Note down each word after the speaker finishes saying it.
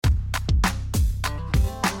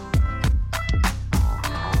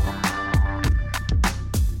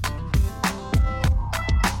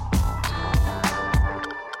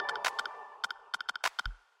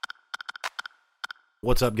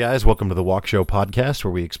What's up, guys? Welcome to the Walk Show podcast,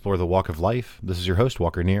 where we explore the walk of life. This is your host,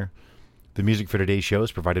 Walker Neer. The music for today's show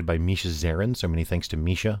is provided by Misha Zarin, so many thanks to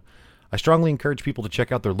Misha. I strongly encourage people to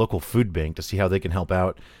check out their local food bank to see how they can help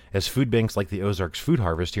out, as food banks like the Ozarks Food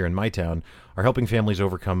Harvest here in my town are helping families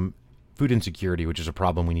overcome food insecurity, which is a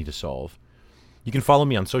problem we need to solve. You can follow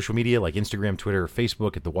me on social media like Instagram, Twitter, or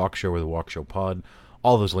Facebook at The Walk Show or The Walk Show Pod.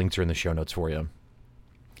 All those links are in the show notes for you.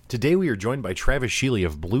 Today we are joined by Travis Scheele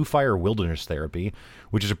of Blue Fire Wilderness Therapy,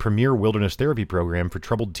 which is a premier wilderness therapy program for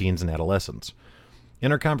troubled teens and adolescents.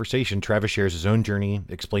 In our conversation, Travis shares his own journey,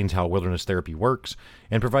 explains how wilderness therapy works,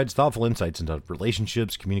 and provides thoughtful insights into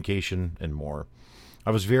relationships, communication, and more.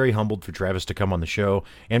 I was very humbled for Travis to come on the show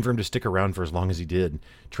and for him to stick around for as long as he did.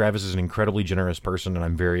 Travis is an incredibly generous person, and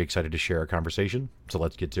I'm very excited to share our conversation, so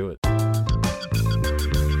let's get to it.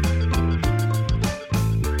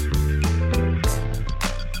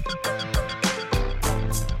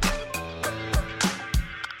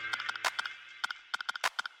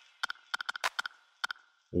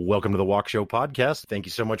 Welcome to the Walk Show podcast. Thank you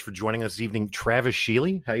so much for joining us this evening. Travis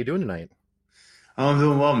Scheele, how you doing tonight? Oh, I'm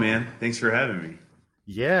doing well, man. Thanks for having me.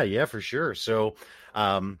 Yeah, for sure. So,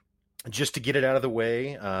 just to get it out of the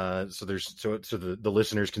way, so the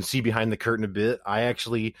listeners can see behind the curtain a bit. I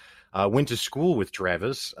actually went to school with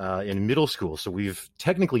Travis in middle school, so we've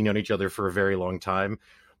technically known each other for a very long time,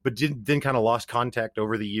 but then kind of lost contact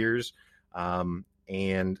over the years.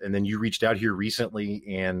 And then you reached out here recently,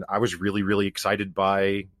 and I was really, really excited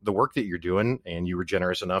by the work that you're doing, and you were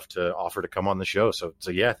generous enough to offer to come on the show. So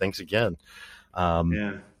yeah, thanks again.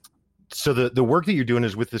 Yeah. So the work that you're doing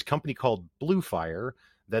is with this company called Blue Fire.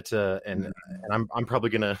 That's and I'm probably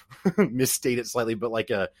gonna misstate it slightly, but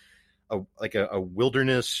like a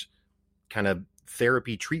wilderness kind of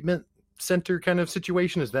therapy treatment center kind of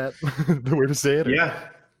situation. Is that the way to say it? Or? Yeah.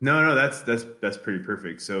 No, that's pretty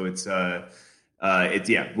perfect. So it's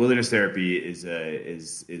wilderness therapy is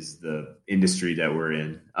the industry that we're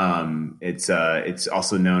in. It's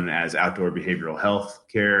also known as outdoor behavioral health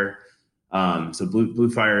care. So Blue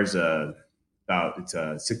Fire is about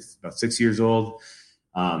 6 years old.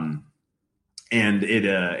 And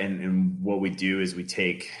what we do is we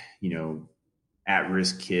take,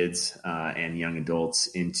 at-risk kids and young adults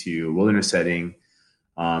into a wilderness setting,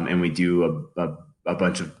 and we do a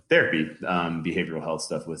bunch of therapy, behavioral health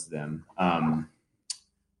stuff with them. I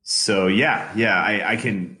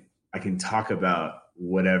can talk about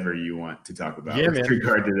whatever you want to talk about with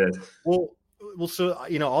regard to this. Well, so,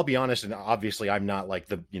 I'll be honest, and obviously I'm not like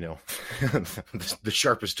the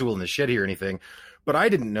sharpest tool in the shed here or anything, but I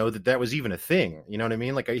didn't know that was even a thing. You know what I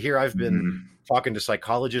mean? Like I've been talking to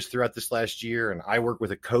psychologists throughout this last year, and I work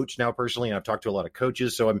with a coach now personally, and I've talked to a lot of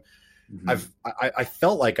coaches. So I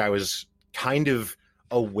felt like I was kind of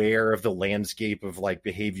aware of the landscape of like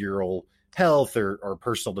behavioral health or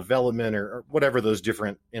personal development or whatever those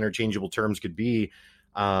different interchangeable terms could be.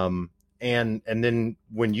 And then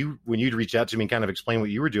when you'd reach out to me and kind of explain what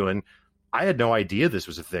you were doing, I had no idea this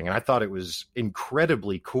was a thing. And I thought it was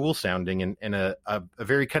incredibly cool sounding and a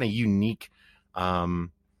very kind of unique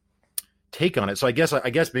take on it. So I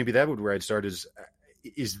guess maybe that would where I'd start is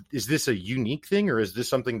this a unique thing, or is this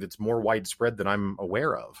something that's more widespread than I'm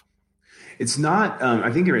aware of? It's not.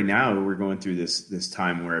 I think right now we're going through this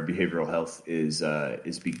time where behavioral health is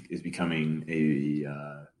becoming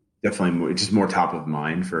definitely just more top of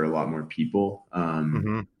mind for a lot more people.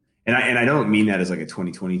 And I don't mean that as like a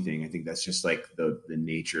 2020 thing. I think that's just like the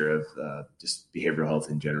nature of just behavioral health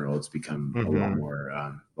in general. It's become a lot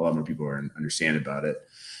more people understand about it.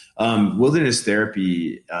 Wilderness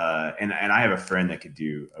therapy, and I have a friend that could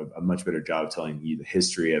do a much better job telling you the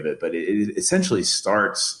history of it, but it essentially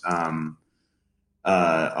starts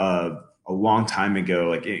a long time ago,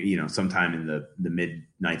 like, sometime in the mid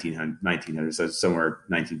 1900s, so somewhere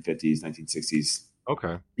 1950s, 1960s.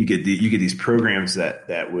 Okay. You get these programs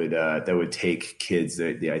that would take kids.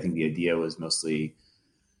 I think the idea was mostly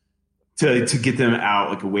to get them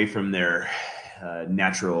out, like away from their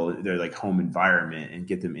their like home environment, and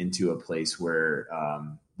get them into a place where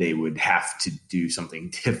they would have to do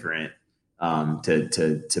something different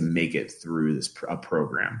to make it through this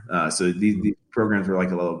program. So these programs were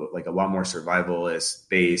like a lot more survivalist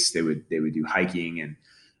based. They would do hiking and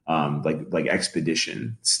like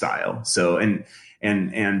expedition style. So and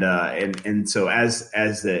so as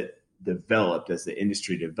the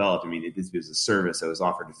industry developed, I mean, this was a service that was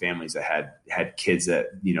offered to families that had kids that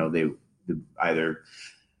they either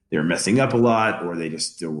they were messing up a lot, or they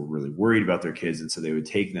were really worried about their kids, and so they would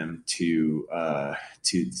take them to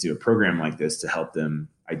do a program like this to help them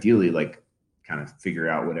ideally like kind of figure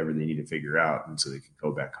out whatever they need to figure out, and so they could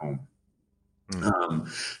go back home. Mm.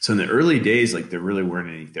 So in the early days, like there really weren't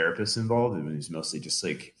any therapists involved. It was mostly just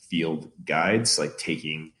like field guides, like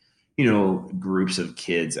taking, groups of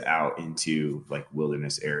kids out into like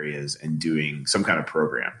wilderness areas and doing some kind of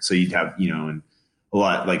program. So you'd have, and a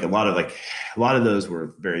lot of those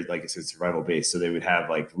were very, like I said, survival based. So they would have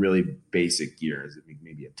like really basic gears,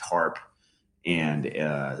 maybe a tarp and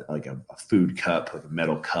like a food cup, like a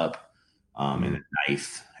metal cup, and a Mm.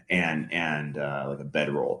 knife and like a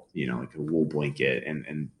bedroll, like a wool blanket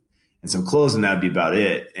and some clothes, and that'd be about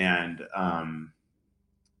it. And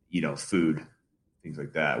food, things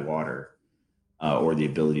like that, water, or the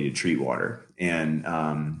ability to treat water. And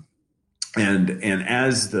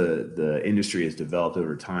as the industry has developed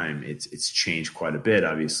over time, it's changed quite a bit.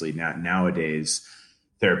 Obviously, nowadays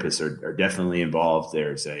therapists are definitely involved.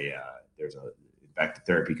 There's a in fact the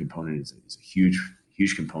therapy component is a huge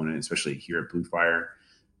component, especially here at Blue Fire.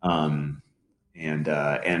 And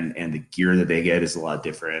the gear that they get is a lot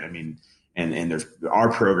different. I mean, and there's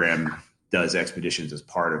our program does expeditions as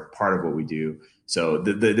part of what we do. So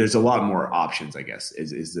there's a lot more options, I guess,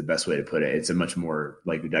 is the best way to put it. It's a much more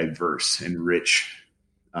like diverse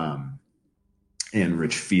um, and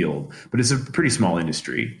rich field, but it's a pretty small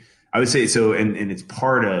industry, I would say. So, and it's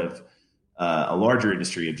part of a larger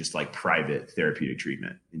industry of just like private therapeutic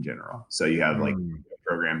treatment in general. So you have like Mm.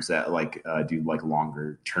 programs that do like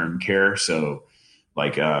longer term care. So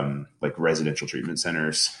like residential treatment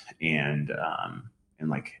centers and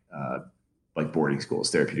like boarding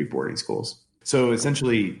schools, therapeutic boarding schools. So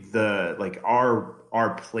essentially the like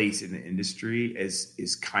our place in the industry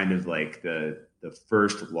is kind of like the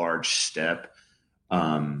first large step.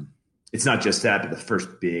 It's not just that, but the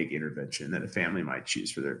first big intervention that a family might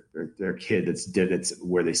choose for their kid that's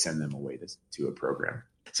where they send them away to a program.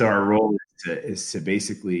 So our role is to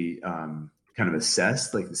basically kind of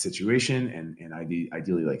assess like the situation and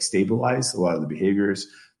ideally like stabilize a lot of the behaviors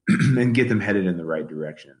and get them headed in the right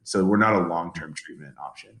direction. So we're not a long-term treatment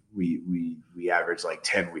option. We average like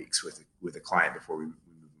 10 weeks with a client before we move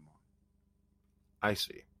them on. I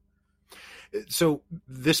see. So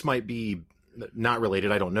this might be not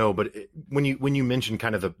related, I don't know, but when you mention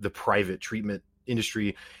kind of the private treatment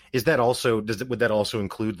industry, would that also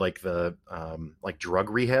include like the like drug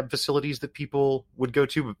rehab facilities that people would go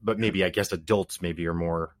to, but maybe I guess adults maybe are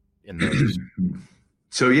more in those?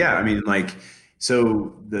 So yeah, I mean, like,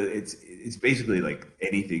 so it's basically like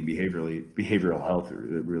anything behavioral health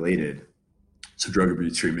related. So drug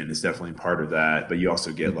abuse treatment is definitely part of that, but you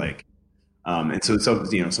also get Mhm. like, and so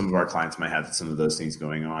some of our clients might have some of those things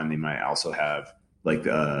going on. They might also have like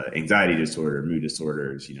anxiety disorder, mood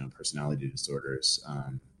disorders, personality disorders,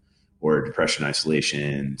 or depression,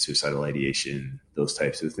 isolation, suicidal ideation, those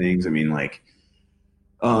types of things. I mean, like,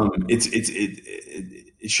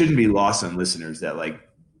 it shouldn't be lost on listeners that like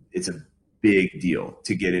it's a big deal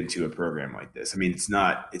to get into a program like this. I mean, it's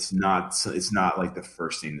not like the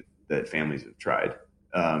first thing that families have tried.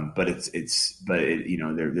 They're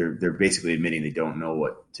basically admitting they don't know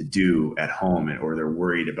what to do at home, or they're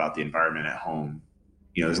worried about the environment at home.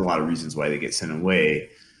 There's a lot of reasons why they get sent away.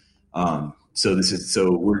 I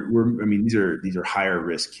mean, these are higher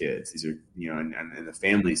risk kids. These are, and the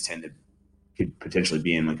families could potentially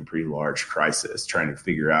be in like a pretty large crisis trying to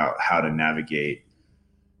figure out how to navigate,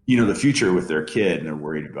 the future with their kid. And they're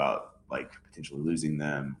worried about like potentially losing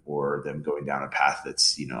them or them going down a path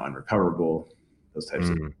that's, unrecoverable, those types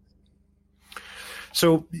of. Mm.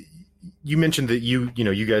 So you mentioned that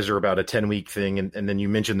you guys are about a 10-week thing, and then you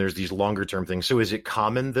mentioned there's these longer term things. So is it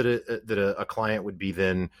common that a client would be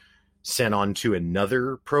then sent on to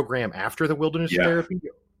another program after the wilderness Yeah. therapy,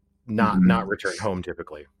 not Mhm. return home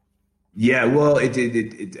typically? Yeah, well,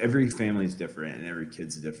 every family is different and every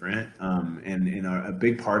kid's different. And a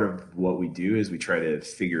big part of what we do is we try to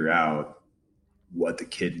figure out what the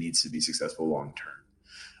kid needs to be successful long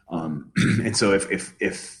term. And so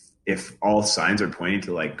if all signs are pointing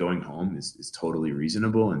to like going home is totally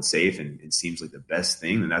reasonable and safe and it seems like the best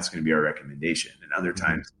thing, then that's going to be our recommendation. And other Mhm.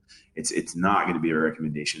 times it's not going to be a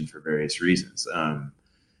recommendation for various reasons.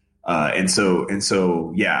 And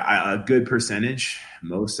so, yeah, a good percentage,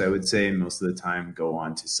 I would say most of the time go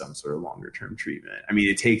on to some sort of longer term treatment. I mean,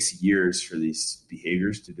 it takes years for these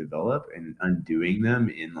behaviors to develop, and undoing them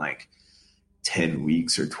in like 10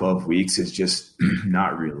 weeks or 12 weeks is just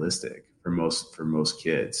not realistic for most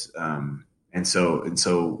kids. And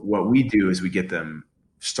so what we do is we get them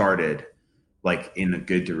started like in a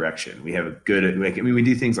good direction. We have a good, like, I mean, we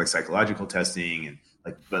do things like psychological testing and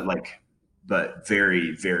like, but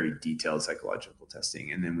very, very detailed psychological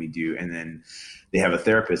testing. And then they have a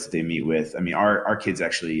therapist that they meet with. I mean, our kids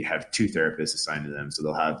actually have 2 therapists assigned to them. So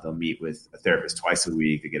they'll meet with a therapist twice a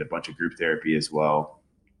week. They get a bunch of group therapy as well.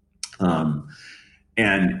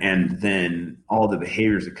 And then all the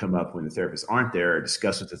behaviors that come up when the therapists aren't there are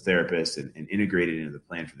discussed with the therapist and integrated into the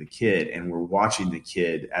plan for the kid. And we're watching the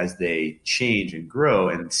kid as they change and grow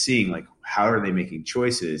and seeing like, how are they making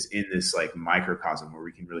choices in this like microcosm where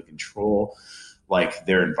we can really control like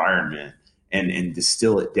their environment and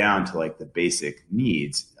distill it down to like the basic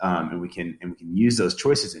needs. And we can use those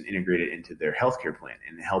choices and integrate it into their healthcare plan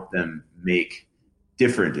and help them make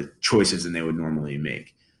different choices than they would normally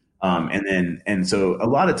make. And so a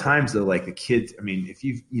lot of times though, like the kids, I mean, if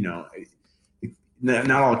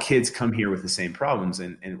not all kids come here with the same problems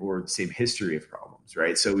and or the same history of problems,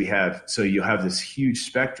 right? So you'll have this huge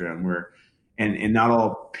spectrum where, and not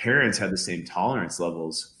all parents have the same tolerance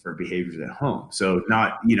levels for behaviors at home. So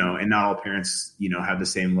not all parents, have the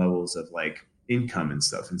same levels of like income and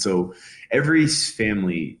stuff. And so every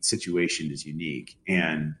family situation is unique.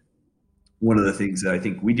 And one of the things that I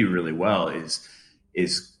think we do really well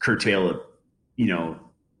is curtail a,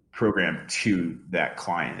 program to that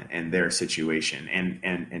client and their situation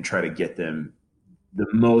and try to get them the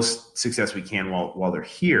most success we can while they're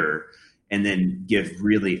here, and then give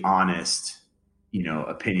really honest,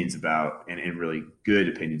 opinions about and really good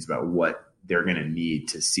opinions about what they're going to need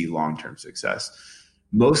to see long-term success.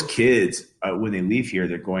 Most kids, when they leave here,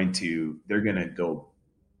 they're going to go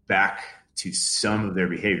back to some of their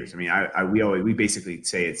behaviors. I mean, we basically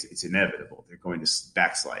say it's inevitable. They're going to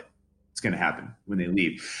backslide. It's going to happen when they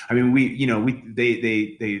leave. I mean,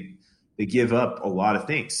 they give up a lot of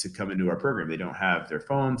things to come into our program. They don't have their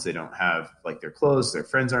phones. They don't have like their clothes. Their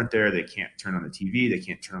friends aren't there. They can't turn on the TV. They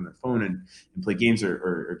can't turn on their phone and play games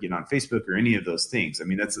or get on Facebook or any of those things. I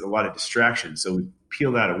mean, that's a lot of distraction. So we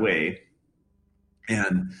peel that away,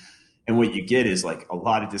 and what you get is like a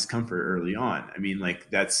lot of discomfort early on. I mean, like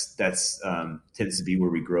that's tends to be where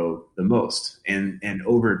we grow the most. And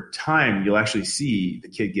over time, you'll actually see the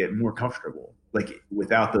kid get more comfortable, like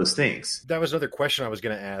without those things. That was another question I was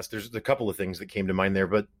going to ask. There's a couple of things that came to mind there,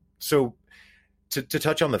 but so to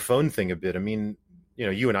touch on the phone thing a bit, I mean,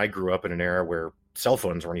 you and I grew up in an era where cell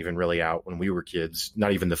phones weren't even really out when we were kids,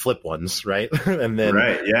 not even the flip ones, right? And then,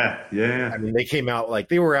 right, yeah. I mean, they came out like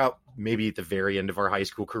they were out maybe at the very end of our high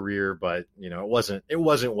school career, but it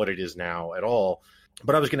wasn't what it is now at all.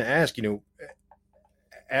 But I was going to ask,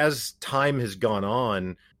 as time has gone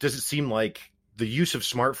on, does it seem like the use of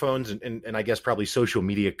smartphones and I guess probably social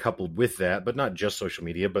media coupled with that, but not just social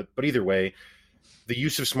media, but either way, the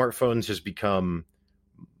use of smartphones has become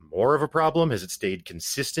more of a problem? Has it stayed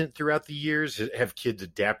consistent throughout the years? Have kids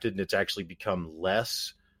adapted and it's actually become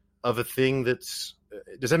less of a thing?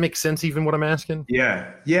 Does that make sense, even what I'm asking?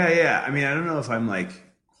 Yeah. I mean, I don't know if I'm like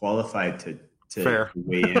qualified to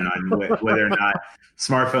weigh in on whether or not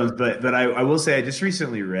smartphones, but I will say I just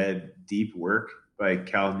recently read Deep Work by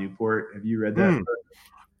Cal Newport. Have you read that book?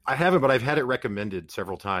 I haven't, but I've had it recommended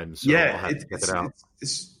several times. So I'll have to check it out.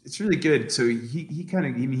 It's really good. So he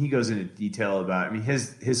goes into detail about, I mean,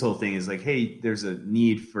 his whole thing is like, hey, there's a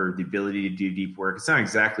need for the ability to do deep work. It's not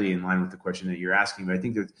exactly in line with the question that you're asking, but I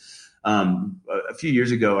think there's a few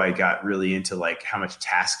years ago, I got really into like how much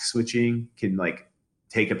task switching can like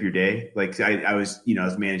take up your day. Like I was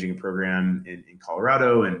managing a program in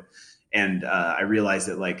Colorado and I realized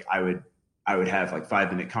that like I would have like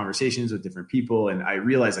 5-minute conversations with different people. And I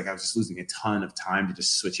realized like I was just losing a ton of time to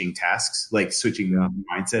just switching tasks, like switching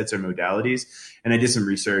mindsets or modalities. And I did some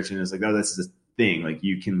research and it was like, oh, this is the thing. Like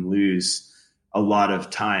you can lose a lot of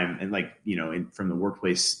time and like, from the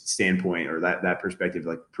workplace standpoint or that perspective,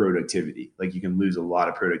 like productivity, like you can lose a lot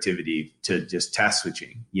of productivity to just task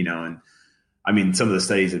switching, and I mean, some of the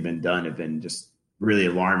studies that have been done have been just really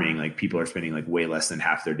alarming. Like people are spending like way less than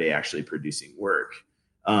half their day actually producing work.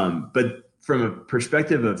 But from a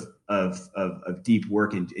perspective of deep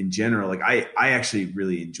work in general, like I actually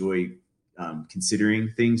really enjoy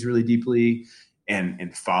considering things really deeply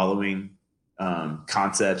and following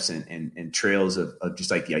concepts and trails of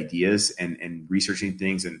just like the ideas and researching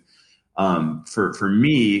things. And for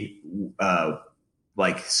me,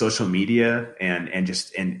 like social media and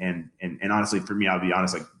honestly, for me, I'll be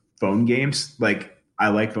honest, like phone games, like I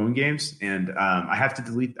like phone games and I had to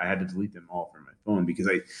delete them all from my phone because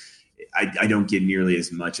I don't get nearly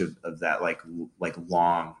as much of that like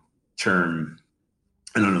long term,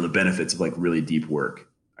 I don't know, the benefits of like really deep work,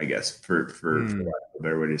 I guess, for a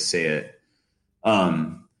better way to say it.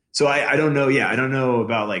 So I don't know. Yeah, I don't know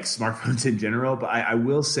about like smartphones in general, but I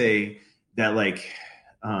will say that like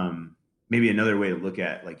maybe another way to look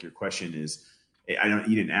at like your question is,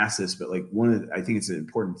 you didn't ask this, but like I think it's an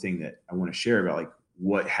important thing that I want to share about like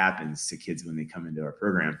what happens to kids when they come into our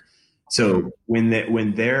program. So when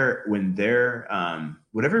they're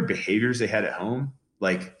whatever behaviors they had at home,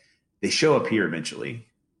 like they show up here eventually.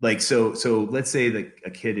 Like so let's say that a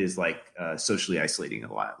kid is like socially isolating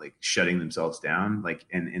a lot, like shutting themselves down, like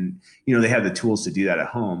and they have the tools to do that at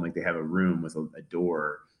home. Like they have a room with a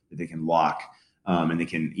door that they can lock, and they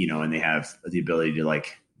can and they have the ability to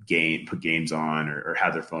like put games on, or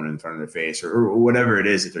have their phone in front of their face, or whatever it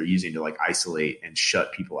is that they're using to like isolate and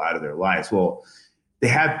shut people out of their lives. Well, they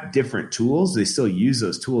have different tools. They still use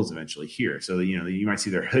those tools eventually here. So, you might see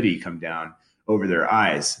their hoodie come down over their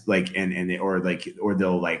eyes, like, or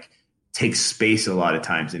they'll like take space a lot of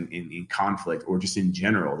times in conflict, or just in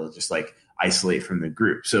general, they'll just like isolate from the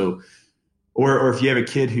group. So, or if you have a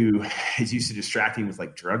kid who is used to distracting with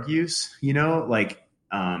like drug use,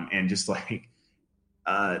 and just like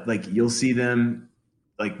you'll see them,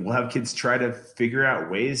 like we'll have kids try to figure out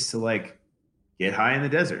ways to like get high in the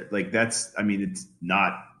desert. Like it's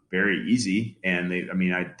not very easy. And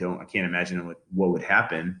I can't imagine what would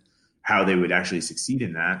happen, how they would actually succeed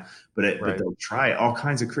in that, but they'll try all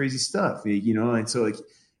kinds of crazy stuff, And so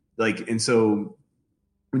and so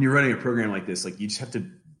when you're running a program like this, like you just have to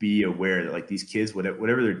be aware that like these kids,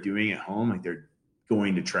 whatever they're doing at home, like they're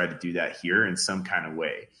going to try to do that here in some kind of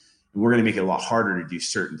way. And we're going to make it a lot harder to do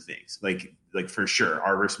certain things. Like for sure,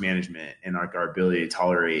 our risk management and our ability to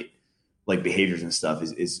tolerate like behaviors and stuff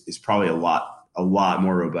is probably a lot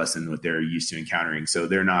more robust than what they're used to encountering. So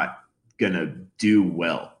they're not going to do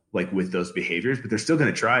well like with those behaviors, but they're still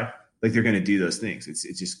going to try. Like they're going to do those things.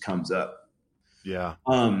 It just comes up. Yeah.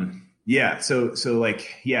 Yeah. So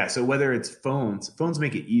whether it's phones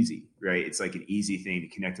make it easy, right? It's like an easy thing to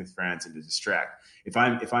connect with friends and to distract. If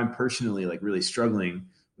I'm personally like really struggling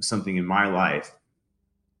with something in my life,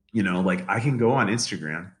 like I can go on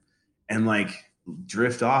Instagram and like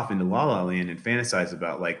drift off into la la land and fantasize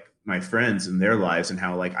about like my friends and their lives and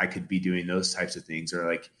how like I could be doing those types of things, or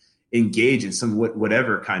like engage in some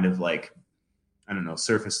whatever kind of like, I don't know,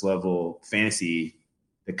 surface level fantasy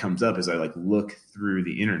that comes up as I like look through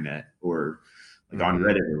the internet, or like on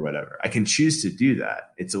Reddit or whatever. I can choose to do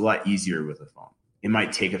that. It's a lot easier with a phone. It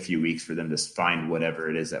might take a few weeks for them to find whatever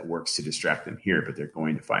it is that works to distract them here, but they're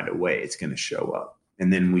going to find a way. It's going to show up.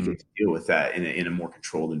 And then we get to deal with that in a more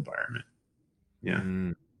controlled environment. Yeah.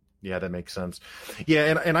 Yeah, that makes sense.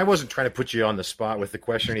 Yeah, and I wasn't trying to put you on the spot with the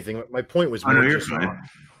question or anything. My point was more just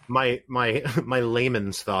my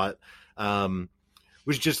layman's thought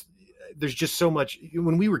was just, there's just so much.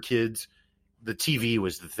 When we were kids, the TV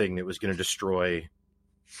was the thing that was going to destroy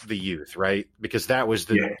the youth, right? Because that was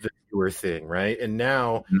the newer thing, right? And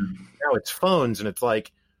now it's phones, and it's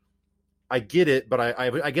like, I get it, but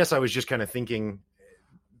I guess I was just kind of thinking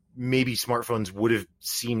maybe smartphones would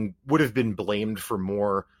have been blamed for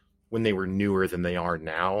more when they were newer than they are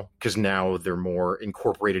now, because now they're more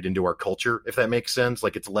incorporated into our culture, if that makes sense.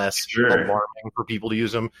 Like it's less alarming for people to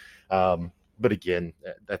use them. But again,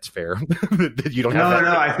 that's fair. You don't have that.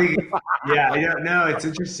 No, I think, no, it's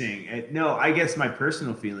interesting. No, I guess my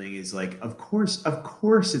personal feeling is like, of course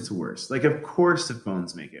it's worse. Like, of course the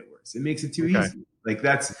phones make it worse. It makes it too easy. Like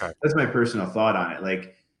that's my personal thought on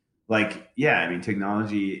it. Yeah, I mean,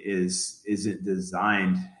 technology isn't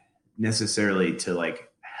designed necessarily to like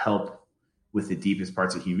help with the deepest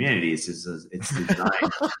parts of humanity. It's designed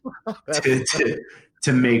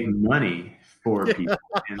to make money for people,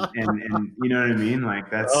 and you know what I mean? Like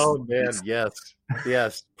that's. Oh man,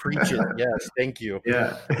 yes, preach it. Yes, thank you.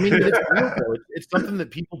 Yeah, I mean, it's real though. It's something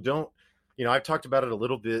that people don't. I've talked about it a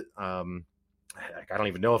little bit. I don't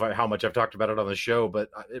even know how much I've talked about it on the show, but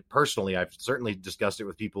personally, I've certainly discussed it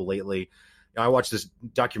with people lately. I watched this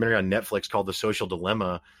documentary on Netflix called The Social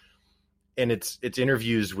Dilemma, and it's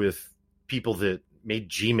interviews with people that made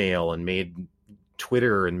Gmail and made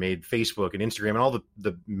Twitter and made Facebook and Instagram and all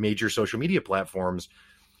the major social media platforms,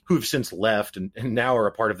 who have since left and now are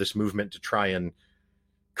a part of this movement to try and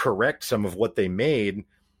correct some of what they made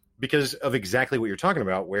because of exactly what you're talking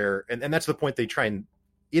about, where, and that's the point they try and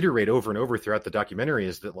iterate over and over throughout the documentary,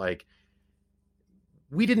 is that like,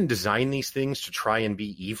 we didn't design these things to try and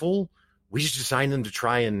be evil. We just designed them to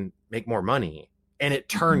try and make more money. And it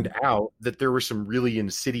turned out that there were some really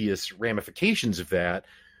insidious ramifications of that,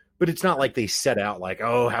 but it's not like they set out like,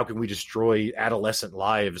 oh, how can we destroy adolescent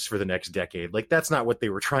lives for the next decade? Like, that's not what they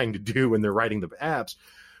were trying to do when they're writing the apps,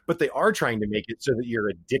 but they are trying to make it so that you're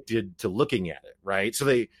addicted to looking at it. Right. So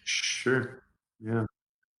they. Sure. Yeah.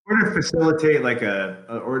 Or to facilitate like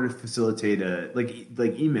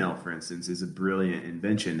like email, for instance, is a brilliant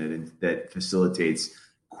invention that facilitates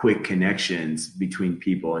quick connections between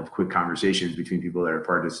people and quick conversations between people that are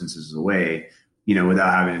far distances away,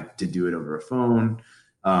 without having to do it over a phone,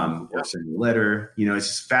 or send a letter. It's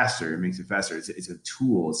just faster. It makes it faster. It's a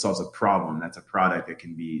tool. It solves a problem. That's a product that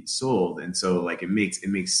can be sold. And so like, it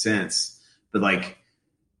makes sense. But like,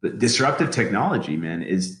 the disruptive technology, man,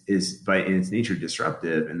 is by in its nature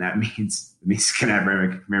disruptive, and that means it's going to have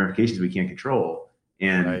ramifications we can't control.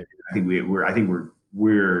 And right. I think we're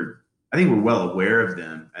well aware of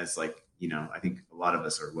them, as like, I think a lot of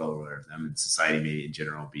us are well aware of them, and society may in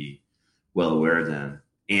general be well aware of them.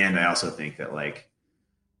 And I also think that like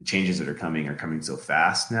the changes that are coming so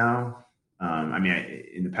fast now.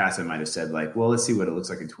 In the past I might have said like, well, let's see what it looks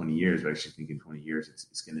like in 20 years, but I actually think in 20 years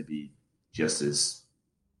it's going to be just as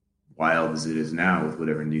wild as it is now with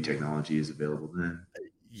whatever new technology is available then.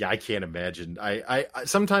 Yeah, I can't imagine. I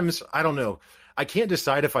sometimes, I don't know. I can't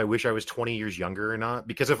decide if I wish I was 20 years younger or not,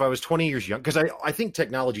 because if I was 20 years young, because I think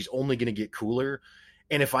technology is only going to get cooler.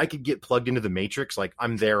 And if I could get plugged into the matrix, like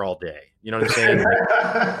I'm there all day. You know what I'm saying?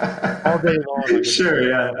 Like, all day long. Sure.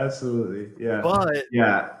 Yeah, absolutely. Yeah. But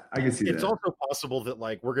yeah, I can see it's also possible that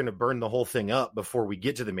like we're going to burn the whole thing up before we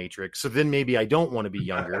get to the matrix. So then maybe I don't want to be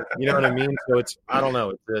younger. You know what I mean? So I don't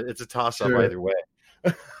know. It's a toss up either way.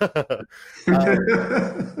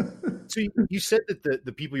 So you said that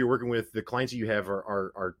the people you're working with, the clients that you have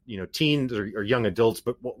are teens or young adults,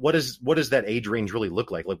 but what does that age range really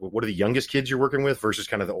look like? Like, what are the youngest kids you're working with versus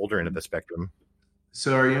kind of the older end of the spectrum?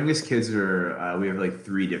 So our youngest kids are, we have like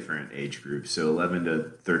 3 different age groups. So 11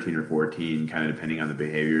 to 13 or 14, kind of depending on the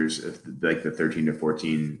behaviors. If like the 13 to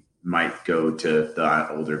 14 might go to the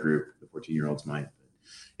older group, the 14-year-olds might.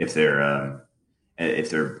 If they're a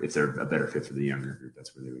better fit for the younger group,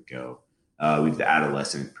 that's where they would go. We have the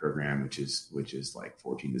adolescent program, which is like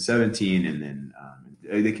 14 to 17, and then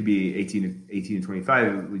they could be 18 to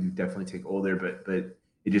 25. We definitely take older, but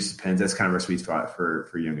it just depends. That's kind of our sweet spot for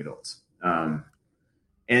young adults.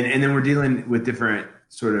 And then we're dealing with different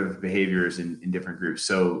sort of behaviors in different groups.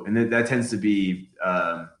 So, and that tends to be,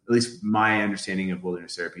 at least my understanding of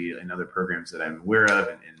wilderness therapy and other programs that I'm aware of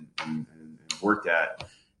and worked at,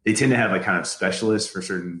 they tend to have like kind of specialists for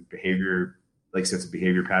certain behavior, like sets of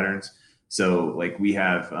behavior patterns. So like we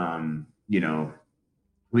have a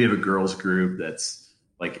girls group that's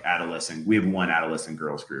like adolescent. We have one adolescent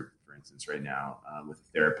girls group, for instance, right now with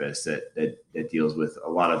a therapist that deals with a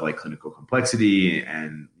lot of like clinical complexity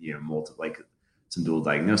and like some dual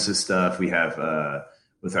diagnosis stuff. We have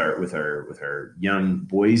with our young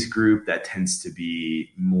boys group that tends to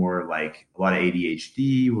be more like a lot of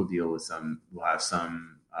ADHD. We'll have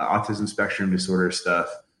some autism spectrum disorder stuff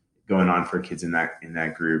going on for kids in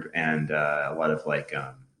that group, and a lot of like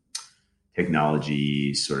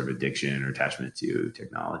technology sort of addiction or attachment to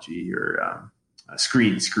technology, or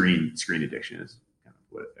screen addiction is kind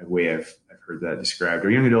of a way I've heard that described. Or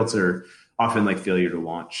young adults are often like failure to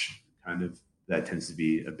launch, kind of, that tends to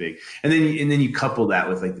be a big, and then you couple that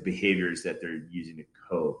with like the behaviors that they're using to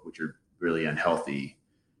cope, which are really unhealthy,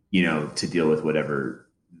 to deal with whatever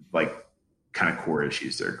like kind of core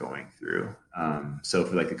issues they're going through. So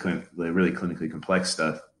for like the really clinically complex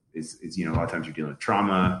stuff is a lot of times you're dealing with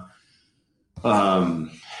trauma,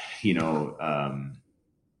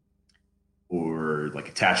 or like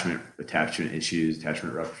attachment issues,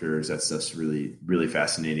 attachment ruptures. That stuff's really, really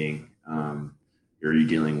fascinating. Or you're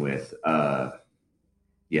dealing with,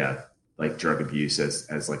 like drug abuse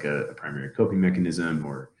as like a primary coping mechanism,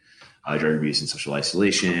 or drug abuse and social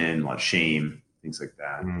isolation, a lot of shame, things like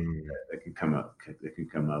that, that can come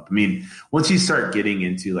up. I mean, once you start getting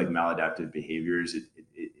into like maladaptive behaviors,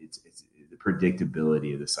 it's the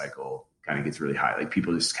predictability of the cycle kind of gets really high. Like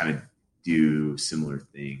people just kind of do similar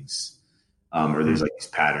things, or there's like these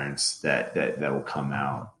patterns that will come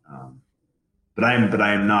out. But I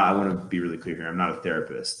am not, I want to be really clear here. I'm not a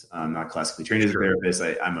therapist. I'm not classically trained as a therapist.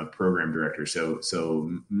 I'm a program director.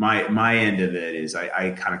 So my end of it is I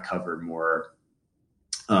kind of cover more,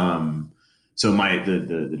 so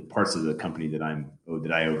the parts of the company that I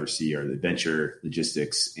oversee are the venture,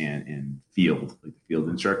 logistics, and field, like the field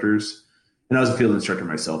instructors. And I was a field instructor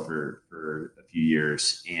myself for a few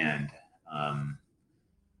years. And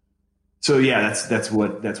so yeah, that's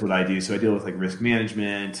what I do. So I deal with like risk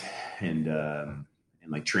management and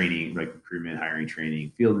like training, like recruitment, hiring,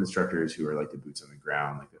 training, field instructors who are like the boots on the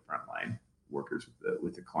ground, like the frontline workers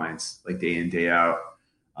with the clients, like day in, day out.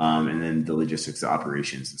 And then the logistics, the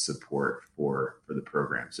operations, and support for the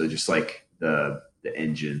program. So just like the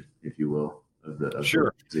engine, if you will, of the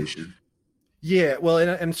organization. Yeah, well,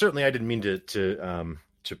 and certainly I didn't mean to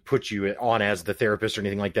to put you on as the therapist or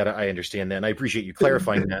anything like that. I understand that, and I appreciate you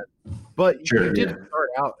clarifying that. But Sure, you did start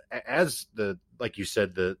out as like you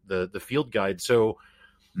said, the field guide. So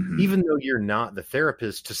even though you're not the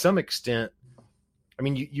therapist, to some extent, I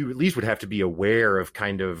mean, you at least would have to be aware of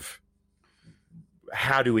kind of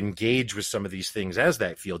how to engage with some of these things as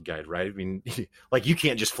that field guide, right? I mean, like you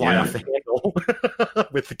can't just fly off the handle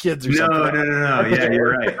with the kids or something. No. Yeah,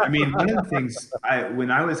 you're right. I mean, one of the things when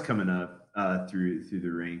I was coming up through the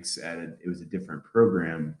ranks it was a different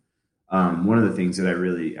program. One of the things that I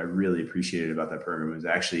really appreciated about that program was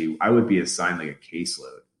actually I would be assigned like a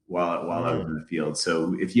caseload while I was in the field.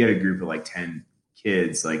 So if you had a group of like 10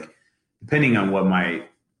 kids, like depending on what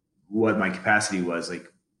my capacity was, like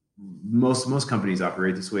most companies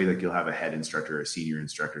operate this way. Like you'll have a head instructor, a senior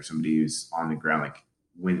instructor, somebody who's on the ground. Like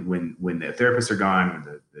when the therapists are gone,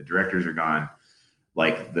 when the directors are gone,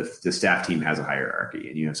 like the staff team has a hierarchy,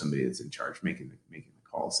 and you have somebody that's in charge making the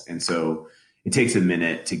calls. And so it takes a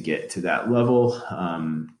minute to get to that level.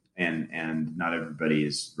 And not everybody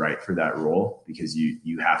is right for that role because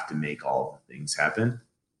you have to make all the things happen.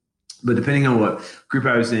 But depending on what group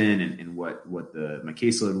I was in and what my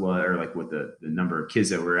caseload was, or like what the number of kids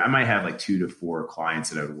that were, I might have like 2 to 4 clients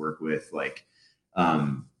that I would work with like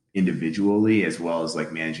individually, as well as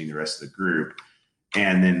like managing the rest of the group.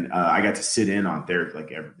 And then I got to sit in on their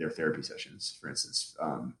therapy sessions, for instance.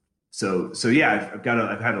 So yeah,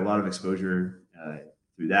 I've had a lot of exposure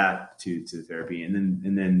through that to therapy, and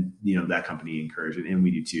then that company encouraged it, and we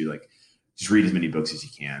do too. Like just read as many books as you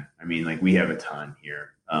can. I mean, like we have a ton here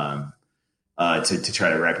to try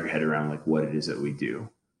to wrap your head around like what it is that we do.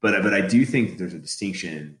 But I do think that there's a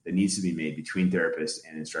distinction that needs to be made between therapist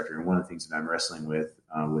and instructor. And one of the things that I'm wrestling with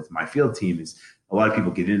my field team is a lot of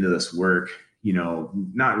people get into this work,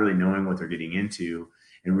 not really knowing what they're getting into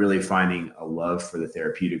and really finding a love for the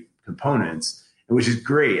therapeutic components, which is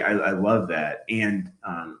great. I love that. And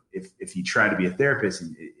if you try to be a therapist,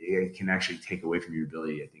 it can actually take away from your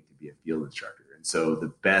ability, I think, to be a field instructor. And so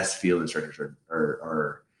the best field instructors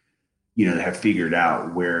are that have figured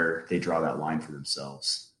out where they draw that line for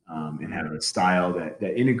themselves, and have a style that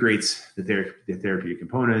integrates the therapeutic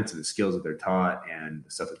components and the skills that they're taught and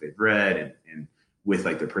the stuff that they've read and with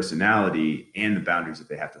like their personality and the boundaries that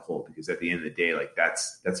they have to hold. Because at the end of the day, like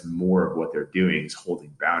that's more of what they're doing is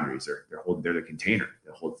holding boundaries. They're the container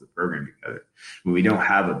that holds the program together. When we don't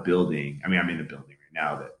have a building, I mean, I'm in a building right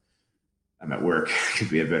now that I'm at work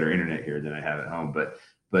because we have better internet here than I have at home, but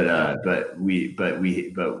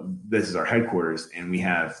this is our headquarters, and we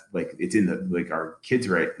have like it's in the like our kids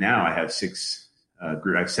right now. I have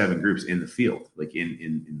 7 groups in the field, like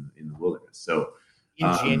in the wilderness. So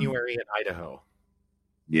in January in Idaho.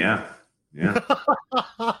 Yeah.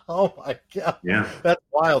 Oh my God. Yeah. That's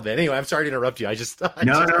wild, man. Anyway, I'm sorry to interrupt you. No,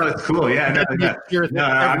 it's cool. Yeah. No,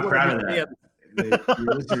 I'm proud of that.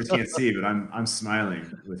 Your listeners can't see, but I'm smiling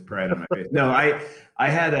with pride on my face. No, I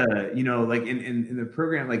had like in the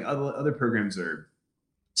program, like other programs are,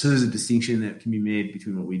 so there's a distinction that can be made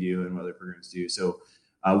between what we do and what other programs do. So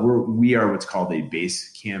we are what's called a base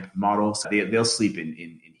camp model. So they'll sleep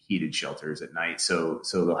in heated shelters at night. So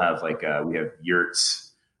they'll have like, we have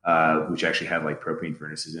yurts, which actually have like propane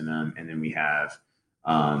furnaces in them. And then we have,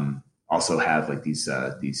 also have like these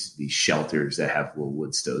shelters that have little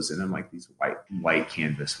wood stoves in them, like these white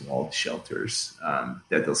canvas walled shelters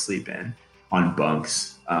that they'll sleep in on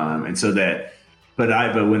bunks. And so that, but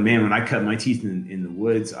when I cut my teeth in the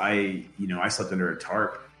woods, I slept under a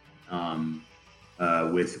tarp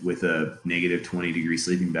with a negative 20-degree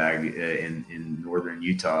sleeping bag in northern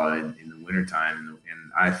Utah in the wintertime,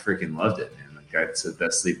 and I freaking loved it, man. Like that's the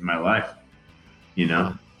best sleep of my life,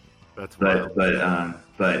 That's wild.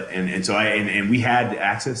 So we had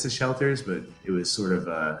access to shelters, but it was sort of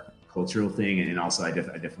a cultural thing, and also I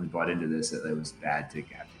definitely bought into this that it was bad to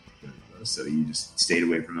have to go to those, so you just stayed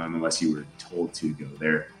away from them unless you were told to go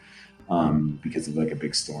there because of like a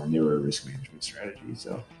big storm. They were a risk management strategy.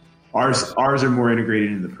 So ours are more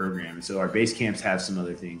integrated in the program, and so our base camps have some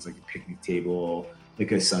other things like a picnic table,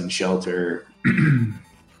 like a sun shelter.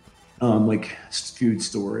 Like food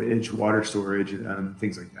storage, water storage,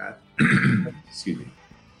 things like that. Excuse me.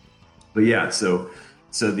 But yeah, so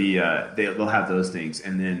they'll have those things,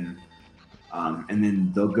 and then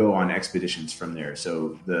they'll go on expeditions from there.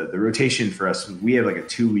 So the rotation for us, we have like a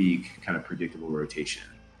 2-week kind of predictable rotation,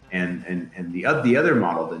 and the other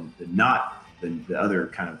model, the other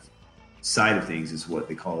kind of side of things is what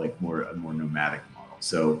they call like a more nomadic model.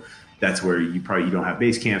 So that's where you don't have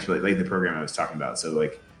base camps, but like the program I was talking about. So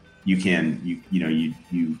like you kind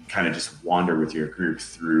of just wander with your group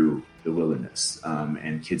through the wilderness,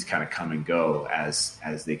 and kids kind of come and go as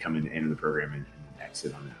they come into the program and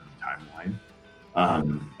exit on their own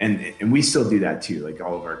timeline. And we still do that too. Like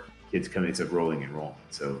all of our kids come, it's a rolling enrollment.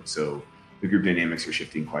 So the group dynamics are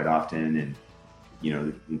shifting quite often. And,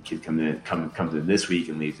 the kid comes in this week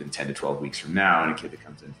and leaves in 10 to 12 weeks from now. And a kid that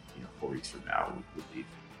comes in, 4 weeks from now would leave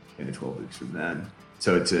 10 to 12 weeks from then.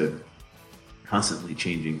 So it's a constantly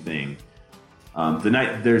changing thing.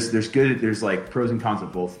 There's like pros and cons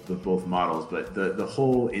of both models, but the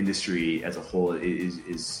whole industry as a whole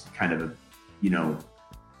is kind of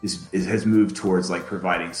has moved towards like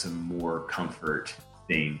providing some more comfort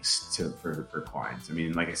things for clients. I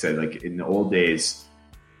mean, like I said, like in the old days,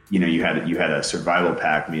 you had a survival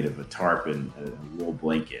pack made of a tarp and a wool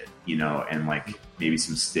blanket, and like maybe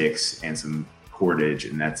some sticks and some cordage,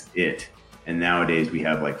 and that's it. And nowadays we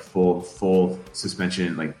have like full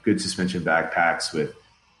suspension, like good suspension backpacks with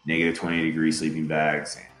 -20-degree sleeping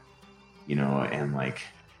bags, and like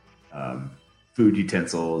food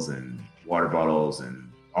utensils and water bottles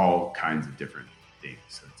and all kinds of different things.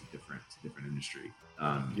 So it's a different industry.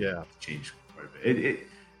 It's changed quite a bit.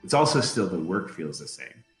 It's also still, the work feels the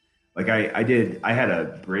same. Like I had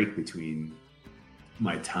a break between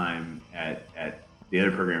my time at the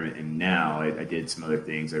other program and now I did some other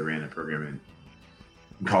things. I ran a program in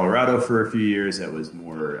Colorado for a few years that was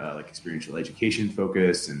more like experiential education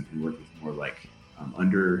focused and worked with more like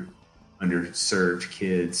underserved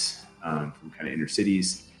kids from kind of inner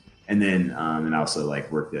cities. And then and I also like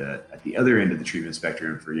worked at the other end of the treatment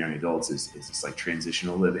spectrum for young adults is this like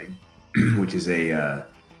transitional living, which is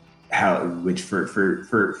which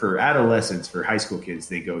for adolescents, for high school kids,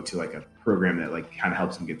 they go to like a program that like kind of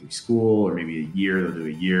helps them get through school, or maybe a year, they'll do a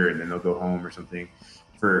year and then they'll go home or something.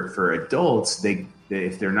 For adults, they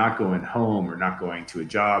if they're not going home or not going to a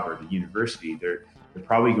job or the university, they're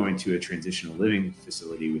probably going to a transitional living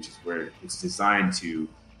facility, which is where it's designed to,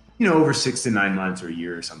 over 6 to 9 months or a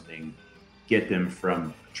year or something, get them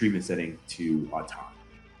from treatment setting to autonomy.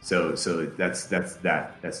 So that's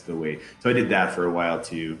the way. So I did that for a while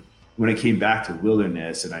too. When I came back to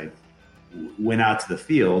wilderness and I went out to the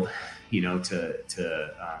field, to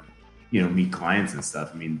meet clients and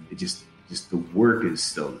stuff. I mean, it just the work is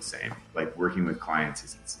still the same. Like working with clients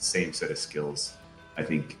it's the same set of skills, I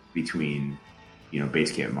think, between,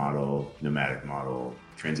 base camp model, nomadic model,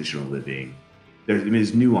 transitional living.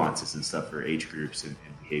 There's nuances and stuff for age groups and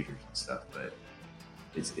behaviors and stuff, but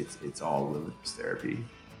it's all wilderness therapy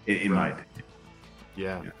in my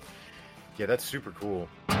opinion. Yeah, that's super cool.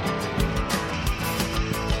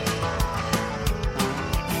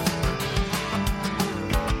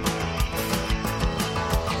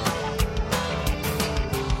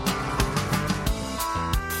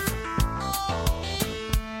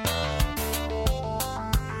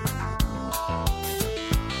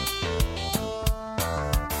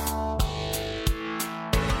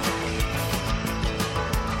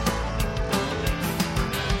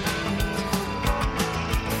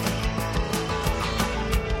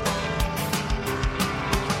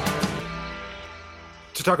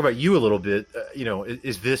 To talk about you a little bit,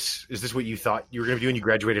 is this what you thought you were going to do when you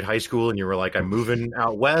graduated high school and you were like, I'm moving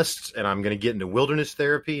out west and I'm going to get into wilderness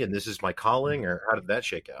therapy and this is my calling? Or how did that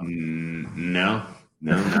shake out? No,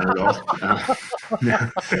 not at all. No.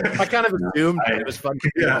 I kind of assumed it was fun.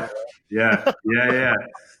 Yeah.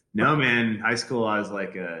 No, man. High school, I was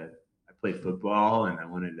like, I played football and I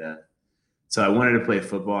wanted to play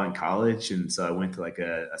football in college. And so I went to like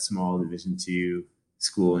a small Division II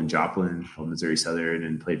school in Joplin called Missouri Southern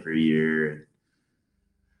and played for a year.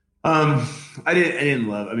 And I didn't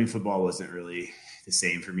love, football wasn't really the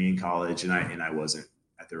same for me in college, and I wasn't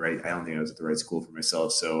I don't think I was at the right school for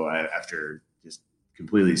myself. So after just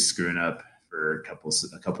completely screwing up for a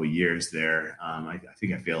couple years there, I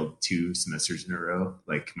think I failed 2 semesters in a row,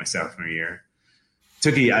 like my sophomore year.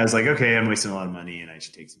 I was like, okay, I'm wasting a lot of money and I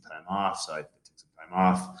should take some time off. So I took some time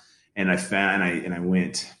off and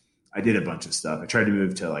I did a bunch of stuff. I tried to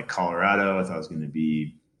move to like Colorado. I thought I was going to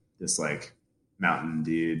be this like mountain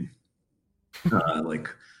dude. I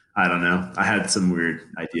don't know. I had some weird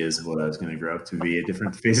ideas of what I was going to grow up to be at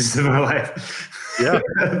different phases of my life. Yeah.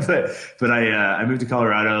 but I moved to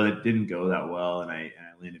Colorado. It didn't go that well. And I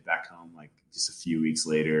landed back home like just a few weeks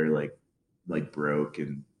later, like broke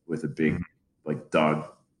and with a big like dog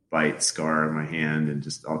bite scar on my hand and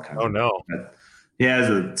just all kinds of. No. Yeah, as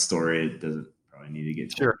a story, it doesn't probably need to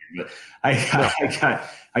get sure. But I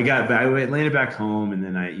landed back home, and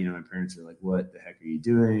then my parents were like, "What the heck are you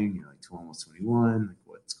doing? You're like almost 21. Like,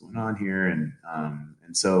 what's going on here?" And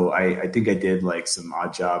so I think I did like some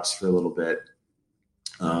odd jobs for a little bit,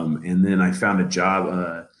 and then I found a job.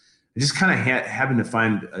 I just kind of happened to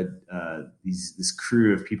find this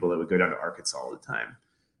crew of people that would go down to Arkansas all the time.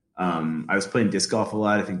 I was playing disc golf a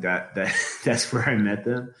lot. I think that that's where I met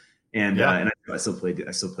them. Yeah. And I still play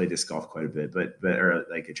disc golf quite a bit, but or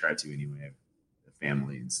like I try to anyway. I have a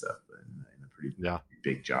family and stuff, and a pretty Yeah.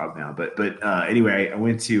 big job now. But anyway, I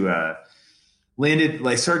went to landed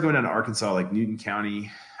like started going down to Arkansas, like Newton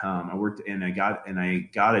County. I worked and I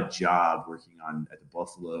got a job working on at the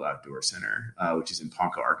Buffalo Outdoor Center, which is in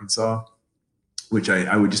Ponca, Arkansas. Which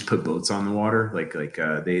I would just put boats on the water,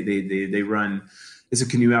 they run. It's a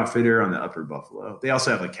canoe outfitter on the Upper Buffalo. They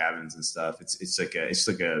also have like cabins and stuff. It's like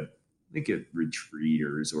a retreat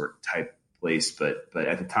or resort type place, but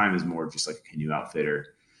at the time is more of just like a canoe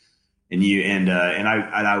outfitter. And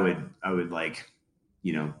I would like,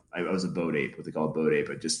 I was a boat ape, what they call a boat ape.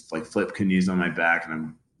 I just like flip canoes on my back and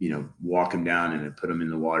I'm, walk them down and put them in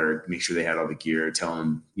the water, make sure they had all the gear, tell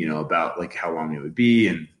them, about like how long it would be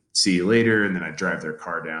and see you later. And then I drive their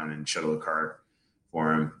car down and shuttle a car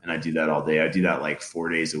for them. And I do that all day. I do that like 4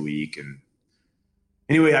 days a week. And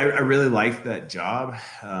anyway, I really liked that job.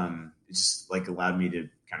 It just like allowed me to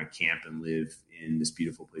kind of camp and live in this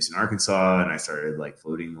beautiful place in Arkansas. And I started like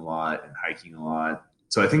floating a lot and hiking a lot.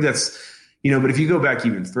 So I think that's, but if you go back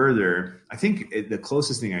even further, I think the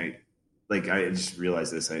closest thing I just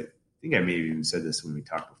realized this. I think I may have even said this when we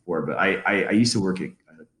talked before, but I used to work at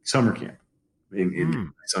summer camp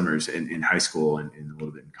in summers in high school and a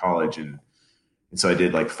little bit in college. And so I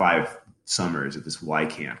did like 5 summers at this Y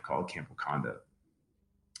camp called Camp Wakanda.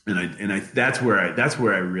 And that's where I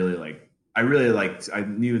really liked, I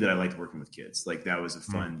knew that I liked working with kids. Like that was a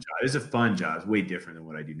fun job. It was a fun job. It's way different than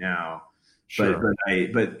what I do now. Sure.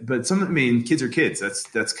 But kids are kids.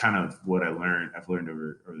 That's kind of what I've learned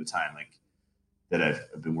over the time, like that I've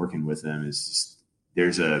been working with them is just,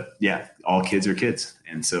 all kids are kids.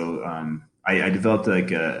 And so, I developed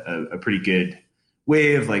like a pretty good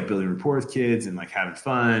way of like building rapport with kids and like having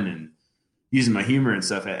fun and using my humor and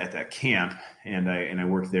stuff at that camp. And I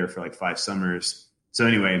worked there for like 5 summers. So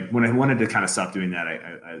anyway, when I wanted to kind of stop doing that,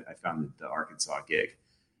 I found the Arkansas gig.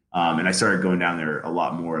 And I started going down there a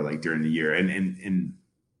lot more like during the year and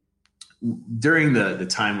during the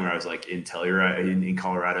time where I was like in Telluride in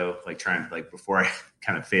Colorado, like trying like before I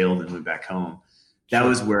kind of failed and went back home, that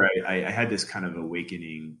was where I had this kind of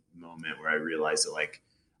awakening moment where I realized that like,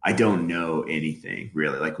 I don't know anything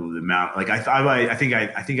really, like the amount, like I think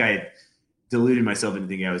I had deluded myself into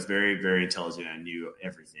thinking I was very, very intelligent. I knew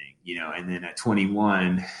everything, and then at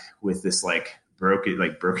 21 with this like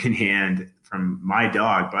broken hand from my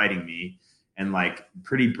dog biting me and like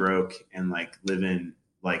pretty broke and like living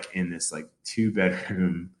like in this like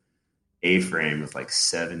 2-bedroom A-frame with like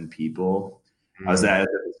 7 people. I was at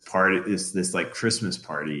this like Christmas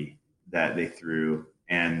party that they threw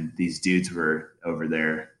and these dudes were over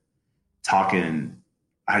there talking.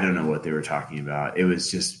 I don't know what they were talking about. It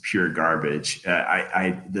was just pure garbage. They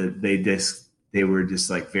were just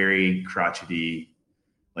like very crotchety,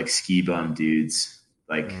 like ski bum dudes.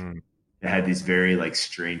 Like they had these very like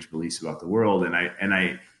strange beliefs about the world. And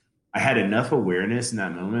I had enough awareness in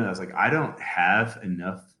that moment. I was like, I don't have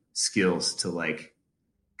enough skills to like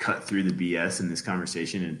cut through the BS in this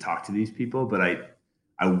conversation and talk to these people, but I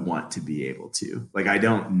want to be able to. Like I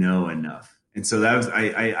don't know enough. And so that was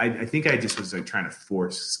I think I just was like trying to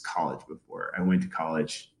force college before I went to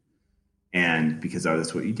college, and because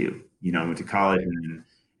that's what you do. I went to college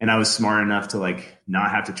and I was smart enough to like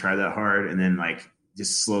not have to try that hard, and then like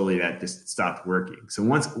just slowly that just stopped working. So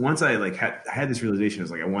once I like I had this realization, I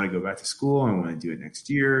was like, I want to go back to school. I want to do it next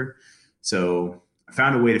year. So I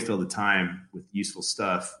found a way to fill the time with useful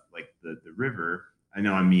stuff like the river. I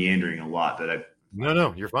know I'm meandering a lot, but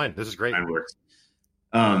No, you're fine. This is great. I worked.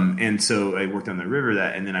 And so I worked on the river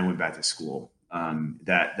and then I went back to school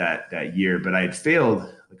that year, but I had failed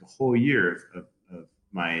like a whole year of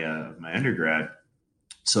my undergrad.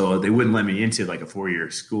 So they wouldn't let me into like a 4-year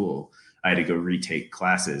school. I had to go retake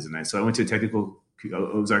classes. So I went to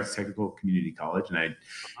Ozarks Technical Community College and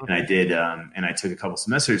I did, and I took a couple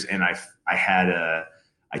semesters and I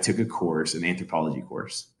took a course, an anthropology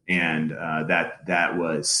course. And, I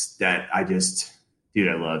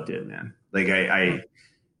loved it, man. Like I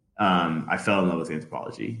fell in love with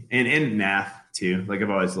anthropology and math too. Like I've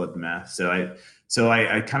always loved math. So I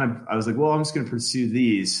was like, well, I'm just going to pursue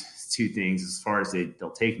these 2 things as far as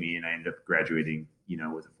they'll take me. And I ended up graduating,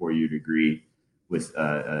 with a 4-year degree with,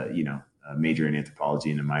 a major in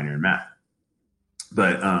anthropology and a minor in math.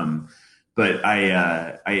 But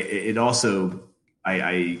I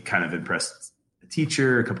kind of impressed a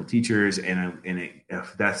couple teachers,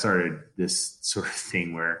 that started this sort of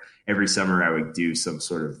thing where every summer I would do some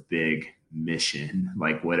sort of big mission,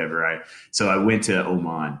 like whatever. So I went to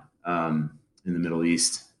Oman, in the Middle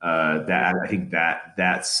East, that I think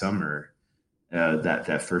that summer,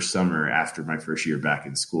 that first summer after my first year back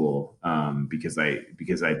in school, because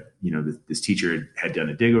this teacher had done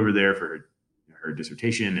a dig over there for her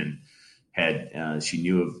dissertation, and she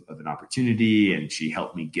knew of an opportunity, and she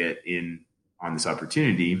helped me get in on this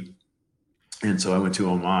opportunity. And so I went to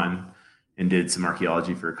Oman and did some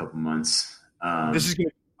archaeology for a couple months. I'm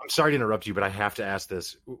sorry to interrupt you, but I have to ask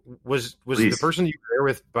this. Was the person you were there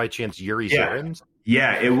with by chance Yuri Zarins?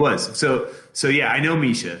 Yeah, it was. So yeah, I know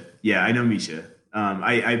Misha. Yeah, I know Misha.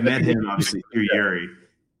 I met him obviously through Yuri.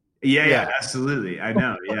 Yeah, absolutely. I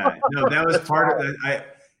know. Yeah, no, that was part of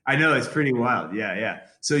that. I know, it's pretty wild. Yeah.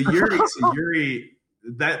 So Yuri,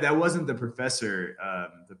 that wasn't the professor.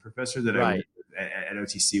 The professor that I worked with at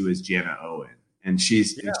OTC was Jana Owen, and she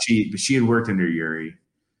had worked under Yuri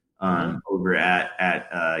over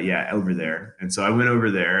over there. And so I went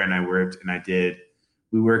over there and I worked and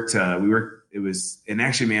we worked. It was, and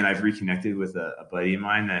actually, man, I've reconnected with a buddy of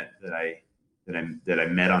mine that I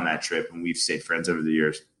met on that trip, and we've stayed friends over the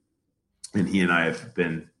years. And he and I have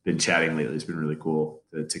been chatting lately. It's been really cool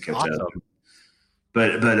to catch up.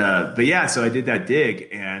 But yeah, so I did that dig,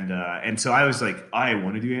 and so I was like, I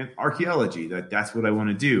want to do archaeology. That's what I want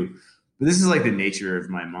to do. But this is like the nature of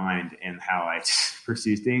my mind and how I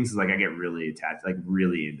pursue things. Like I get really attached, like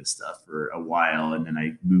really into stuff for a while, and then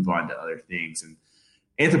I move on to other things. And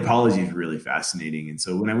anthropology is really fascinating. And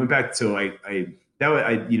so when I went back, so at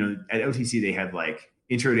OTC they had like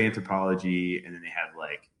intro to anthropology, and then they had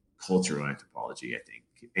like cultural anthropology, I think.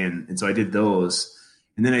 And so I did those.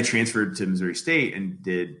 And then I transferred to Missouri State and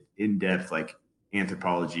did in-depth like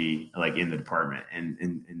anthropology, like in the department and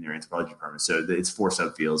in their anthropology department. So it's 4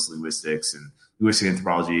 subfields: linguistics and linguistic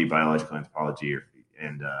anthropology, biological anthropology,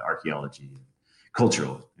 and archaeology, and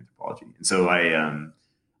cultural anthropology. And so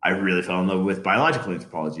I really fell in love with biological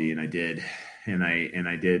anthropology, and I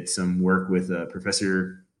did some work with a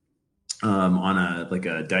professor on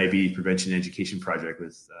a diabetes prevention education project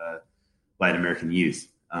with Latin American youth.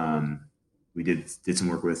 We did some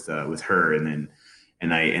work with her, and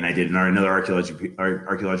I did another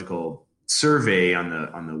archaeological survey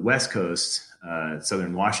on the West Coast,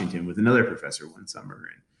 Southern Washington, with another professor one summer.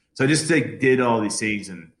 And so I just did all these things,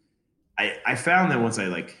 and I found that once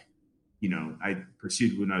when I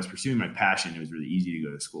was pursuing my passion, it was really easy to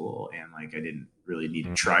go to school, and like I didn't really need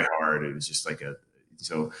to try hard. It was just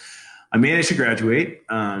so I managed to graduate,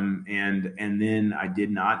 and then I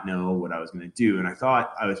did not know what I was going to do, and I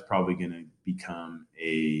thought I was probably going to become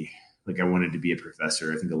I wanted to be a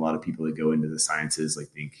professor. I think a lot of people that go into the sciences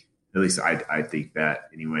think, at least I think that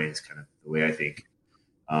anyway, is kind of the way I think.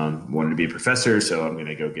 Wanted to be a professor, so I'm going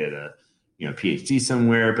to go get a PhD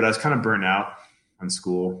somewhere. But I was kind of burnt out on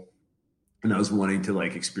school, and I was wanting to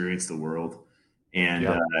experience the world,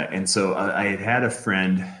 and so I had a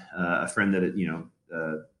friend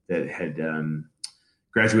that that had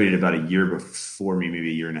graduated about a year before me, maybe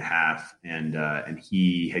a year and a half, and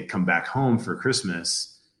he had come back home for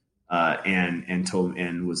Christmas, and told,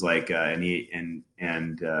 and was like, he'd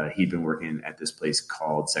been working at this place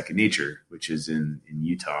called Second Nature, which is in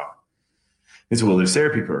Utah. It's a wilderness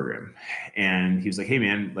therapy program, and he was like, "Hey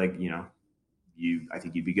man, I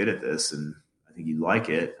think you'd be good at this, and I think you'd like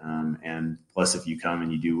it. And plus, if you come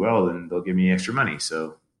and you do well, then they'll give me extra money.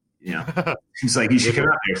 So, he's like, you should come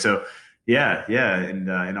out there." So, yeah, and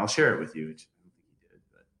I'll share it with you, which I don't think he did.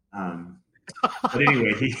 But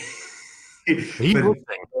anyway,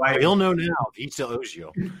 he'll know now. He still owes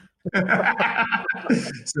you.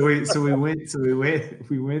 So we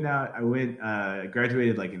went out. I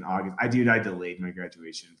graduated in August. I delayed my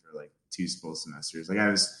graduation for 2 full semesters. I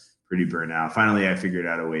was pretty burnt out. Finally, I figured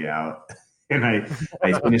out a way out, and I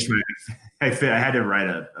finished I had to write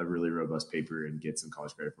a really robust paper and get some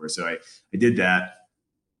college credit for it. So I did that.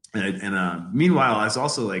 And meanwhile, I was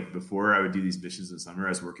also before I would do these missions in the summer, I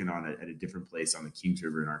was working on it at a different place on the Kings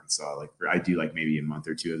River in Arkansas. I do maybe a month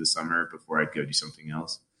or 2 of the summer before I'd go do something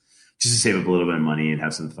else, just to save up a little bit of money and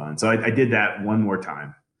have some fun. So I did that one more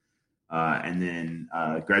time, and then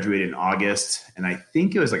graduated in August. And I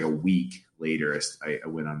think it was a week later, I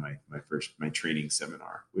went on my training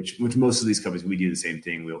seminar, which most of these companies, we do the same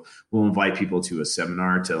thing. We'll invite people to a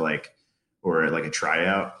seminar or a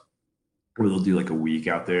tryout, where they'll do a week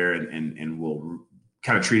out there, and we'll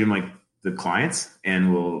kind of treat them like the clients,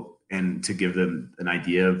 and to give them an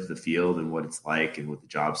idea of the field and what it's like and what the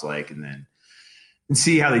job's like, and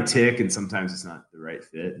see how they tick. And sometimes it's not the right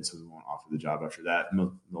fit, and so we won't offer the job after that. A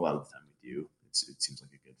lot of the time we do. It seems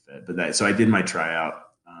like a good fit. So I did my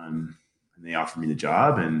tryout, and they offered me the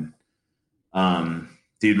job. And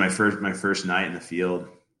dude, my first night in the field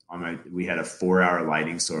we had a 4-hour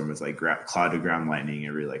lightning storm with like cloud to ground lightning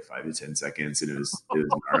every like 5 to 10 seconds. And it was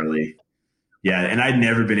gnarly. Yeah. And I'd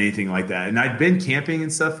never been anything like that. And I'd been camping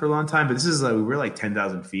and stuff for a long time, but this is like, we were like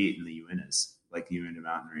 10,000 feet in the Uintas, like the Uinta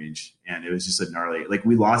mountain range. And it was just a gnarly, like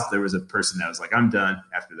there was a person that was like, I'm done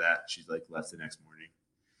after that. She's like left the next morning,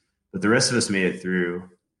 but the rest of us made it through.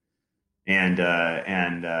 And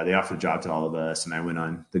they offered a job to all of us. And I went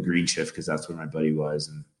on the green shift because that's where my buddy was.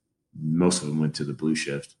 And most of them went to the blue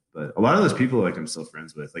shift. But a lot of those people, like I'm still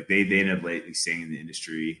friends with, like they ended up lately staying in the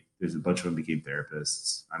industry. There's a bunch of them became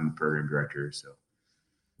therapists. I'm a program director. So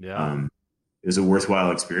yeah, it was a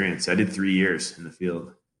worthwhile experience. I did 3 years in the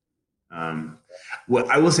field. What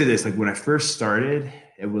I will say this, like when I first started,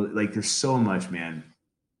 like there's so much, man,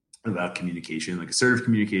 about communication, like assertive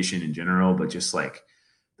communication in general, but just like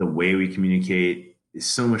the way we communicate is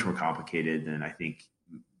so much more complicated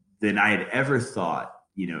than I had ever thought,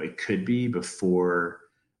 it could be before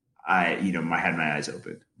I had my eyes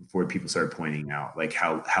open, before people started pointing out like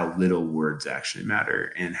how little words actually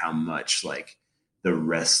matter and how much like the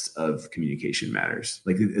rest of communication matters.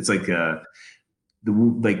 Like it's like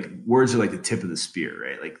like words are like the tip of the spear,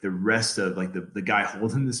 right? Like the rest of like the guy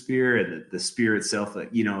holding the spear and the spear itself,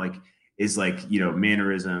 like, like is like,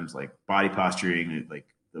 mannerisms, like body posturing, like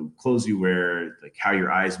the clothes you wear, like how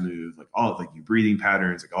your eyes move, like all like your breathing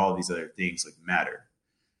patterns, like all of these other things like matter.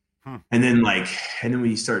 And then when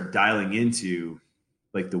you start dialing into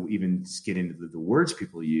like even get into the words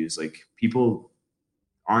people use, like people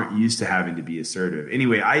aren't used to having to be assertive.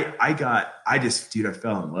 Anyway, I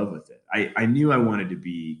fell in love with it. I knew I wanted to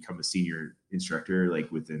become a senior instructor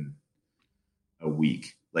like within a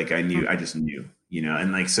week. Like I just knew,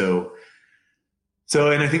 and like, so,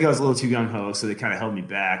 and I think I was a little too gung ho, so they kind of held me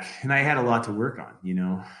back and I had a lot to work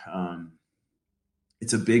on,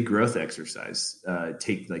 it's a big growth exercise,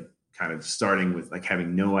 take like kind of starting with like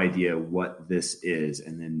having no idea what this is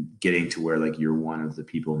and then getting to where like you're one of the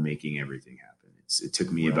people making everything happen. It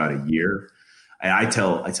took me about a year. I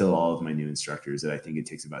tell all of my new instructors that I think it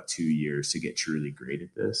takes about 2 years to get truly great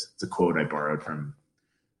at this. It's a quote I borrowed from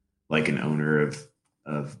like an owner of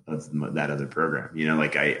that other program.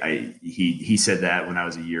 Like he said that when I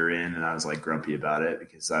was a year in and I was like grumpy about it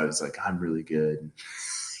because I was like, I'm really good.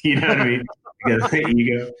 You know what I mean? I got the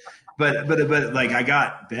ego, but like I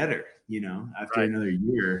got better, after another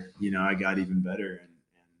year, I got even better.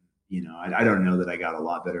 And I don't know that I got a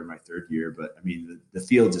lot better in my third year, but I mean, the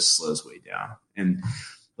field just slows way down. And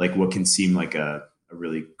like what can seem like a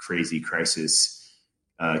really crazy crisis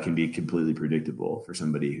can be completely predictable for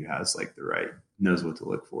somebody who has like knows what to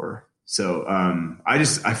look for. So I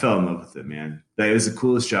fell in love with it, man. That was the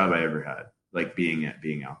coolest job I ever had. Like being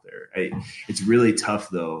out there. It's really tough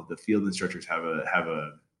though. The field instructors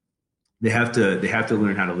they have to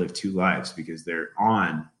learn how to live two lives because they're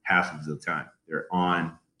on half of the time. They're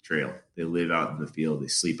on trail. They live out in the field. They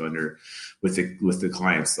sleep with the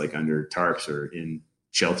clients, like under tarps or in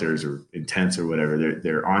shelters or in tents or whatever.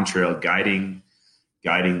 They're on trail guiding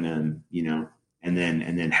them, and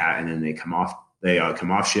then they come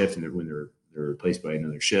off shift and when they're replaced by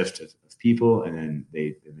another shift of people, and then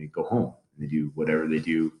they go home. They do whatever they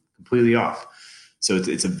do completely off. So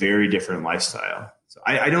it's a very different lifestyle. So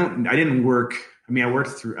I didn't work. I mean, I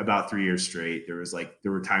worked through about 3 years straight. There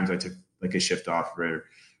were times I took like a shift off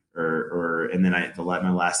and then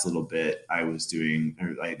my last little bit I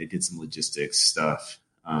did some logistics stuff,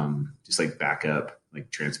 just like backup, like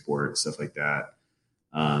transport, stuff like that,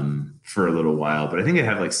 for a little while. But I think I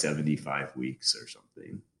had like 75 weeks or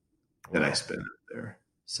something that I spent out there.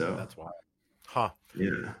 So that's wild. Huh.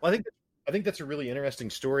 Yeah. Well, I think that's a really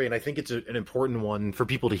interesting story, and I think it's an important one for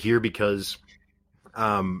people to hear because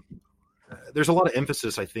there's a lot of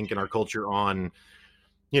emphasis, I think, in our culture on,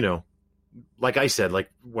 like I said, like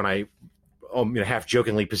when I half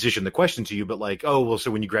jokingly positioned the question to you, but like, oh, well,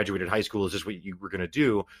 so when you graduated high school, is this what you were going to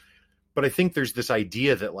do? But I think there's this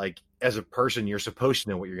idea that like as a person, you're supposed to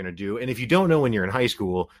know what you're going to do. And if you don't know when you're in high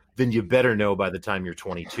school, then you better know by the time you're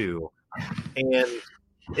 22. And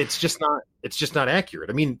it's just not accurate.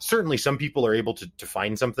 I mean, certainly some people are able to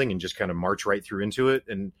find something and just kind of march right through into it.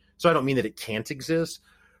 And so I don't mean that it can't exist,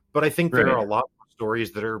 but I think there are a lot of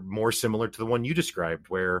stories that are more similar to the one you described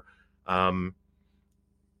where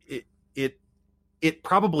it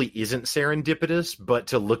probably isn't serendipitous, but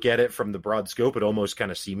to look at it from the broad scope, it almost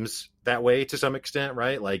kind of seems that way to some extent,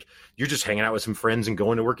 right? Like you're just hanging out with some friends and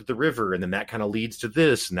going to work at the river, and then that kind of leads to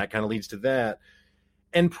this, and that kind of leads to that.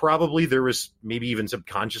 And probably there was maybe even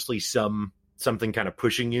subconsciously something kind of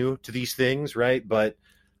pushing you to these things, right? But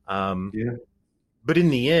but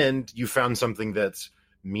in the end, you found something that's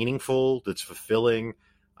meaningful, that's fulfilling,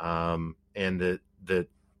 and that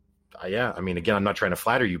Yeah, I mean, again, I'm not trying to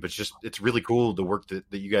flatter you, but it's really cool the work that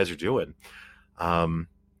you guys are doing. Um,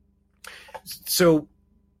 so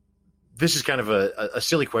this is kind of a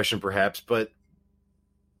silly question, perhaps, but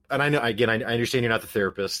and I know again, I understand you're not the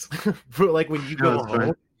therapist, but like when you No, go that's fine.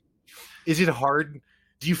 home, is it hard?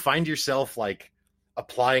 Do you find yourself like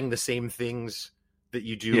applying the same things that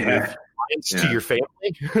you do with Yeah. clients to Yeah. your family?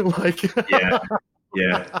 Like, Yeah.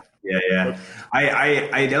 Yeah. Yeah. Yeah. okay.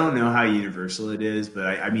 I don't know how universal it is,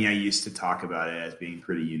 but I mean, I used to talk about it as being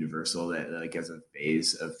pretty universal, that like as a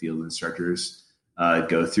phase of field instructors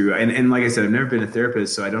go through. And like I said, I've never been a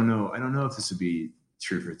therapist, so I don't know. I don't know if this would be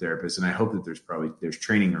true for therapists. And I hope that there's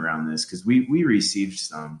training around this, because we received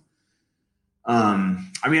some.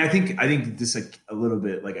 I mean, I think this like a little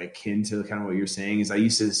bit like akin to kind of what you're saying is I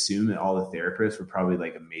used to assume that all the therapists were probably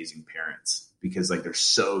like amazing parents, because like they're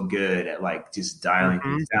so good at like just dialing Mhm.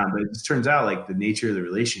 things down. But it just turns out like the nature of the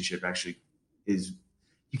relationship actually is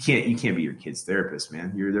you can't be your kid's therapist,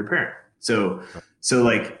 man. You're their parent. So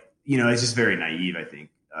like, it's just very naive, I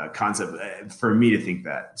think, concept for me to think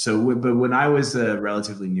that. But when I was a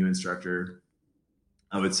relatively new instructor,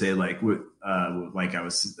 I would say like I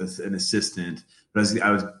was an assistant, but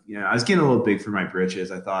I was getting a little big for my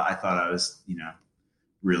britches. I thought I was,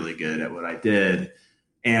 really good at what I did.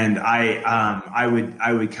 And I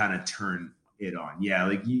would kind of turn it on. Yeah.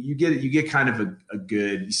 Like you get kind of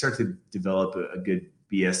you start to develop a good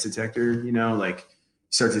BS detector, like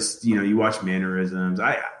you start to, you watch mannerisms.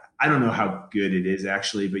 I don't know how good it is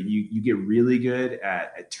actually, but you get really good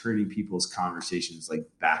at turning people's conversations like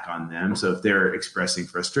back on them. So if they're expressing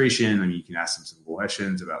frustration, I mean, you can ask them some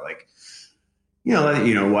questions about like,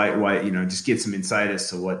 why, just get some insight as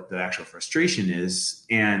to what the actual frustration is.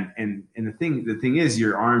 And the thing is,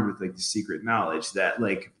 you're armed with like the secret knowledge that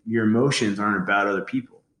like your emotions aren't about other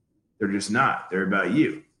people. They're just not, they're about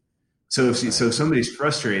you. So if somebody's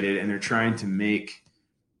frustrated and they're trying to make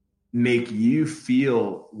you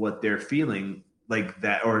feel what they're feeling like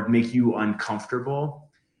that, or make you uncomfortable,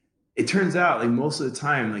 it turns out like most of the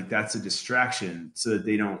time, like that's a distraction so that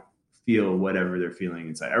they don't feel whatever they're feeling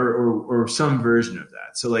inside, or some version of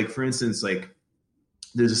that. So like, for instance, like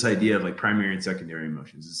there's this idea of like primary and secondary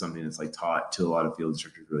emotions. Is something that's like taught to a lot of field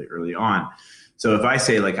instructors really early on. So if I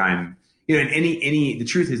say like I'm, and the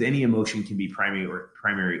truth is any emotion can be primary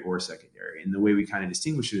or secondary. And the way we kind of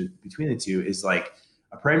distinguish it between the two is like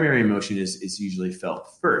a primary emotion is usually felt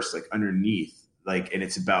first, like underneath, like, and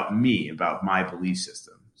it's about me, about my belief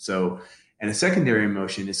system. So, and a secondary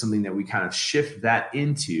emotion is something that we kind of shift that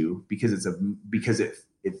into because it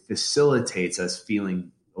facilitates us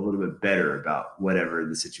feeling a little bit better about whatever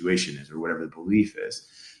the situation is or whatever the belief is.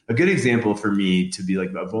 A good example for me, to be like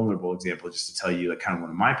a vulnerable example, just to tell you like kind of one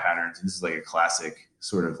of my patterns, and this is like a classic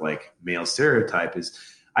sort of like male stereotype, is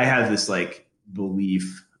I have this like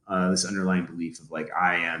belief, this underlying belief of like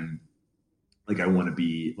I want to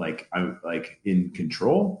be like I'm like in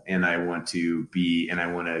control, and I want to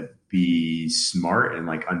be smart and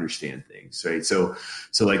like understand things, right? So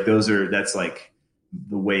like that's like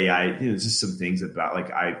the way just some things about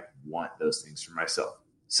like I want those things for myself.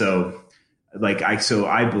 So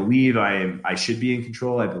I believe I should be in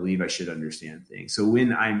control. I believe I should understand things. So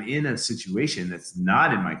when I'm in a situation that's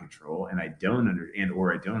not in my control and I don't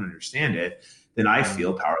understand it, then I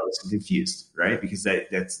feel powerless and confused, right? Because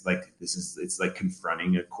that's like it's like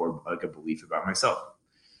confronting a core, like a belief about myself.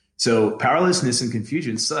 So powerlessness and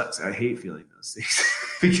confusion sucks. I hate feeling those things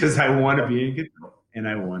because I want to be in control and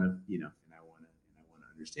I want to, and I want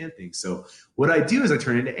to understand things. So what I do is I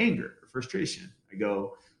turn into anger or frustration. I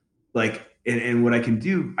go like, and what I can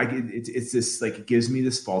do, it's this like, it gives me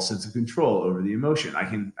this false sense of control over the emotion. I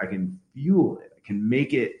can fuel it. I can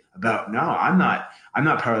make it about, no, I'm not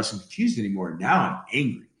powerless and confused anymore. Now I'm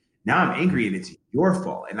angry. Now I'm angry and it's your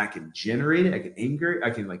fault. And I can generate it. I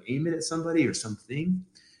can like aim it at somebody or something.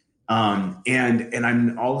 And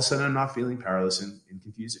I'm all of a sudden I'm not feeling powerless and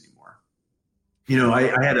confused anymore.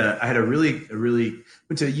 I had a really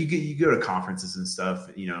went to you go to conferences and stuff,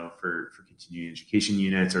 for continuing education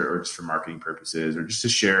units or just for marketing purposes or just to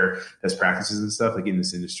share best practices and stuff like in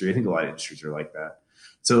this industry. I think a lot of industries are like that.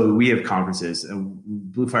 So we have conferences, and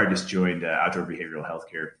Blue Fire just joined outdoor behavioral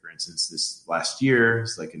healthcare, for instance, this last year.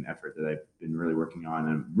 It's like an effort that I've been really working on, and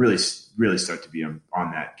I'm really stoked to be on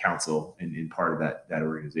that council and in part of that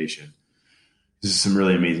organization. There's some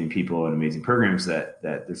really amazing people and amazing programs that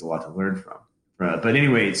there's a lot to learn from. But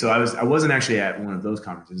anyway, so I wasn't actually at one of those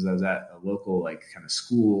conferences. I was at a local like kind of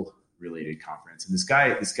school related conference, and this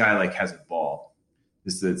guy like has a ball.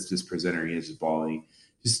 This presenter, he has a ball, and he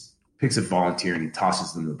just picks a volunteer and he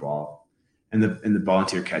tosses them the ball, and the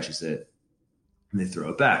volunteer catches it, and they throw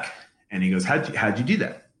it back, and he goes, "How'd you do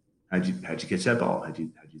that? How'd you catch that ball? How'd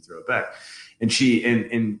you throw it back? And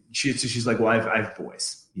she's like, well, I have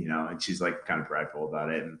voice, and she's like kind of prideful about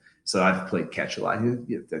it. And so I've played catch a lot.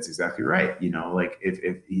 Yeah, that's exactly right. Like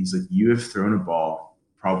if he's like, you have thrown a ball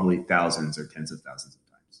probably thousands or tens of thousands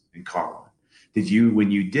of times and caught one.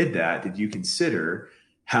 When you did that, did you consider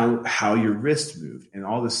how your wrist moved and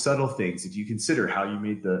all the subtle things? Did you consider how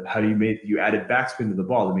you added backspin to the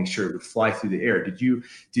ball to make sure it would fly through the air? Did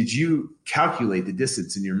you calculate the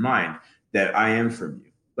distance in your mind that I am from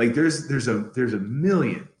you? Like there's a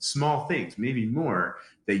million small things, maybe more,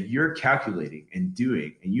 that you're calculating and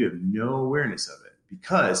doing, and you have no awareness of it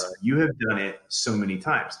because you have done it so many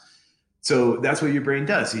times. So that's what your brain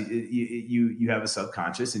does. You have a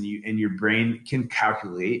subconscious, and your brain can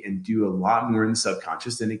calculate and do a lot more in the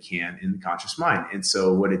subconscious than it can in the conscious mind. And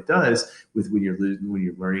so what it does when you're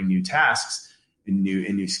learning new tasks and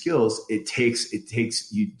new skills,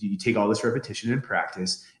 you take all this repetition and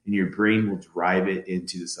practice, and your brain will drive it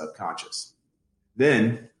into the subconscious.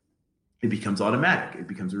 Then it becomes automatic. It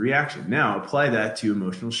becomes a reaction. Now apply that to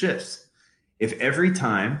emotional shifts. If every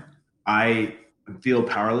time I feel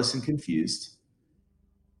powerless and confused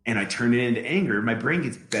and I turn it into anger, my brain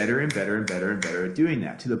gets better and better and better and better at doing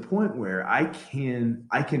that, to the point where I can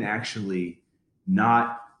actually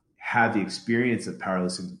not have the experience of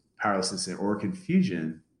powerlessness or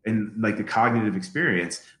confusion, and like the cognitive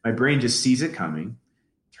experience. My brain just sees it coming,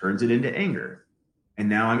 turns it into anger, and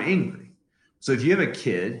now I'm angry. So if you have a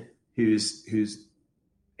kid who's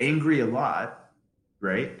angry a lot,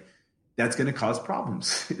 right, that's going to cause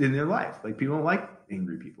problems in their life. Like, people don't like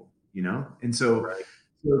angry people, And so,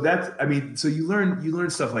 so you learn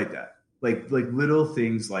stuff like that, like little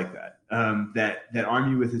things like that, that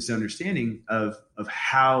arm you with this understanding of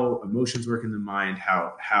how emotions work in the mind,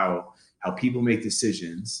 how people make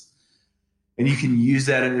decisions. And you can use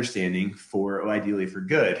that understanding ideally for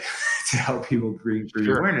good to help people bring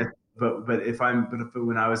awareness. But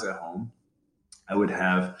when I was at home, I would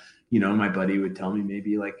have, my buddy would tell me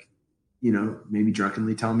maybe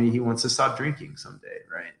drunkenly tell me he wants to stop drinking someday.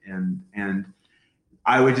 Right. And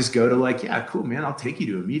I would just go to like, yeah, cool, man, I'll take you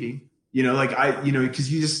to a meeting, cause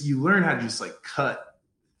you learn how to just like cut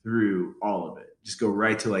through all of it, just go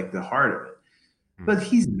right to like the heart of it. But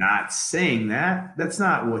he's not saying that. That's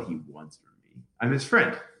not what he wants from me. I'm his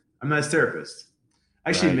friend. I'm not his therapist.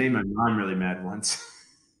 I actually made my mom really mad once.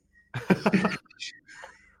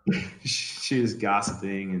 She was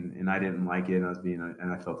gossiping and I didn't like it.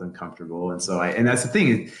 And I felt uncomfortable. And that's the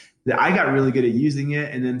thing, that I got really good at using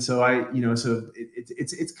it. And then it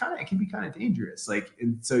can be kind of dangerous.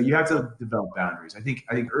 And so you have to develop boundaries. I think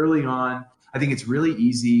early on, I think it's really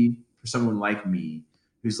easy for someone like me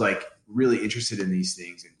who's like really interested in these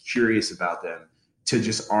things and curious about them to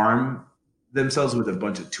just arm themselves with a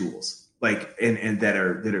bunch of tools.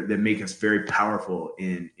 That make us very powerful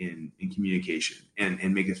in communication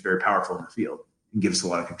and make us very powerful in the field and give us a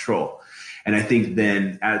lot of control. And I think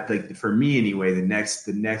then, for me anyway, the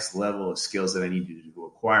next level of skills that I needed to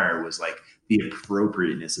acquire was like the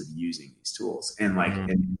appropriateness of using these tools and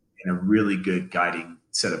and a really good guiding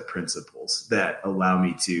set of principles that allow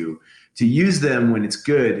me to use them when it's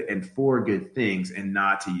good and for good things, and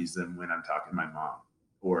not to use them when I'm talking to my mom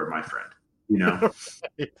or my friend.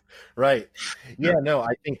 Right. Yeah, no,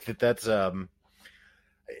 I think that's, I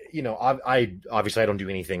obviously I don't do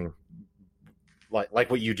anything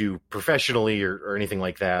like what you do professionally or anything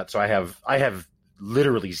like that. So I have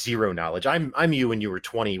literally zero knowledge. I'm you when you were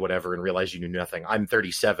 20, whatever, and realized you knew nothing. I'm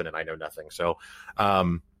 37 and I know nothing. So,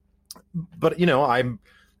 but I'm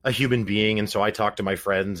a human being. And so I talk to my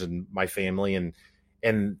friends and my family,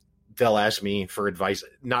 and they'll ask me for advice,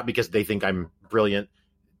 not because they think I'm brilliant,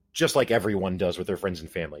 just like everyone does with their friends and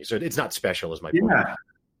family. So it's not special, is my point. Yeah.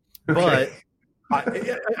 Okay. But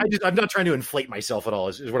I'm not trying to inflate myself at all,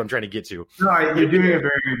 is what I'm trying to get to. No, you're doing a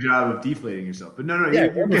very good job of deflating yourself. But no,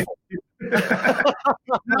 yeah, you're good.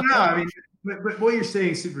 No, I mean, but what you're saying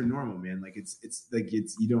is super normal, man. Like it's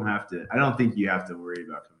you don't have to. I don't think you have to worry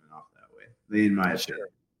about coming off that way. In my opinion,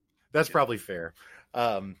 that's probably fair.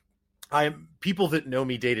 People that know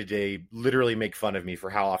me day to day literally make fun of me for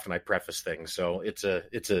how often I preface things. So it's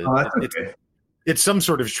some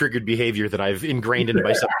sort of triggered behavior that I've ingrained into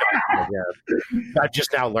myself. I've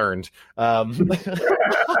just now learned. But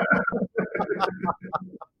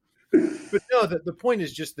no, the point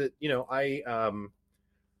is just that,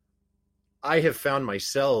 I have found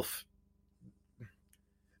myself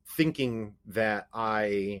thinking that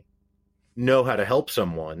I know how to help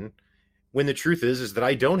someone, when the truth is that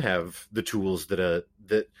I don't have the tools that a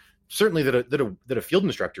field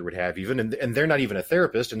instructor would have, even, and they're not even a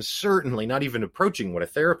therapist, and certainly not even approaching what a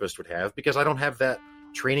therapist would have, because I don't have that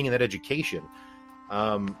training and that education.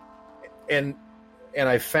 And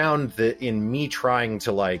I found that in me trying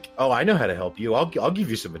to like, oh, I know how to help you. I'll give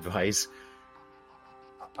you some advice.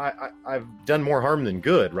 I've done more harm than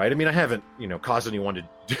good, right? I mean, I haven't, caused anyone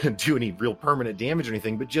to do any real permanent damage or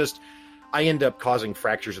anything, but just I end up causing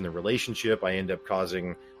fractures in the relationship. I end up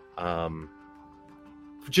causing, and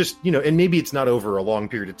maybe it's not over a long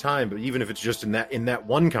period of time, but even if it's just in that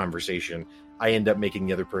one conversation, I end up making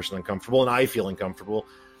the other person uncomfortable and I feel uncomfortable.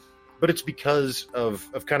 But it's because of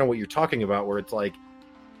kind of what you're talking about, where it's like,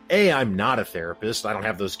 A, I'm not a therapist. I don't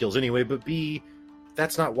have those skills anyway, but B,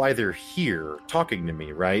 that's not why they're here talking to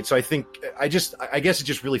me, right? So I think I guess it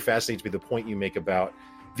just really fascinates me, the point you make about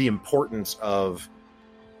the importance of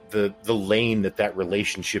the lane that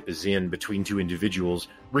relationship is in between two individuals,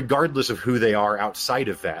 regardless of who they are outside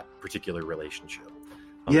of that particular relationship.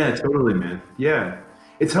 Yeah, totally, man. Yeah,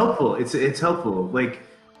 it's helpful. It's helpful. Like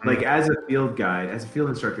as a field guide, as a field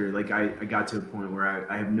instructor, like I got to a point where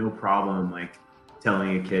I have no problem like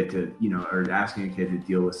telling a kid to, or asking a kid to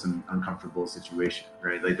deal with some uncomfortable situation,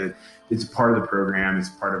 right? Like that, it's part of the program. It's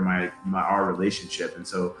part of our relationship. And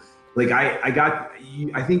so like I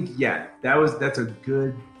think, yeah, that's a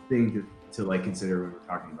good thing to like consider when we're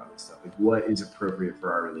talking about this stuff. Like what is appropriate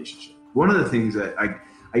for our relationship? One of the things that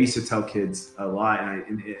I used to tell kids a lot,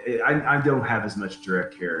 and I don't have as much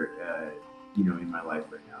direct care, in my life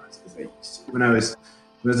right now as I used to. When I was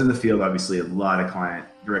in the field, obviously a lot of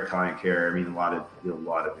direct client care. I mean, a lot of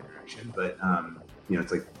interaction, but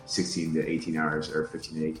it's like 16 to 18 hours or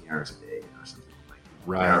 15 to 18 hours a day or something like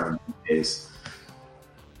right. Days.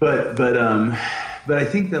 But I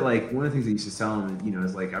think that like one of the things I used to tell them,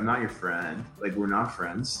 is like, I'm not your friend. Like we're not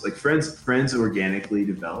friends. Like friends organically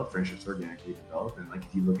develop, friendships organically develop. And like,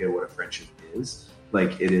 if you look at what a friendship is,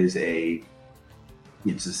 like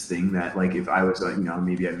it's this thing that like, if I was,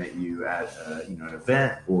 maybe I met you at, an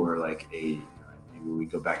event or like maybe we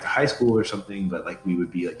go back to high school or something, but like we would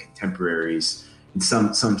be like contemporaries in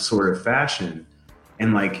some sort of fashion.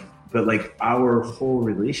 And like, but like our whole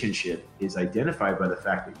relationship is identified by the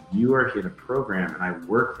fact that you are in a program and I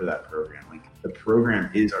work for that program. Like the program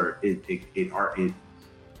is it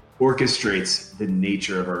orchestrates the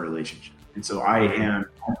nature of our relationship. And so I am,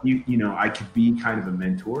 I could be kind of a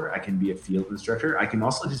mentor. I can be a field instructor. I can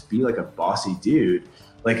also just be like a bossy dude.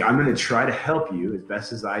 Like I'm going to try to help you as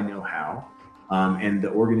best as I know how. And the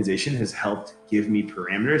organization has helped give me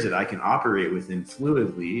parameters that I can operate within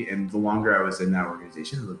fluidly. And the longer I was in that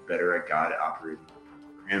organization, the better I got at operating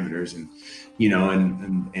parameters. And,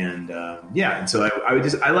 and so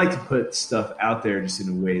I like to put stuff out there just in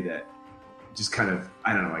a way that just kind of,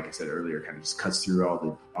 I don't know, like I said earlier, kind of just cuts through all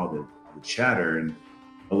the chatter and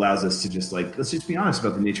allows us to just like, let's just be honest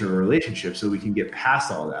about the nature of a relationship so we can get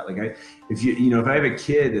past all that. Like if I have a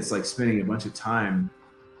kid that's like spending a bunch of time,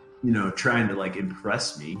 trying to like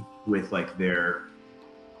impress me with like their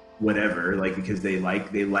whatever, like because they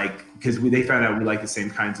because they found out we like the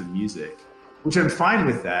same kinds of music, which I'm fine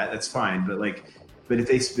with that. That's fine. But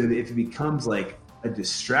if it becomes like a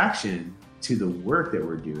distraction to the work that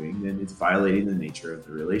we're doing, then it's violating the nature of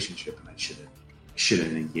the relationship, and I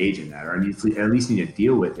shouldn't engage in that, or at least need to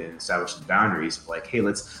deal with it and establish the boundaries of like, hey,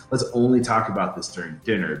 let's only talk about this during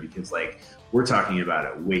dinner because like we're talking about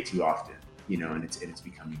it way too often, and it's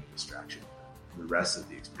becoming a distraction for the rest of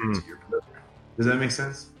the experience of your program. Does that make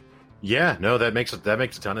sense? Yeah, no, that makes a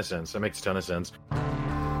ton of sense. That makes a ton of sense.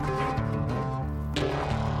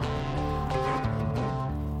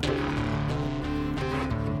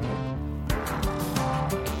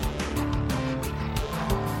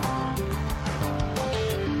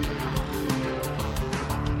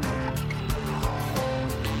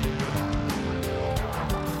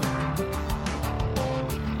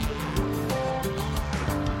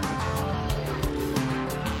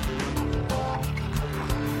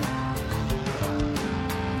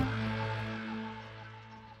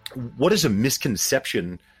 What is a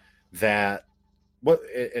misconception and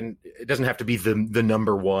it doesn't have to be the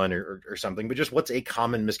number one or something, but just what's a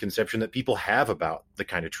common misconception that people have about the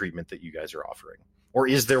kind of treatment that you guys are offering? Or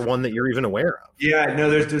is there one that you're even aware of? Yeah, no,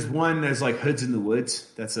 there's one, there's like hoods in the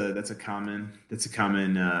woods. That's a common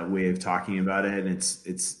way of talking about it. And it's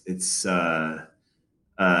this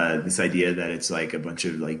idea that it's like a bunch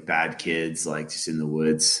of like bad kids, like just in the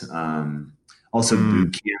woods. Also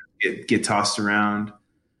boot camp get tossed around.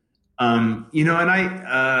 Like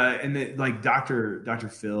Dr.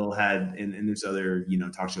 Phil had, and there's other,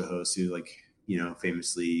 talk show hosts who like,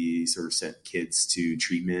 famously sort of sent kids to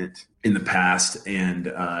treatment in the past, and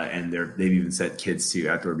they've even sent kids to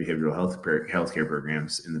outdoor behavioral healthcare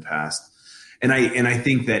programs in the past. And I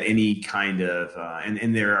think that any kind of,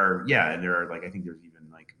 and there are like, I think there's even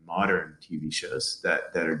modern TV shows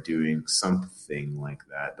that are doing something like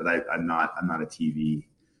that. But I'm not a TV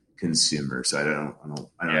consumer, so I don't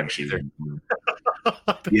actually.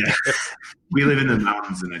 Yeah, we live in the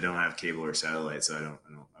mountains, and I don't have cable or satellite, so I don't.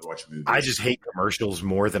 I watch movies. I just hate commercials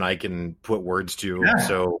more than I can put words to. Yeah.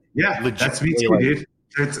 So yeah, that's me too, dude.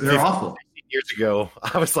 They're awful. Years ago,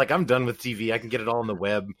 I was like, I'm done with TV. I can get it all on the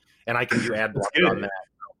web, and I can do ad block on that.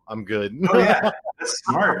 I'm good. Oh yeah, that's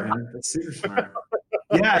smart, man. That's super smart.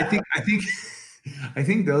 Yeah, I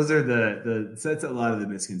think those are that's a lot of the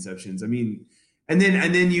misconceptions. I mean, and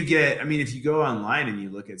then you get, I mean, if you go online and you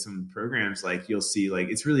look at some programs, like you'll see, like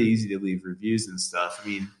it's really easy to leave reviews and stuff. I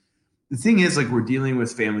mean, the thing is, like, we're dealing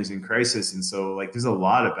with families in crisis, and so like there's a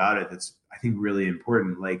lot about it that's, I think, really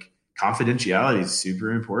important. Like confidentiality is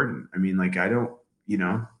super important. I mean, like I don't,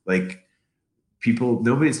 like people,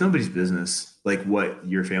 it's nobody's business like what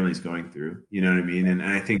your family's going through. You know what I mean? And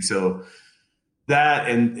I think so. That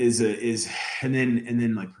and and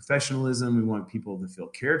then like professionalism. We want people to feel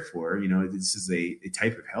cared for. This is a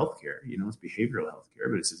type of healthcare. It's behavioral healthcare,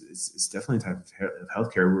 but it's definitely a type of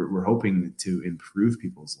healthcare. We're hoping to improve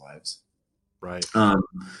people's lives, right?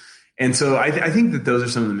 And so I think that those are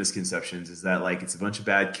some of the misconceptions. Is that like it's a bunch of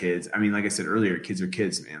bad kids? I mean, like I said earlier, kids are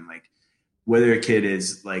kids, man. Like whether a kid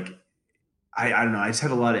is like, I don't know. I just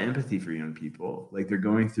have a lot of empathy for young people. Like they're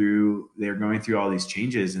going through all these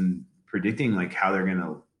changes, and predicting like how they're going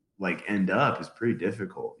to like end up is pretty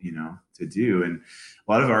difficult, to do. And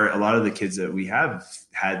a lot of the kids that we have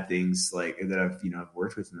had things like that I've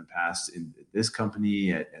worked with in the past in this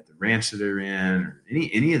company, at the ranch that they're in, or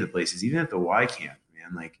any of the places, even at the Y camp,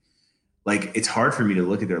 man, like it's hard for me to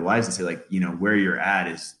look at their lives and say like, where you're at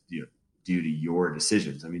is due to your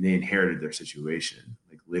decisions. I mean, they inherited their situation,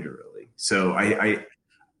 like literally. So I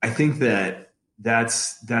think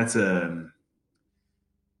that's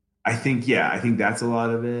I think that's a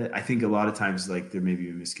lot of it. I think a lot of times, like there may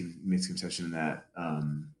be a misconception that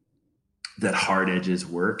that hard edges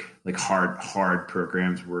work, like hard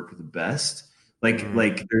programs work the best. Like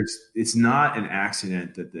it's not an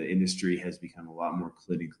accident that the industry has become a lot more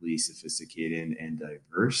clinically sophisticated and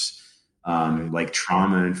diverse, like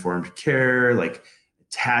trauma informed care, like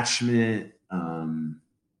attachment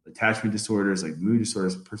disorders, like mood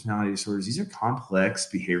disorders, personality disorders. These are complex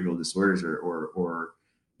behavioral disorders, or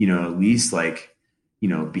at least like,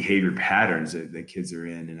 behavior patterns that kids are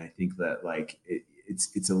in. And I think that like,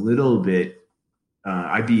 it's a little bit,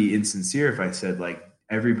 I'd be insincere if I said like,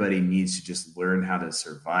 everybody needs to just learn how to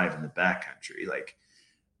survive in the backcountry. Like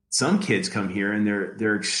some kids come here and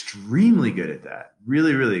they're extremely good at that.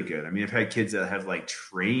 Really, really good. I mean, I've had kids that have like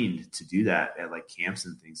trained to do that at like camps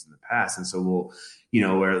and things in the past. And so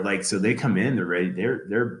where like, so they come in, they're ready.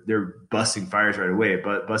 They're busting fires right away.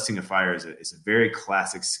 But busting a fire is a very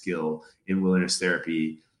classic skill in wilderness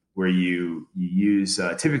therapy, where you use,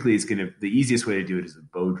 typically the easiest way to do it is a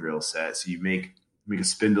bow drill set. So you make a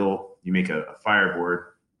spindle, you make a fireboard,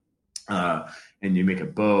 and you make a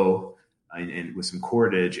bow, and with some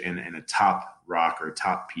cordage and a top rock or a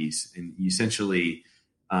top piece. And you essentially,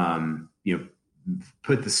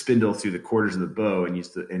 put the spindle through the quarters of the bow and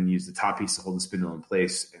use the top piece to hold the spindle in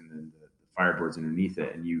place. And then the fireboard's underneath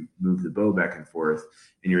it, and you move the bow back and forth,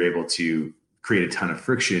 and you're able to create a ton of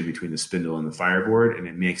friction between the spindle and the fireboard. And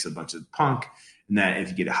it makes a bunch of punk. And that if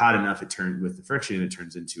you get it hot enough, it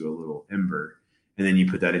turns into a little ember. And then you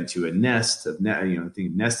put that into a nest of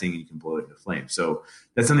nesting, and you can blow it into flame. So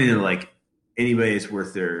that's something that like anybody that's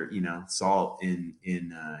worth their, salt in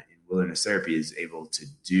wilderness therapy is able to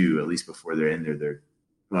do, at least before they're in there.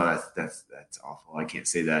 Well, that's awful. I can't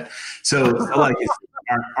say that. So a lot of kids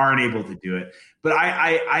aren't able to do it, but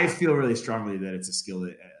I feel really strongly that it's a skill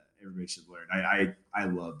that everybody should learn. I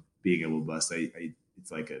love being able to bust.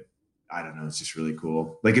 It's like I don't know. It's just really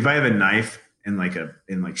cool. Like if I have a knife and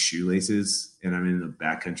like shoelaces and I'm in the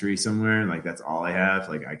backcountry somewhere, like that's all I have,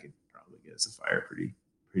 like I could probably get us a fire pretty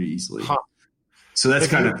easily. Huh. So that's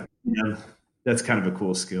kind of a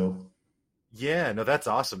cool skill. Yeah, no, that's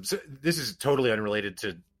awesome. So this is totally unrelated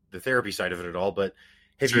to the therapy side of it at all, but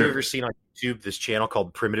have you ever seen on YouTube this channel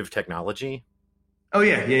called Primitive Technology? Oh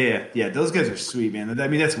yeah. Those guys are sweet, man. I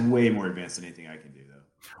mean, that's way more advanced than anything I can do, though.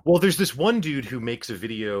 Well, there's this one dude who makes a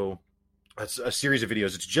series of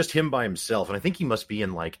videos. It's just him by himself, and I think he must be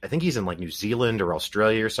in he's in New Zealand or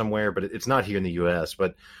Australia or somewhere, but it's not here in the US.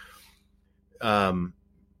 But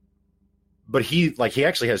he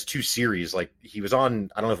actually has two series. Like he was on,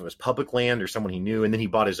 I don't know if it was public land or someone he knew, and then he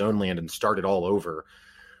bought his own land and started all over.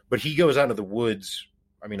 But he goes out into the woods.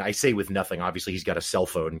 I mean, I say with nothing. Obviously, he's got a cell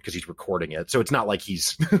phone because he's recording it, so it's not like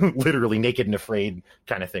he's literally naked and afraid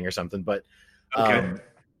kind of thing or something. But okay.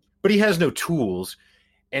 But he has no tools.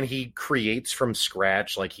 and he creates from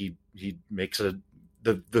scratch. Like he makes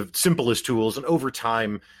the simplest tools, and over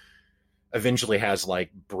time eventually has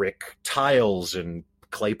like brick tiles and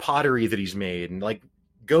clay pottery that he's made, and like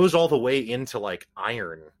goes all the way into like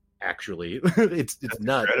iron. Actually, it's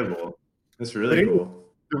nuts. Incredible. That's really cool.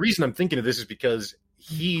 The reason I'm thinking of this is because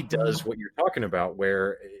he does what you're talking about,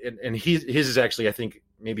 where and his is actually, I think,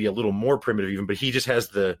 maybe a little more primitive even, but he just has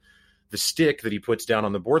the stick that he puts down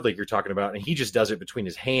on the board like you're talking about, and he just does it between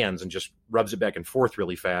his hands and just rubs it back and forth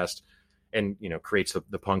really fast, and creates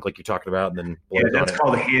the punk like you're talking about, and then that's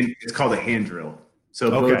called a hand. It's called a hand drill. So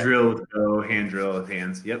bow drill with bow, hand drill with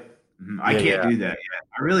hands. Yep. Mm-hmm. I can't do that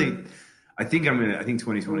yet. I think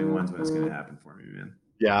 2021 is when it's gonna happen for me, man.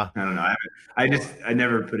 Yeah. I don't know. I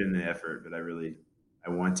never put in the effort, but I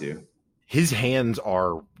want to. His hands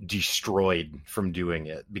are destroyed from doing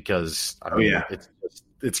it because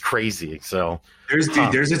it's crazy. So there's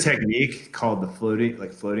a technique called the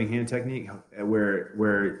floating hand technique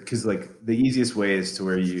where because like the easiest way is to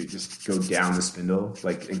where you just go down the spindle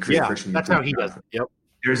and create friction. That's how he does it. Yep.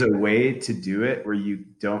 There's a way to do it where you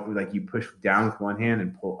don't you push down with one hand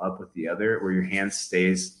and pull up with the other, where your hand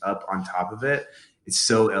stays up on top of it. It's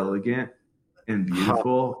so elegant and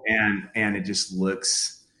beautiful, and it just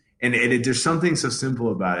looks, and there's something so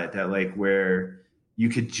simple about it that like where you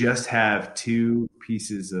could just have two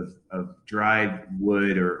pieces of dried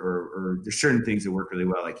wood or there's certain things that work really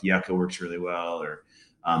well, like yucca works really well, or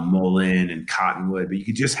mullein and cottonwood, but you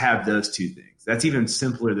could just have those two things. That's even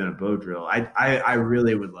simpler than a bow drill. I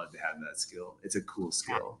really would love to have that skill. It's a cool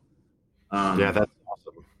skill. That's awesome.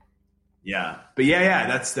 Yeah, but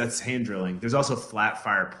that's hand drilling. There's also flat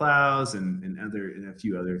fire plows and a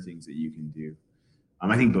few other things that you can do.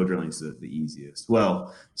 I think bow drilling is the easiest.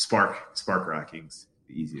 Well, spark rocking's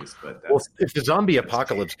the easiest, but if the zombie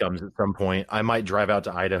apocalypse comes at some point, I might drive out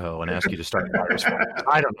to Idaho and ask you to start fires.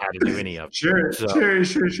 I don't know how to do any of it. Sure.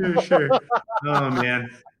 Oh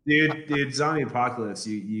man, dude, zombie apocalypse.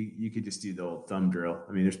 You could just do the old thumb drill.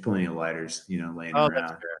 I mean, there's plenty of lighters, laying around.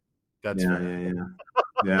 That's fair. That's fair.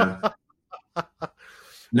 Yeah.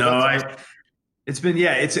 No, it's been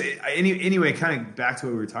anyway. Kind of back to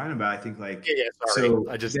what we were talking about. I think sorry. So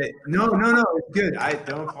no, it's good. I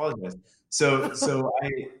don't apologize. So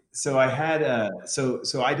I had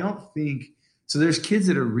so I don't think so. There's kids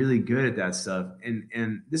that are really good at that stuff,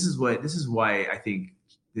 and this is why I think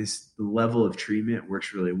the level of treatment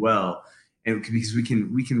works really well, and because we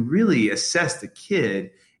can really assess the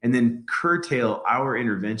kid and then curtail our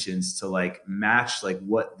interventions to like match like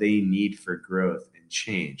what they need for growth and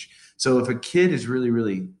change. So if a kid is really,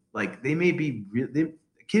 really like the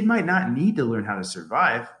kid might not need to learn how to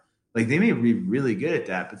survive. Like they may be really good at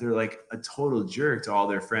that, but they're like a total jerk to all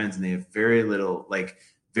their friends and they have very low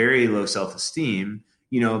self-esteem,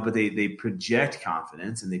 but they project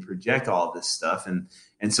confidence and they project all of this stuff.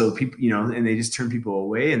 And so people, and they just turn people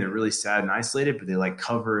away and they're really sad and isolated, but they like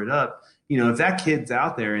cover it up. If that kid's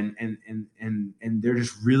out there and they're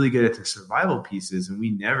just really good at their survival pieces, and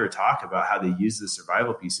we never talk about how they use the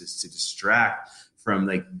survival pieces to distract from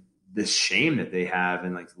like the shame that they have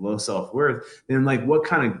and like low self-worth, then like what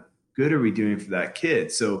kind of good are we doing for that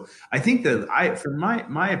kid? So I think that for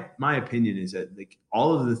my opinion is that like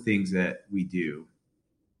all of the things that we do,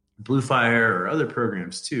 Blue Fire or other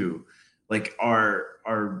programs too, like are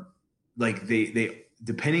like they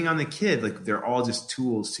depending on the kid, like they're all just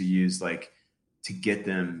tools to use, like to get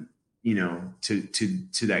them, to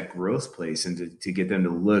that growth place and to get them to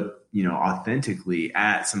look, authentically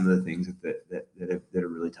at some of the things that are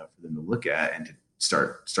really tough for them to look at and to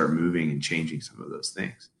start moving and changing some of those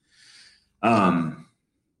things.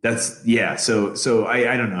 That's So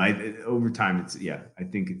I don't know. Over time, I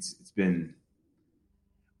think it's been.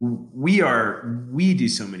 We do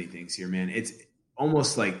so many things here, man. It's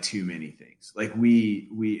almost like too many things. Like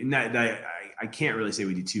I can't really say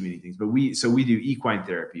we do too many things, but we do equine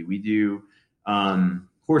therapy. We do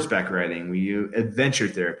horseback riding. We do adventure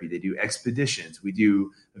therapy. They do expeditions. We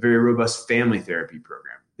do a very robust family therapy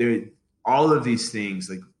program. All of these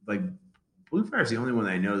things, like Blue Fire is the only one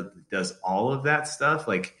that I know that does all of that stuff,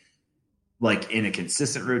 like in a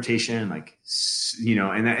consistent rotation, and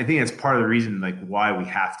I think that's part of the reason, like why we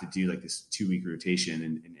have to do like this 2-week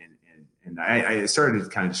rotation. And I started to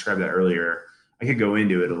kind of describe that earlier. I could go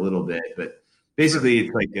into it a little bit, but basically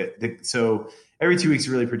it's like, so every 2 weeks is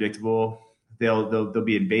really predictable. They'll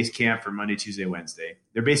be in base camp for Monday, Tuesday, Wednesday.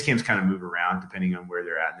 Their base camps kind of move around depending on where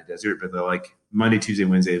they're at in the desert, but they're like Monday, Tuesday,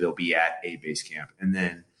 Wednesday, they'll be at a base camp. And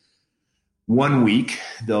then 1 week,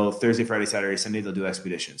 they'll Thursday, Friday, Saturday, Sunday, they'll do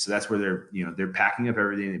expedition. So that's where they're packing up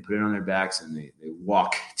everything. They put it on their backs and they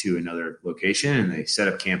walk to another location and they set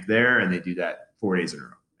up camp there and they do that 4 days in a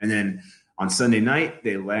row. And then on Sunday night,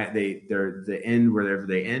 the end, wherever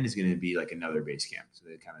they end, is going to be like another base camp. So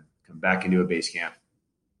they kind of come back into a base camp,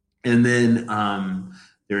 and then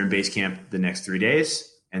they're in base camp the next 3 days.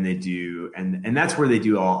 And they do, and that's where they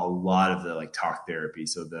do a lot of the like talk therapy.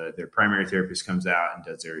 So their primary therapist comes out and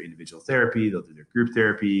does their individual therapy. They'll do their group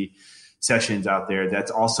therapy sessions out there. That's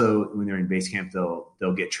also when they're in base camp,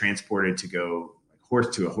 they'll get transported to go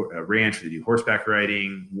to a ranch where they do horseback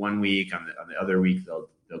riding 1 week. On the other week, they'll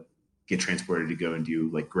get transported to go and do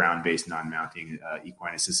like ground-based non-mounting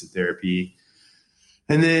equine assisted therapy.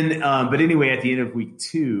 And then, but anyway, at the end of week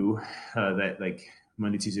 2, that like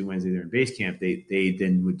Monday, Tuesday, Wednesday, they're in base camp. They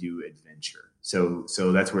then would do adventure. So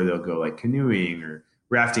that's where they'll go like canoeing or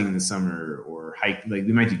rafting in the summer, or hike. Like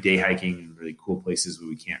they might do day hiking in really cool places where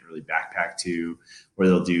we can't really backpack to. Or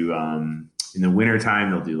they'll do in the wintertime,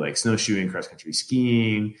 they'll do like snowshoeing, cross country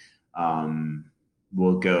skiing.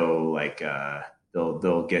 We'll go like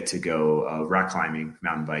they'll get to go rock climbing,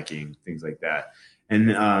 mountain biking, things like that. And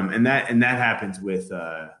that happens with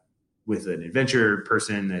an adventure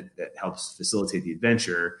person that helps facilitate the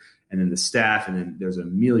adventure, and then the staff, and then there's a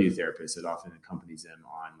milieu therapist that often accompanies them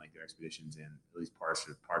on like their expeditions, and at least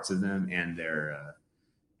parts of them, and their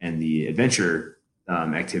and the adventure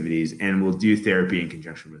activities, and we'll do therapy in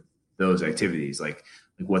conjunction with those activities, like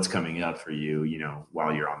what's coming up for you,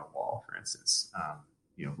 while you're on the wall, for instance.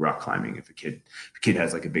 Rock climbing. If a kid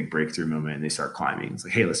has like a big breakthrough moment and they start climbing, it's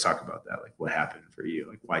like, hey, let's talk about that. Like, what happened for you?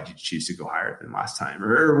 Like, why did you choose to go higher than last time,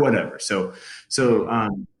 or whatever? So,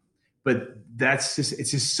 but it's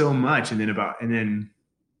just so much. And then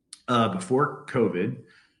before COVID,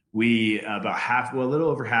 we a little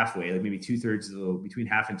over halfway, like maybe between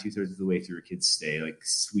half and 2/3 of the way through a kid's stay, like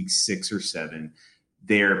week 6 or 7,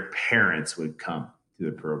 their parents would come to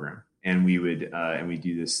the program. And we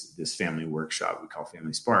do this family workshop we call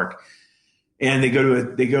Family Spark. And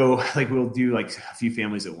we'll do like a few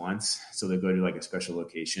families at once. So they go to like a special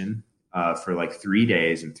location for like 3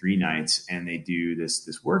 days and 3 nights. And they do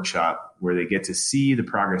this workshop where they get to see the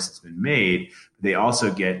progress that's been made. But they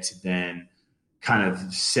also get to then kind of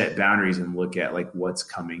set boundaries and look at like what's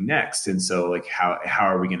coming next. And so like, how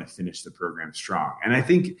are we going to finish the program strong? And I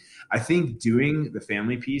think doing the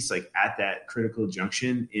family piece, like at that critical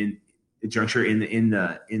juncture in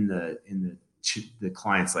the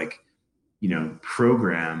client's like,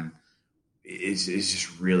 program is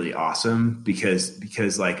just really awesome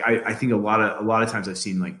because like, I think a lot of times I've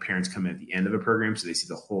seen like parents come in at the end of a program. So they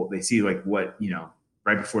see like what,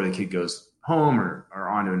 right before the kid goes home or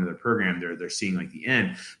on to another program, they're seeing like the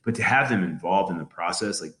end, but to have them involved in the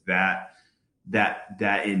process, like that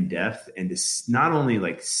in depth, and to not only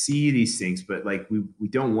like see these things, but like we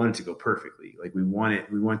don't want it to go perfectly. Like we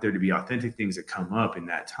want there to be authentic things that come up in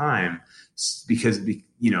that time because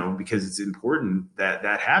it's important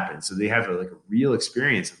that happens. So they have a real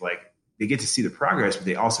experience of like, they get to see the progress, but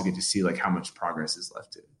they also get to see like how much progress is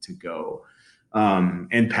left to go.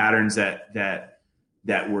 And patterns that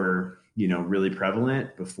were, really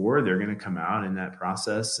prevalent before, they're going to come out in that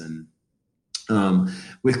process. And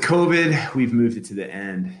with COVID, we've moved it to the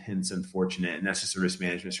end, and it's unfortunate. And that's just a risk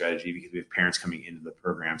management strategy because we have parents coming into the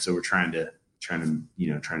program. So we're trying to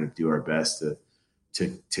do our best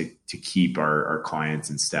to keep our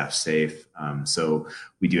clients and staff safe. So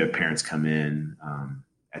we do have parents come in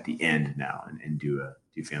at the end now and do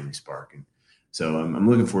Family Spark. And so I'm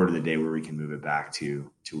looking forward to the day where we can move it back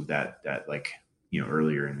to that like,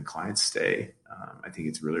 earlier in the client's stay. I think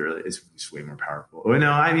it's really, it's just way more powerful. Oh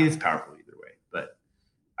no, I mean, it's powerful either way, but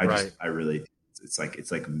it's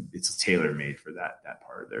tailor made for that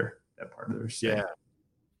part of their stay. Yeah.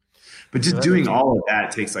 But just doing all of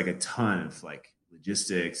that takes like a ton of like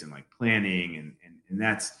logistics and like planning. And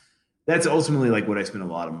that's ultimately like what I spend a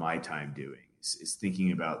lot of my time doing is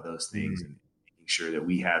thinking about those things and making sure that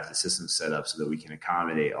we have the system set up so that we can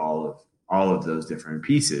accommodate all of those different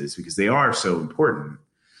pieces because they are so important.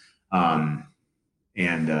 But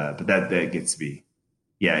that gets to be,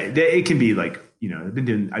 it can be like, I've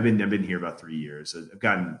been here about 3 years. So I've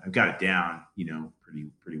got it down,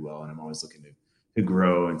 pretty well. And I'm always looking to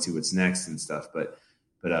grow and see what's next and stuff. But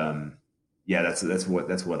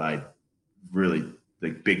that's what I really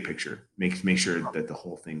like, big picture, make sure that the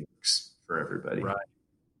whole thing works for everybody.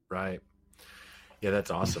 Right. Yeah,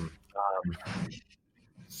 that's awesome.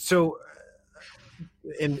 So,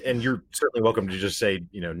 and you're certainly welcome to just say,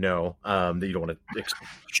 no, that you don't want to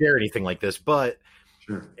share anything like this, but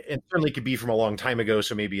sure. It certainly could be from a long time ago.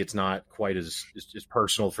 So maybe it's not quite as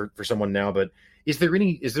personal for someone now, but is there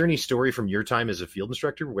any story from your time as a field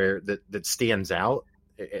instructor where that stands out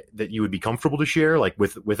that you would be comfortable to share, like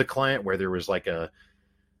with a client where there was like a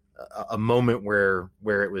a moment where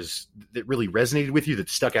it was that really resonated with you, that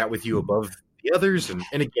stuck out with you above the others? And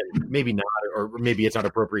again, maybe not, or maybe it's not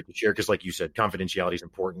appropriate to share because, like you said, confidentiality is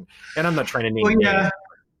important. And I'm not trying to Well, name names. yeah,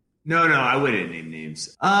 no, I wouldn't name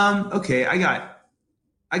names. Okay, I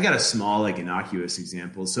got a small, like, innocuous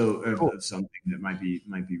example. So Cool. of something that might be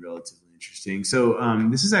relatively interesting. So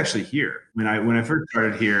this is actually here. When I first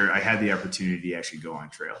started here, I had the opportunity to actually go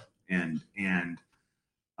on trail, and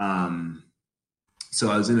um, so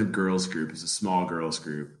I was in a girls group. It's a small girls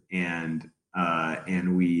group, and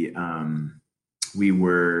we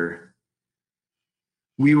were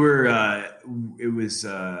we were it was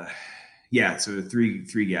yeah. So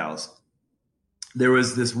three gals. There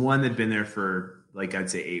was this one that'd been there for, like, I'd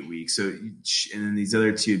say 8 weeks. So, and then these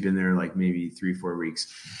other two had been there like maybe 3-4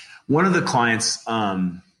 weeks. One of the clients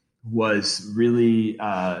was really,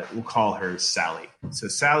 we'll call her Sally. So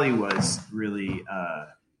Sally was really,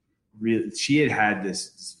 she had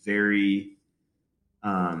this very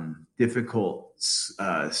difficult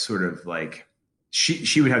sort of like,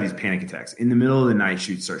 she would have these panic attacks in the middle of the night.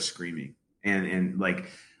 She would start screaming, and like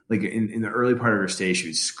in the early part of her stay, she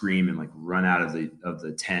would scream and like run out of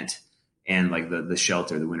the tent and like the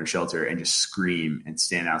shelter, the winter shelter, and just scream and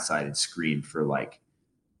stand outside and scream for like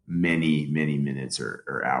many minutes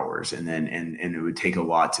or hours. And then and it would take a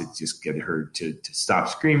lot to just get her to stop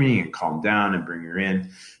screaming and calm down and bring her in.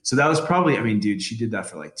 So that was probably, I mean, dude, she did that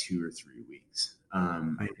for like 2 or 3 weeks.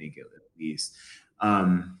 I think at least.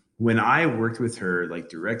 When I worked with her like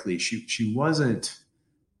directly, she wasn't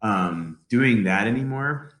doing that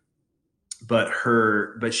anymore, but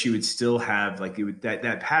she would still have like, it would,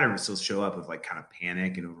 that pattern would still show up of like kind of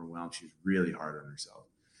panic and overwhelmed. She was really hard on herself.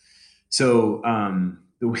 So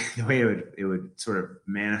the way it would sort of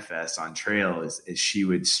manifest on trail is she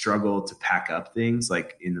would struggle to pack up things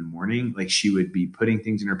like in the morning. Like she would be putting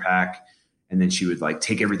things in her pack, and then she would like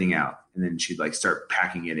take everything out, and then she'd like start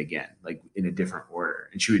packing it again, like in a different order.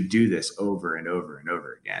 And she would do this over and over and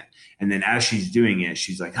over again. And then as she's doing it,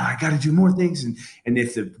 she's like, oh, I got to do more things. And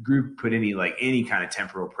if the group put any kind of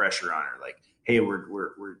temporal pressure on her, like, hey, we're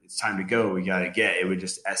it's time to go, we got to get, it would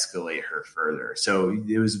just escalate her further. So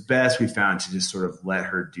it was best, we found, to just sort of let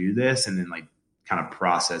her do this and then like kind of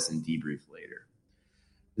process and debrief later.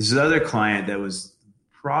 This other client that was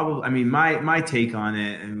probably, I mean, my take on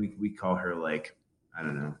it, and we call her like, I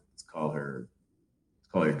don't know, let's call her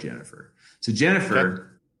Jennifer. So Jennifer Okay.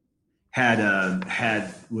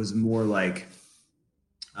 had was more like,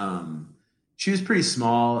 she was pretty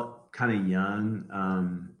small, kind of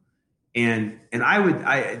young, and I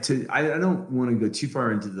don't want to go too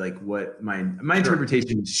far into like what my Sure.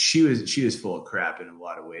 interpretation is. She was full of crap in a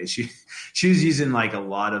lot of ways. She was using like a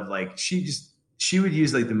lot of like, she would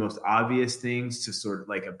use like the most obvious things to sort of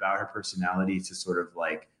like about her personality to sort of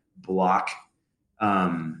like block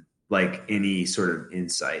like any sort of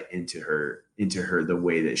insight into her the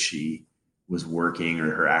way that she was working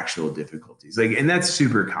or her actual difficulties. Like, and that's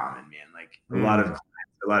super common, man. Like a lot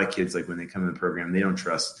of kids, like when they come in the program, they don't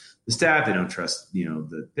trust the staff. They don't trust,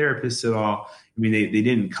 the therapists at all. I mean, they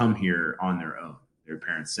didn't come here on their own. Their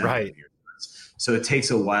parents sent them here. So it takes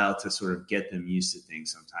a while to sort of get them used to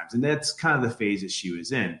things sometimes. And that's kind of the phase that she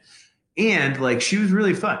was in. And like, she was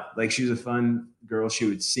really fun. Like, she was a fun girl. She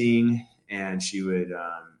would sing, and she would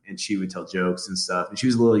tell jokes and stuff. And she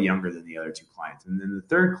was a little younger than the other two clients. And then the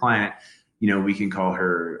third client, we can call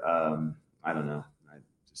her, I don't know,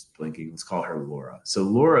 just blinking. Let's call her Laura. So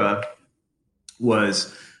Laura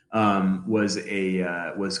was kind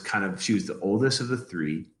of, she was the oldest of the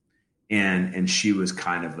three, and she was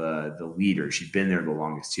kind of the leader. She'd been there the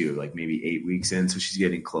longest too, like maybe 8 weeks in. So she's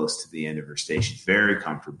getting close to the end of her stay. She's very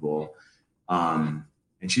comfortable, and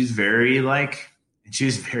she's very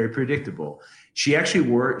predictable. She actually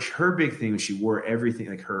her big thing was she wore everything,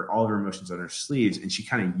 like all of her emotions on her sleeves, and she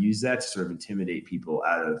kind of used that to sort of intimidate people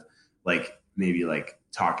out of like maybe like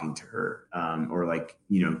talking to her, or like,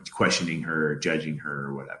 questioning her or judging her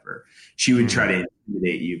or whatever. She would try to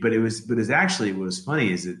intimidate you, but it was actually, what was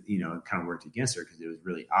funny is that, it kind of worked against her because it was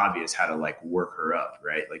really obvious how to like work her up.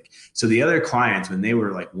 Right. Like, so the other clients, when they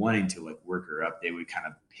were like wanting to like work her up, they would kind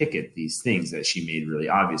of pick at these things that she made really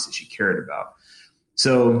obvious that she cared about.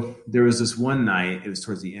 So there was this one night, it was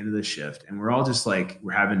towards the end of the shift, and we're all just like,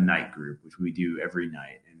 we're having night group, which we do every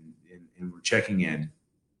night. And we're checking in.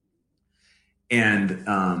 And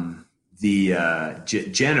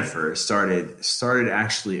Jennifer started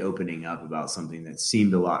actually opening up about something that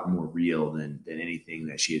seemed a lot more real than anything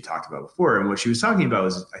that she had talked about before. And what she was talking about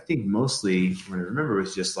was, I think mostly, what I remember,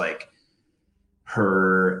 was just like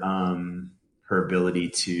her ability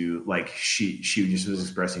to, like, she just was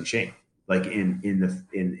expressing shame, like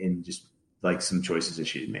in just like some choices that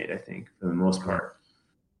she had made, I think, for the most part.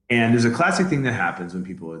 And there's a classic thing that happens when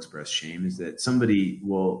people express shame is that somebody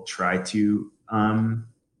will try to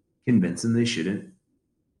convince them they shouldn't.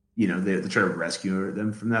 They try to rescue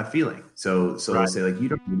them from that feeling. So they'll say like, you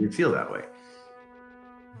don't need to feel that way.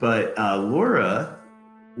 But Laura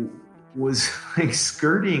was like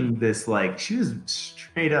skirting this, like she was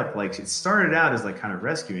straight up, like it started out as like kind of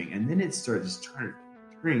rescuing, and then it started just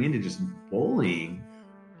turning into just bullying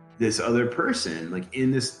this other person, like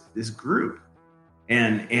in this group.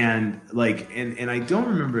 And I don't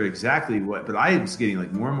remember exactly what, but I was getting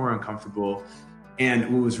like more and more uncomfortable.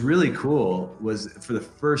 And what was really cool was for the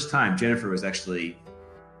first time, Jennifer was actually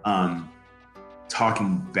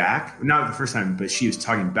talking back, not the first time, but she was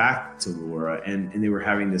talking back to Laura, and they were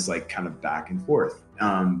having this like kind of back and forth.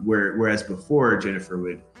 Whereas before, Jennifer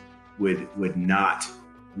would not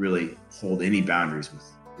really hold any boundaries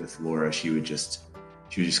with Laura. She would just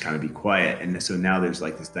kind of be quiet. And so now there's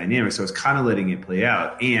like this dynamic. So I was kind of letting it play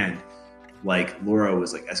out, and like Laura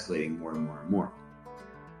was like escalating more and more and more.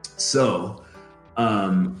 So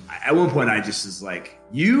at one point I just was like,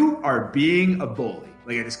 you are being a bully.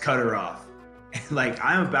 Like I just cut her off. And like,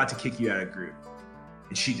 I'm about to kick you out of group.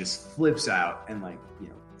 And she just flips out and like,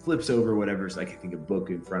 flips over whatever's like, I think a book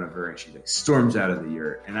in front of her. And she like storms out of the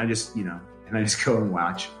yurt. And I just, go and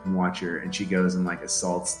watch her. And she goes and like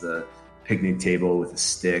assaults the picnic table with a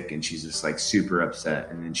stick. And she's just like super upset.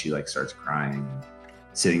 And then she like starts crying and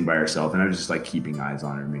sitting by herself. And I was just like keeping eyes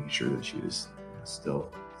on her, making sure that she was still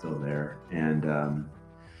there. And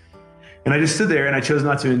I just stood there and I chose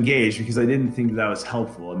not to engage because I didn't think that was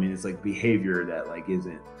helpful. I mean, it's like behavior that like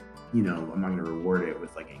isn't, I'm not going to reward it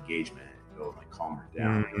with like engagement and go like calm her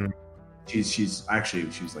down. Mm-hmm. She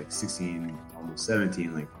was like 16, almost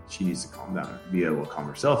 17. Like she needs to calm down, be able to calm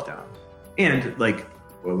herself down. And like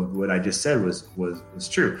what I just said was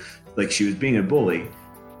true. Like she was being a bully.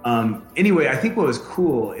 Anyway, I think what was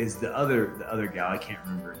cool is the other gal, I can't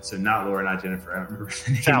remember. So not Laura, not Jennifer. I don't remember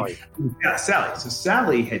the name. Sally. Yeah, Sally. So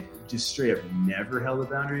Sally had just straight up never held a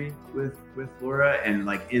boundary with Laura. And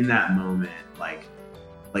like in that moment, like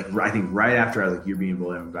I think right after I was like, you're being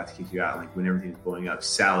bullied, I'm about to kick you out. Like when everything was blowing up,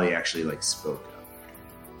 Sally actually like spoke up.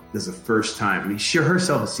 This is the first time. I mean, her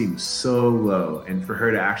self-esteem was so low. And for her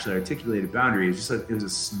to actually articulate a boundary, it was just like, it was a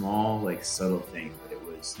small, like subtle thing, but it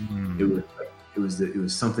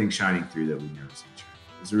was something shining through that we've never seen.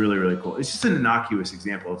 It was really, really cool. It's just an innocuous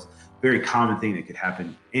example. It's a very common thing that could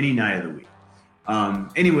happen any night of the week.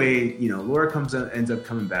 Anyway, Laura ends up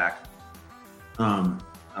coming back,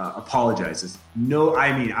 apologizes. No,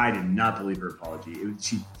 I mean, I did not believe her apology.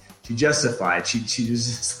 She justified. She was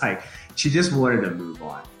just like, she just wanted to move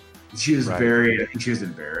on. She was I think she was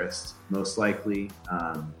embarrassed, most likely.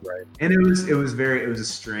 Right. And it was a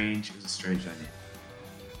strange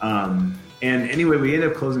dynamic. And anyway, we ended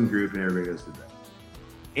up closing group and everybody goes to bed.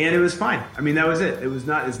 And it was fine. I mean, that was it. That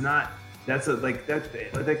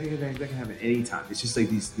can happen anytime. It's just like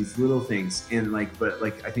these little things. And like, but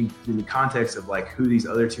like, I think in the context of like who these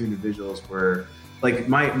other two individuals were, like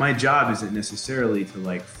my job isn't necessarily to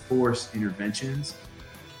like force interventions.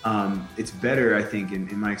 It's better, I think,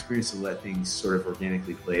 in my experience, to let things sort of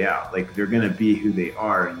organically play out. Like they're going to be who they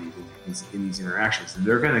are in these interactions, and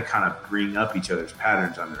they're going to kind of bring up each other's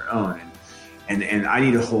patterns on their own. And I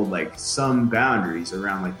need to hold like some boundaries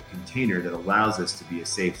around like the container that allows us to be a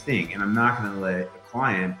safe thing. And I'm not going to let a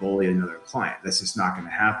client bully another client. That's just not going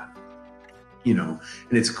to happen. And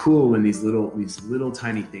it's cool when these little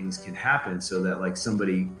tiny things can happen, so that like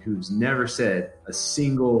somebody who's never said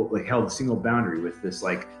held a single boundary with this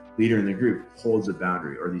like leader in the group holds a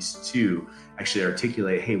boundary, or these two actually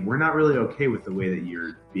articulate, hey, we're not really okay with the way that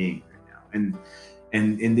you're being right now.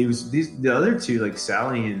 And the other two, like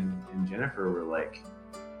Sally and Jennifer, were like,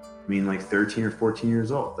 I mean, like 13 or 14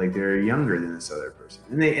 years old. Like they're younger than this other person,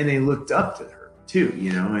 and they looked up to her too,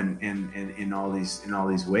 and in all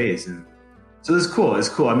these ways. And so it's cool. It's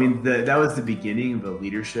cool. I mean, that was the beginning of a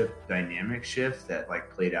leadership dynamic shift that like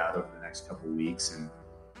played out over the next couple of weeks. And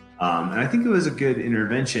I think it was a good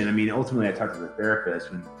intervention. I mean, ultimately I talked to the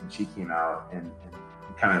therapist when she came out and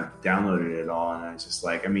kind of downloaded it all. And I was just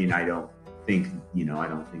like, I mean, I don't think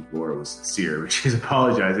Laura was sincere, but she's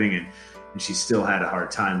apologizing and she still had a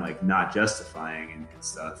hard time, like not justifying and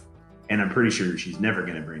stuff. And I'm pretty sure she's never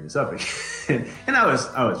going to bring this up again. And I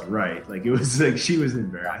was right. Like it was like, she was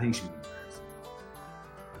embarrassed. I think she was embarrassed.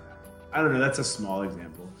 I don't know. That's a small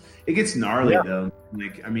example. It gets gnarly though.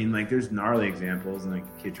 Like, I mean, like there's gnarly examples, and like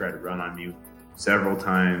a kid tried to run on me several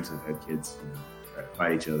times. I've had kids, try to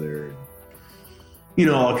fight each other, and,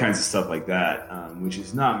 all kinds of stuff like that, which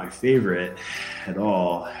is not my favorite at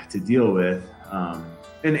all to deal with.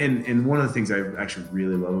 And one of the things I actually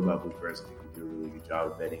really love about Blue Press, I think we do a really good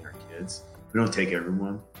job of vetting our kids. We don't take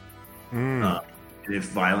everyone. And if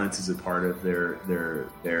violence is a part of their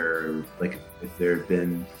like if they've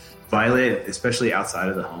been violent, especially outside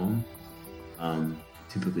of the home,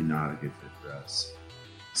 typically not a good fit for us.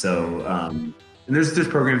 So and there's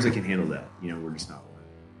programs that can handle that. We're just not one.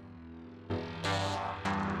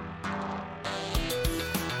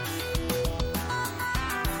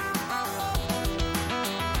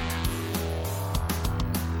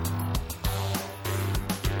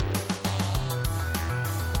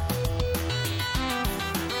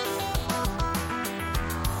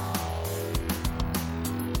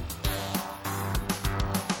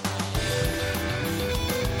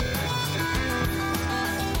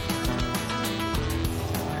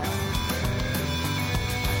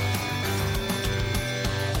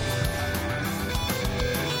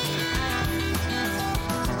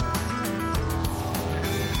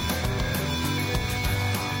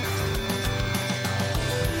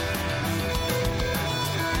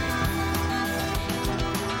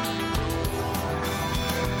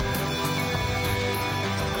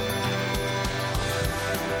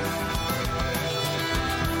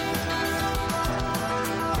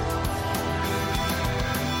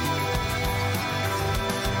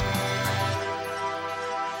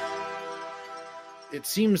 It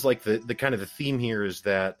seems like the kind of the theme here is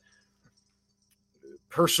that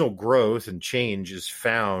personal growth and change is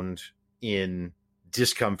found in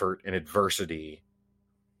discomfort and adversity,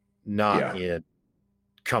 not in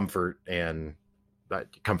comfort and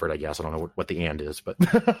comfort, I guess. I don't know what the and is, but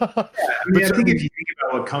I think if you think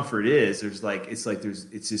about what comfort is,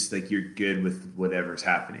 it's just like you're good with whatever's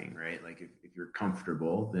happening, right? Like if you're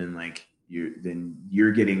comfortable, then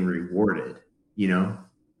you're getting rewarded,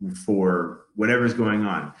 for whatever's going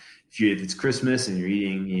on. If it's Christmas and you're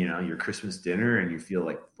eating, your Christmas dinner and you feel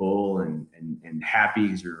like full and happy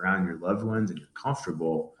because you're around your loved ones and you're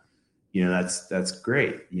comfortable, that's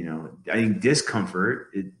great. I think discomfort,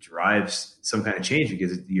 it drives some kind of change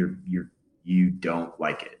because you don't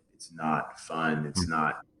like it. It's not fun. It's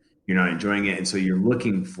not, you're not enjoying it. And so you're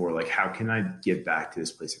looking for like, how can I get back to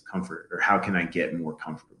this place of comfort, or how can I get more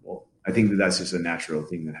comfortable? I think that's just a natural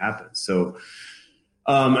thing that happens. So,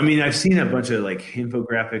 I've seen a bunch of like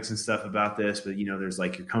infographics and stuff about this, but there's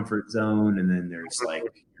like your comfort zone, and then there's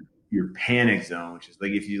like your panic zone, which is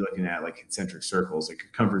like if you're looking at like concentric circles, like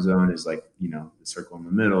your comfort zone is like the circle in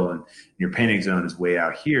the middle, and your panic zone is way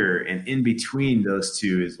out here, and in between those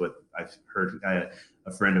two is what I've heard.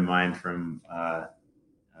 A friend of mine from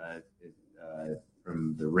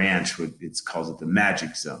the ranch calls it the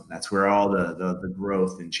magic zone. That's where all the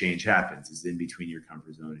growth and change happens, is in between your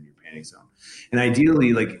comfort zone and your panic zone. And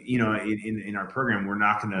ideally, like, in our program,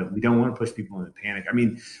 we don't want to push people into panic.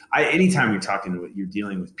 Anytime you're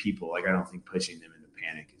dealing with people, like, I don't think pushing them into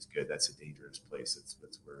panic is good. That's a dangerous place.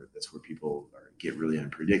 That's where people get really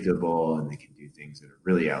unpredictable, and they can do things that are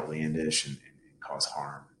really outlandish and cause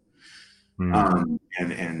harm. And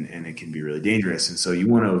it can be really dangerous. And so you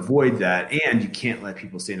want to avoid that, and you can't let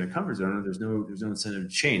people stay in their comfort zone. Or there's no incentive to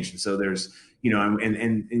change. And so there's,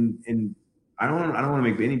 and I don't want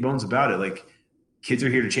to make any bones about it. Like, kids are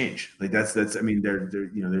here to change. Like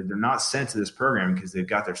they're not sent to this program because they've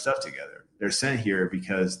got their stuff together. They're sent here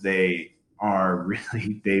because they are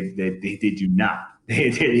really, they do not,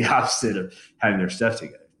 they're the opposite of having their stuff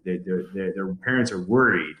together. Their parents are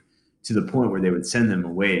worried to the point where they would send them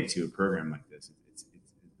away to a program like this.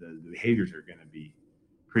 The behaviors are going to be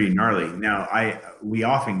pretty gnarly. Now, we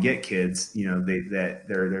often get kids, I've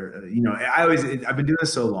been doing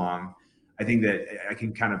this so long, I think that I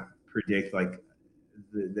can kind of predict like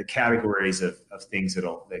the categories of things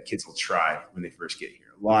that kids will try when they first get here.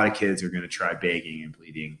 A lot of kids are going to try begging and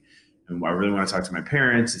pleading. And I really want to talk to my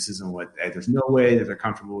parents. This isn't there's no way that they're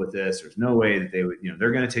comfortable with this. There's no way that they would,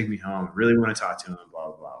 they're going to take me home. I really want to talk to them, blah,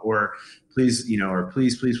 blah, blah. Or please,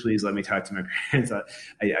 please let me talk to my parents.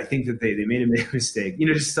 I think that they made a mistake,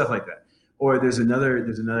 just stuff like that. Or there's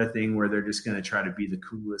another thing where they're just going to try to be the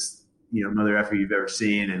coolest, mother effer you've ever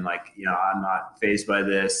seen. And like, I'm not fazed by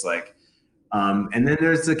this. Like, and then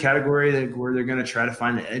there's the category where they're going to try to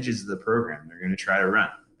find the edges of the program. They're going to try to run.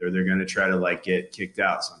 Or they're going to try to like get kicked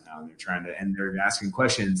out somehow. And they're asking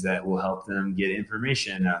questions that will help them get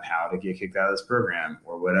information on how to get kicked out of this program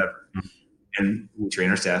or whatever. And we train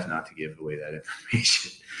our staff not to give away that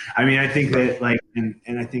information. I think that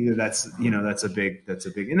and I think that's a big,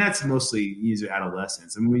 and that's mostly user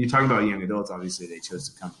adolescents. When you're talking about young adults, obviously they chose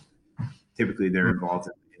to come. Typically they're involved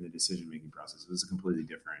in the decision-making process. It's a completely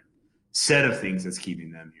different set of things that's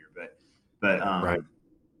keeping them here. But right.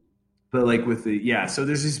 but like with so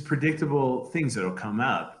there's these predictable things that'll come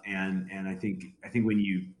up. And I think when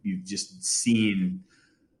you've just seen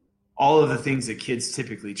all of the things that kids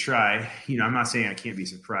typically try, I'm not saying I can't be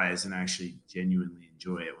surprised, and I actually genuinely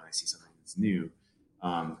enjoy it when I see something that's new.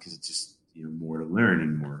 Cause it's just, more to learn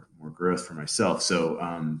and more growth for myself. So,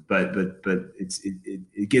 but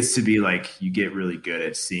it gets to be like, you get really good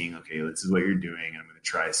at seeing, okay, this is what you're doing. And I'm going to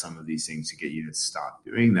try some of these things to get you to stop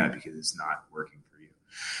doing that because it's not working for you.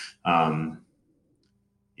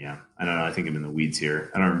 Yeah, I don't know. I think I'm in the weeds here.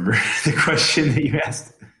 I don't remember the question that you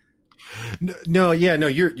asked. No,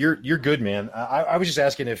 you're good, man. I was just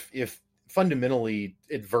asking if fundamentally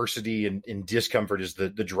adversity and discomfort is the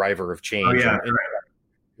driver of change. Oh yeah. And,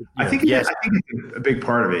 I think yes. I think it's a big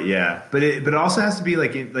part of it. Yeah. But it also has to be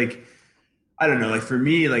like, I don't know, like for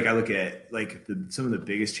me, like I look at like some of the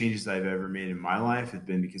biggest changes that I've ever made in my life have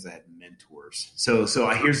been because I had mentors. So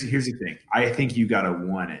here's the thing. I think you got to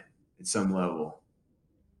want it at some level.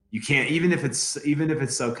 You can't, even if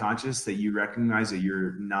it's subconscious that you recognize that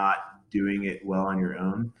you're not doing it well on your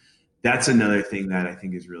own. That's another thing that I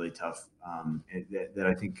think is really tough. That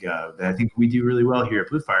I think we do really well here at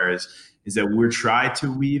Blue Fire is that we're trying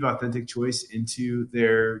to weave authentic choice into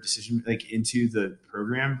their decision, like into the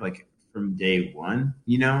program, like from day one.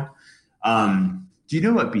 Do you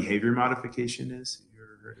know what behavior modification is? Have you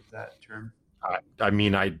ever heard of that term? I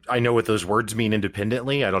mean, I know what those words mean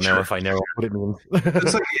independently. I don't know if I know what it means.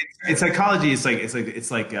 It's psychology. So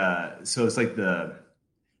it's like the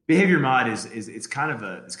behavior mod is it's kind of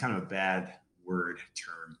a bad word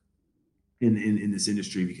term in this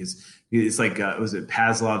industry because it's like was it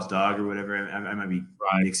Pavlov's dog or whatever? I might be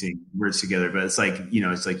mixing words together, but it's like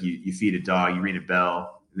it's like you feed a dog, you ring a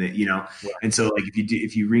bell, and so like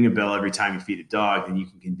if you ring a bell every time you feed a dog, then you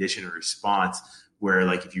can condition a response where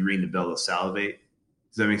like if you ring the bell, they'll salivate.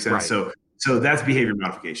 Does that make sense? Right. So that's behavior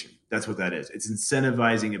modification. That's what that is. It's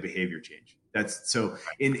incentivizing a behavior change. That's so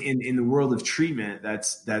in the world of treatment,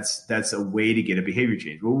 that's a way to get a behavior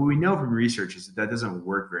change. Well, what we know from research is that doesn't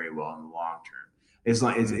work very well in the long term.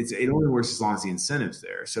 It only works as long as the incentive's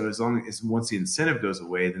there. So as long as once the incentive goes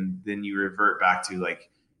away, then you revert back to like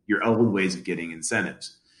your old ways of getting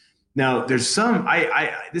incentives. Now, there's some.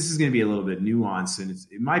 This is going to be a little bit nuanced, and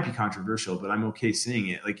it might be controversial, but I'm okay saying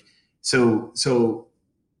it. Like, so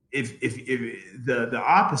if the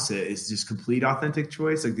opposite is just complete authentic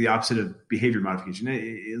choice, like the opposite of behavior modification,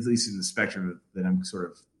 at least in the spectrum that I'm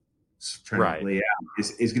sort of trying to lay out,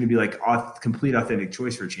 is going to be like complete authentic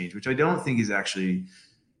choice for change, which I don't think is actually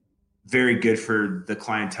very good for the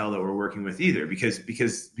clientele that we're working with either, because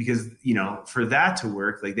for that to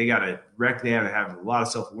work, like they have to have a lot of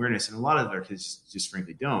self-awareness, and a lot of our kids just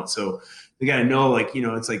frankly don't. So they got to know, like,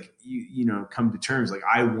 it's like, come to terms, like,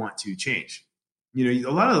 I want to change. A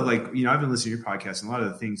lot of like, I've been listening to your podcast, and a lot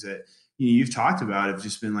of the things that you've talked about have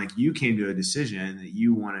just been like, you came to a decision that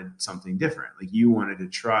you wanted something different. Like you wanted to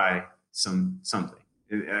try something.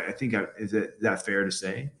 I think, is that fair to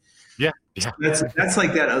say? Yeah. That's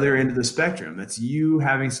like that other end of the spectrum. That's you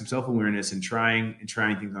having some self-awareness and trying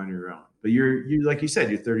things on your own. But you're like you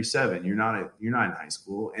said, you're 37. You're not in high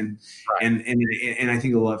school, and I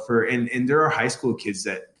think a lot and there are high school kids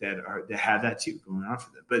that have that too going on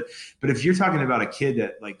for them. But if you're talking about a kid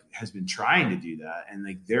that like has been trying to do that, and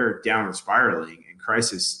like they're downward spiraling and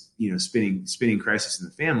crisis, spinning crisis in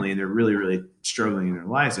the family, and they're really, really struggling in their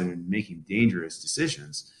lives and they're making dangerous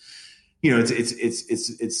decisions.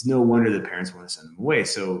 It's no wonder that parents want to send them away.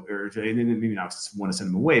 So, or maybe not want to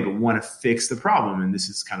send them away, but want to fix the problem. And this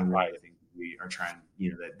is kind of why I think we are trying,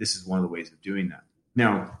 that this is one of the ways of doing that.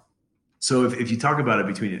 Now, so if you talk about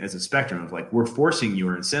it as a spectrum of like, we're forcing you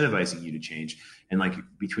or incentivizing you to change, and like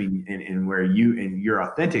between and where you're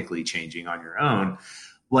authentically changing on your own,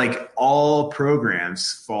 like all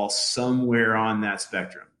programs fall somewhere on that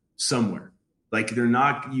spectrum, somewhere. Like they're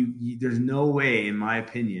not there's no way, in my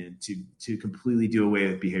opinion, to completely do away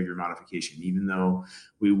with behavior modification, even though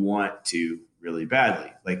we want to really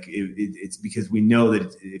badly. Like it's because we know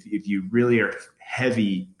that if you really are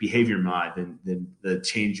heavy behavior mod, then the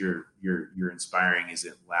change you're inspiring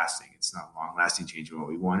isn't lasting. It's not long lasting change. And what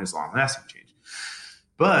we want is long lasting change.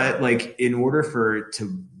 But like in order for it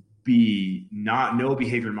to be no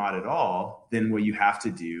behavior mod at all, then what you have to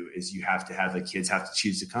do is you have to have the kids have to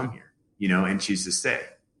choose to come here. And choose to stay,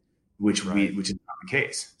 which is not the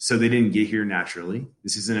case. So they didn't get here naturally.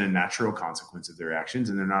 This isn't a natural consequence of their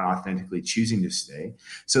actions, and they're not authentically choosing to stay.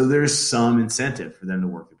 So there's some incentive for them to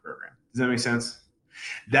work the program. Does that make sense?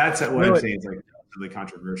 That's what I'm saying. It's like really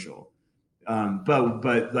controversial.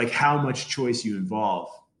 But like how much choice you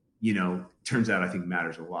involve, turns out I think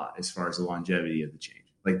matters a lot as far as the longevity of the change,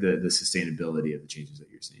 like the sustainability of the changes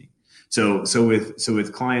that you're seeing. So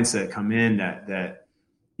with clients that come in that that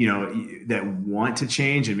want to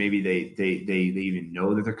change, and maybe they even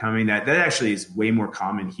know that they're coming, that actually is way more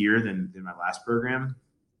common here than my last program.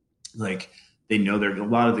 Like, they know a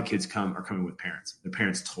lot of the kids are coming with parents. Their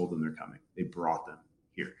parents told them they're coming. They brought them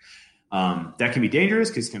here. That can be dangerous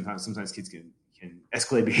because sometimes kids can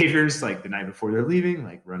escalate behaviors like the night before they're leaving,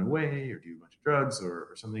 like run away or do a bunch of drugs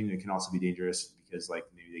or something. It can also be dangerous because like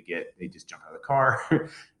maybe they just jump out of the car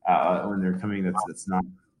when they're coming. It's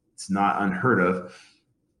not unheard of.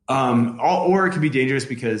 Or it can be dangerous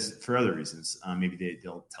because for other reasons. Maybe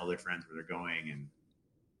they'll tell their friends where they're going, and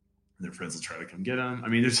their friends will try to come get them. I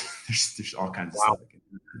mean, there's all kinds of stuff.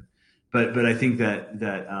 But I think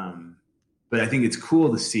but I think it's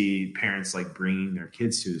cool to see parents like bringing their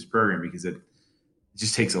kids to this program, because it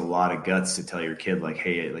just takes a lot of guts to tell your kid like,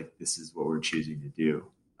 hey, like this is what we're choosing to do.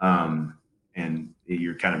 And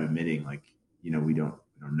you're kind of admitting like, we don't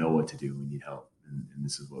know what to do. We need help. And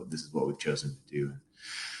this is what we've chosen to do.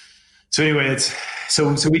 So anyway,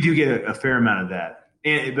 so we do get a fair amount of that.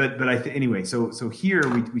 Anyway, so here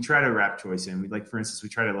we try to wrap choice in. For instance, we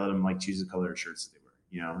try to let them like choose the color of shirts that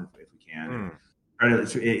they wear, if we can.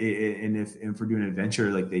 And if we're doing an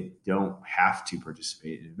adventure, like they don't have to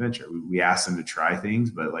participate in an adventure. We ask them to try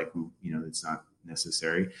things, but like, it's not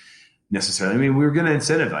necessarily. I mean, we're going to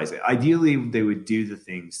incentivize it. Ideally, they would do the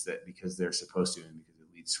things that because they're supposed to and because it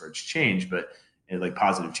leads towards change, like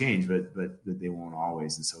positive change, but they won't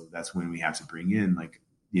always. And so that's when we have to bring in like,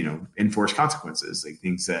 enforce consequences, like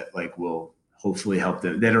things that like will hopefully help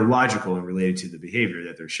them, that are logical and related to the behavior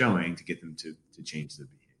that they're showing to get them to change the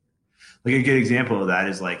behavior. Like a good example of that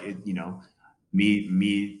is like,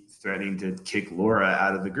 me threatening to kick Laura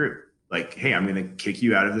out of the group. Like, hey, I'm going to kick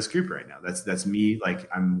you out of this group right now. That's me. Like,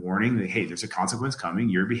 I'm warning that, hey, there's a consequence coming.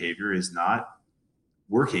 Your behavior is not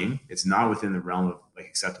working. It's not within the realm of like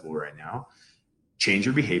acceptable right now. Change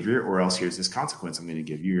your behavior, or else here's this consequence I'm going to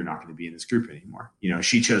give you. You're not going to be in this group anymore.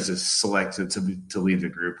 She chose to select to leave the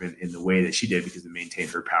group in the way that she did because it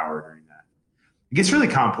maintained her power during that. It gets really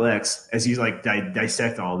complex as you like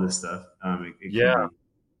dissect all this stuff. It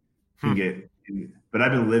can get, but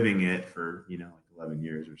I've been living it for, like 11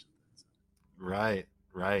 years or something. So. Right.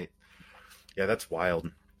 Yeah, that's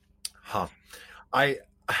wild. Huh.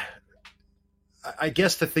 I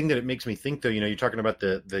guess the thing that it makes me think, though, you're talking about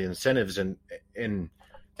the incentives, and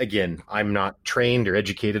again, I'm not trained or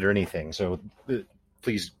educated or anything, so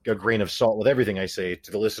please a grain of salt with everything I say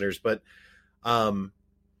to the listeners. But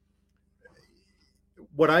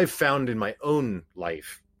what I've found in my own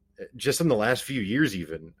life, just in the last few years,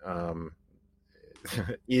 even,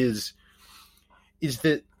 is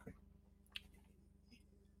that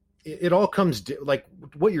it all comes like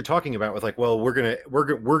what you're talking about with like, well, we're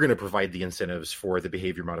gonna provide the incentives for the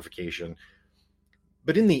behavior modification,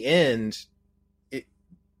 but in the end,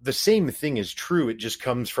 the same thing is true. It just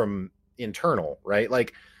comes from internal, right?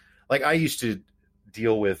 Like I used to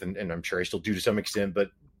deal with, and I'm sure I still do to some extent,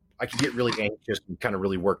 but I could get really anxious and kind of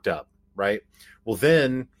really worked up, right? Well,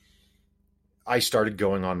 then I started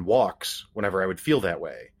going on walks whenever I would feel that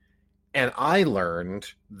way, and I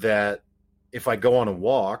learned that if I go on a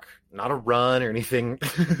walk, not a run or anything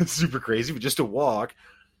super crazy, but just a walk,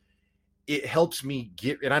 it helps me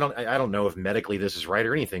get, and I don't know if medically this is right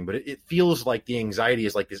or anything, but it feels like the anxiety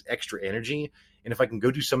is like this extra energy. And if I can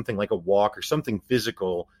go do something like a walk or something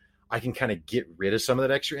physical, I can kind of get rid of some of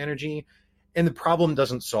that extra energy. And the problem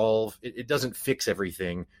doesn't it doesn't fix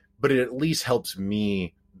everything, but it at least helps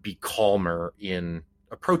me be calmer in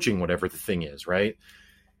approaching whatever the thing is. Right.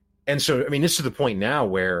 And so, I mean, it's to the point now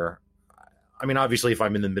where, I mean, obviously, if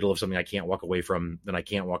I'm in the middle of something I can't walk away from, then I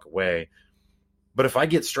can't walk away. But if I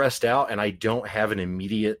get stressed out and I don't have an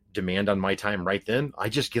immediate demand on my time right then, I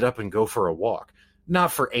just get up and go for a walk.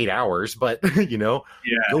 Not for 8 hours, but, go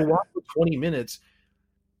walk for 20 minutes.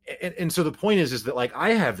 And so the point is that, like, I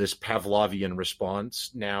have this Pavlovian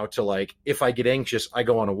response now to, like, if I get anxious, I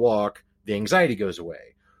go on a walk, the anxiety goes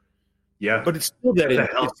away. Yeah. But it's still that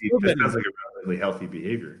that sounds like a really healthy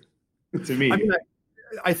behavior to me. I mean,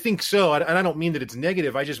 I think so. And I don't mean that it's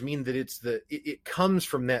negative. I just mean that it comes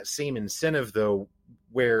from that same incentive, though,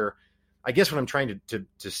 where I guess what I'm trying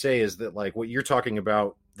to say is that, like, what you're talking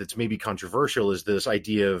about that's maybe controversial is this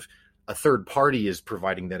idea of a third party is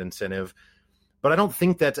providing that incentive. But I don't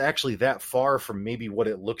think that's actually that far from maybe what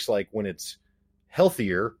it looks like when it's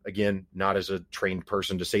healthier. Again, not as a trained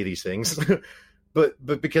person to say these things,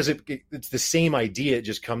 but because it's the same idea. It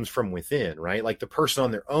just comes from within, right? Like the person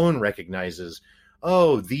on their own recognizes,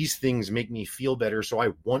 oh, these things make me feel better, so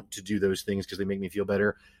I want to do those things because they make me feel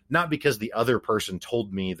better, not because the other person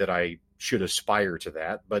told me that I should aspire to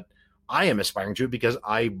that, but I am aspiring to it because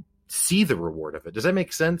I see the reward of it. Does that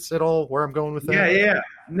make sense at all where I'm going with that? Yeah.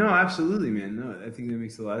 No, absolutely, man. No, I think that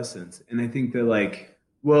makes a lot of sense. And I think that like,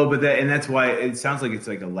 well, and that's why it sounds like it's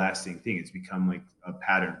like a lasting thing. It's become like a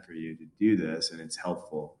pattern for you to do this, and it's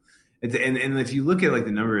helpful. And if you look at like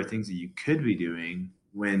the number of things that you could be doing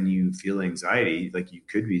when you feel anxiety, like you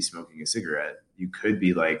could be smoking a cigarette, you could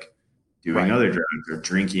be like doing other drugs or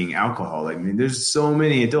drinking alcohol. I mean, there's so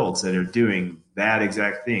many adults that are doing that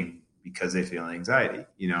exact thing because they feel anxiety,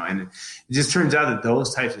 and it just turns out that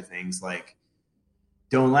those types of things like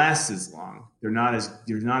don't last as long. They're not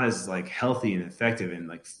as like healthy and effective and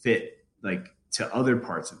like fit like to other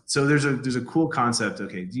parts of it. So there's a cool concept.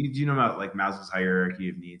 Okay. Do you know about like Maslow's hierarchy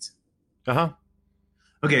of needs? Uh-huh.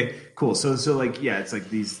 Okay, cool. So like, yeah, it's like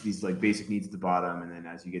these like basic needs at the bottom. And then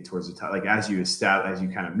as you get towards the top, like as you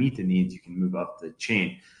kind of meet the needs, you can move up the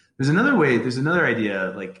chain. There's another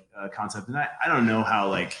idea, like concept. And I don't know how,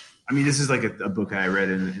 like, I mean, this is like a book I read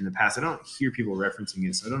in the past. I don't hear people referencing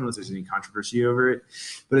it, so I don't know if there's any controversy over it,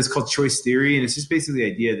 but it's called choice theory. And it's just basically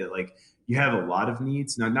the idea that like you have a lot of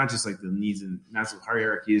needs, not just like the needs in Maslow's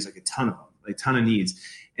hierarchy is like a ton of them, like a ton of needs.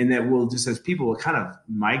 And that will just, as people will kind of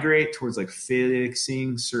migrate towards like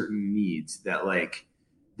fixing certain needs that like,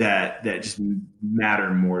 that just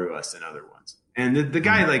matter more to us than other ones. And the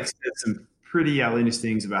guy like said some pretty outlandish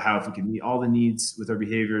things about how if we could meet all the needs with our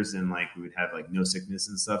behaviors, then like we would have like no sickness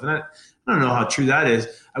and stuff. And I don't know how true that is.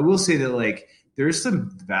 I will say that like there's some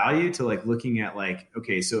value to like looking at like,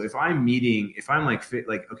 okay, so if I'm like fit,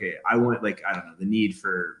 like, okay, I want like, I don't know, the need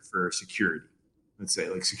for security. Let's say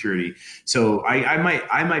like security. So I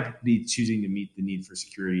might be choosing to meet the need for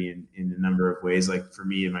security in a number of ways. Like for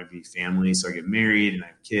me, it might be family. So I get married and I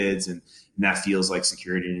have kids and that feels like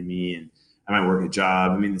security to me. And I might work a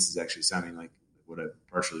job. I mean, this is actually sounding like what I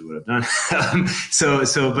partially would have done. But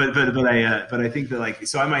I think that like,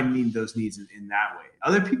 so I might need those needs in that way.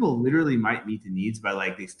 Other people literally might meet the needs by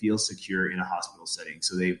like, they feel secure in a hospital setting.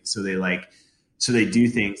 So they do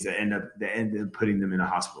things that end up putting them in a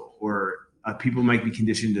hospital, or people might be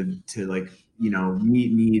conditioned to like,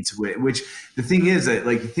 meet needs which the thing is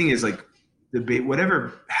like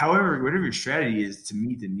whatever your strategy is to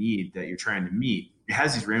meet the need that you're trying to meet, it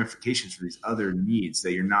has these ramifications for these other needs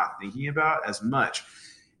that you're not thinking about as much.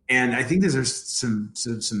 And I think there's some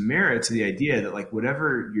merit to the idea that like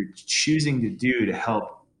whatever you're choosing to do to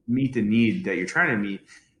help meet the need that you're trying to meet,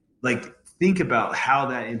 like think about how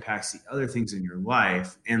that impacts the other things in your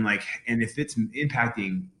life. And if it's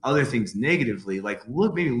impacting other things negatively, like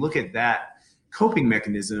look at that coping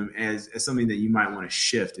mechanism as something that you might want to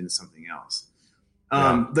shift into something else.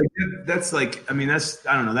 That's like, I mean, that's,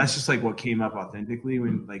 I don't know. That's just like what came up authentically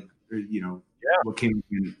when what came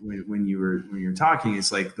when you were talking.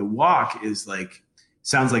 It's like the walk is like,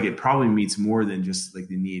 sounds like it probably meets more than just like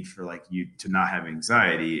the need for like you to not have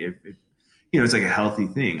anxiety. It's like a healthy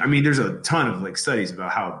thing. I mean, there's a ton of like studies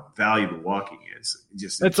about how valuable walking is.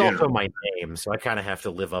 Just that's also my name, so I kind of have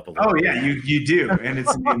to live up a little. Oh yeah, you do, and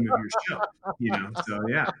it's the name of your show. So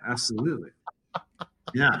yeah, absolutely.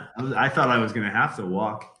 Yeah, I thought I was going to have to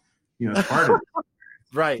walk. As part of it.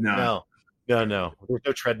 Right? No. There's no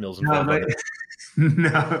treadmills involved.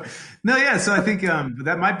 No. Yeah. So I think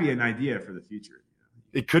that might be an idea for the future.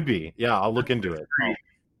 It could be. Yeah, I'll look into it.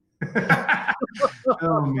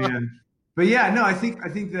 Oh man. But yeah, no, I think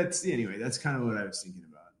that's kind of what I was thinking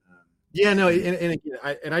about.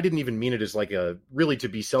 And I didn't even mean it as like really to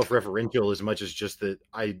be self-referential as much as just that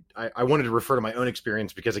I wanted to refer to my own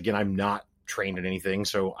experience because again, I'm not trained in anything,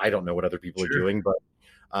 so I don't know what other people are doing. But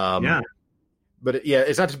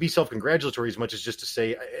it's not to be self-congratulatory as much as just to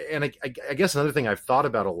say. And I guess another thing I've thought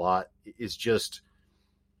about a lot is just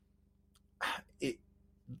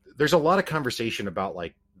there's a lot of conversation about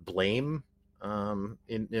like blame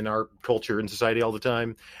in our culture and society all the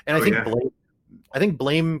time. And I think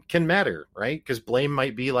blame can matter, right? Because blame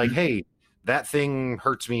might be like, hey, that thing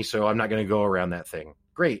hurts me, so I'm not going to go around that thing.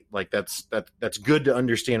 Great. Like that's good to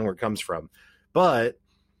understand where it comes from. But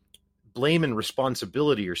blame and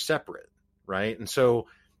responsibility are separate, right? And so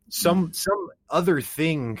some other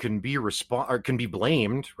thing can be can be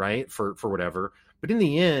blamed, right? For whatever. But in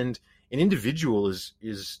the end, an individual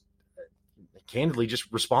is candidly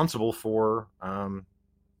just responsible for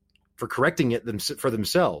correcting it for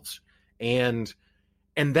themselves. And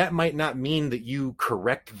that might not mean that you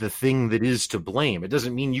correct the thing that is to blame. It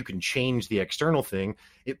doesn't mean you can change the external thing.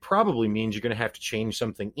 It probably means you're going to have to change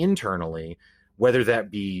something internally, whether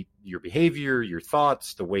that be your behavior, your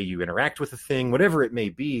thoughts, the way you interact with the thing, whatever it may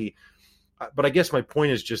be. But I guess my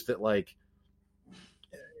point is just that like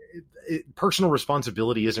personal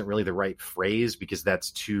responsibility isn't really the right phrase because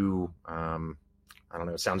that's too I don't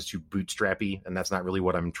know, it sounds too bootstrappy, and that's not really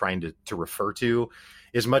what I'm trying to refer to,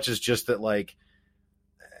 as much as just that, like,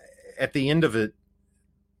 at the end of it,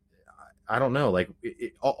 I don't know, like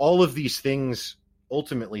all of these things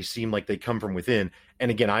ultimately seem like they come from within. And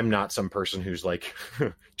again, I'm not some person who's like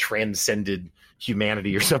transcended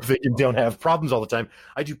humanity or something and don't have problems all the time.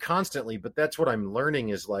 I do constantly, but that's what I'm learning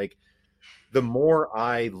is like, the more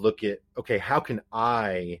I look at, okay, how can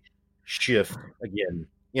I shift, again,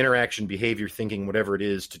 interaction, behavior, thinking, whatever it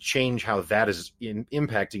is, to change how that is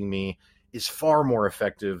impacting me, is far more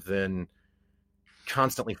effective than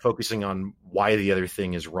constantly focusing on why the other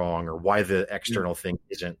thing is wrong or why the external thing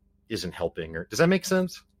isn't helping. Or does that make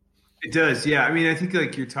sense? It does. Yeah. I mean, I think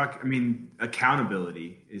like you're talking, I mean,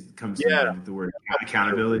 accountability comes to mind, the word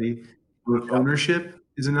accountability. Ownership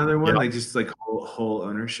is another one, like just like whole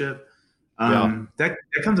ownership. That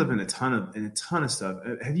comes up in a ton of stuff.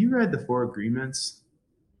 Have you read The Four Agreements?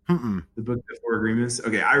 The book, The Four Agreements.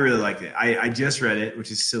 Okay, I really liked it. I just read it,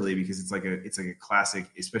 which is silly because it's like a classic,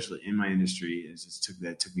 especially in my industry. It just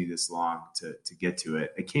took me this long to get to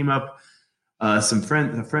it. It came up. Some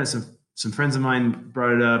friends of mine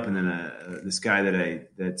brought it up, and then this guy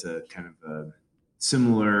that's a kind of a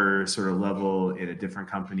similar sort of level in a different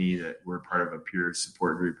company that we're part of a peer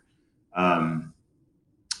support group.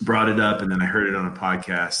 Brought it up, and then I heard it on a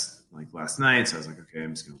podcast like last night. So I was like, okay,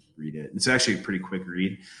 I'm just going to read it. It's actually a pretty quick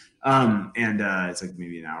read. And it's like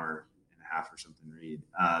maybe an hour and a half or something read.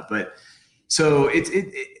 But so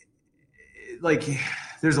it like,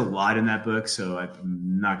 there's a lot in that book. So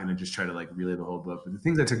I'm not going to just try to like relay the whole book, but the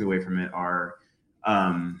things I took away from it are,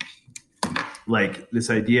 like this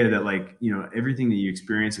idea that like, you know, everything that you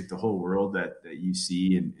experience, like the whole world that you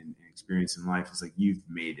see and experience in life is like, you've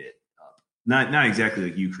made it. Not exactly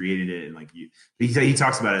like you created it and like you, but he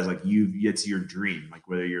talks about it as like it's your dream, like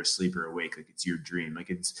whether you're asleep or awake, like it's your dream. Like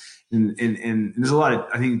it's, and there's a lot of,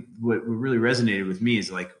 I think what really resonated with me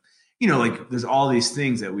is like, you know, like there's all these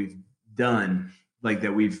things that we've done, like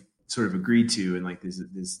that we've sort of agreed to. And like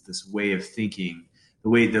this way of thinking, the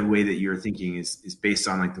way that you're thinking is based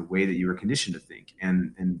on like the way that you were conditioned to think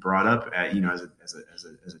and brought up at, you know, as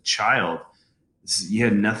a child. You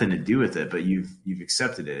had nothing to do with it, but you've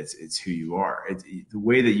accepted it. It's who you are. The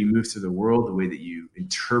way that you move through the world, the way that you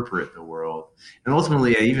interpret the world, and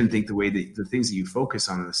ultimately, I even think the way that the things that you focus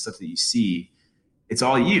on and the stuff that you see, it's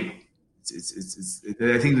all you.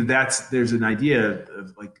 I think there's an idea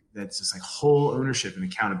of like that's just like whole ownership and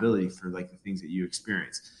accountability for like the things that you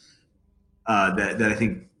experience. That I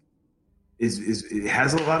think it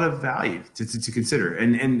has a lot of value to consider.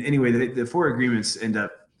 And anyway, the four agreements end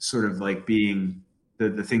up sort of like being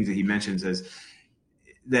the things that he mentions as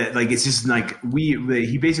that, like, it's just like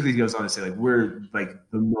he basically goes on to say like, we're like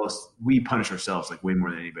we punish ourselves like way more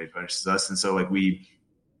than anybody punishes us. And so like we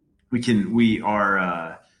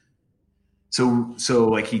are, so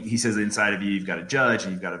like he says inside of you, you've got a judge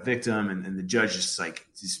and you've got a victim, and the judge is like,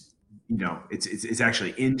 you know, it's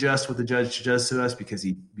actually unjust what the judge does to us because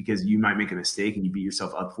you might make a mistake and you beat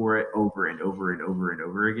yourself up for it over and over and over and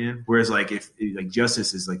over again. Whereas like if like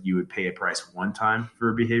justice is like you would pay a price one time for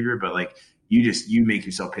a behavior, but like you make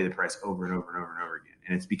yourself pay the price over and over and over and over again.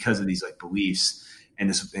 And it's because of these like beliefs and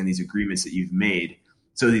these agreements that you've made.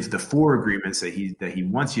 So the four agreements that he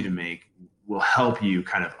wants you to make will help you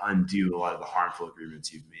kind of undo a lot of the harmful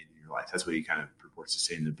agreements you've made in your life. That's what he kind of purports to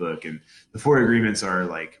say in the book. And the four agreements are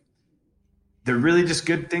like, they're really just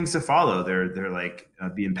good things to follow. They're like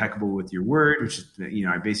be impeccable with your word, which is, you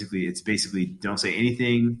know, it's basically don't say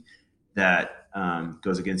anything that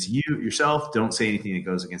goes against yourself. Don't say anything that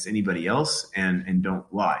goes against anybody else, and don't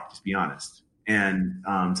lie. Just be honest. And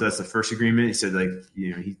so that's the first agreement. He said, like,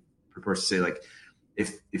 you know, he purports to say like,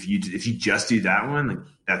 if you just do that one, like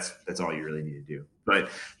that's all you really need to do.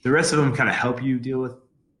 But the rest of them kind of help you deal with,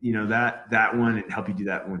 you know, that one and help you do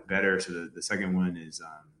that one better. So the second one is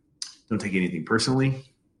don't take anything personally.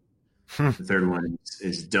 The third one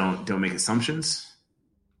is don't make assumptions.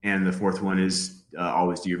 And the fourth one is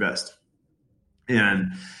always do your best.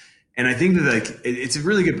 And I think that like it's a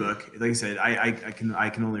really good book. Like I said, I can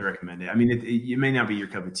only recommend it. I mean, it may not be your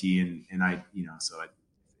cup of tea, and I, you know, so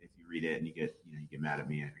if you read it and you get mad at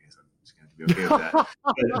me, I guess I'm just going to be okay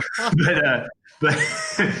with that. But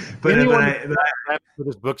for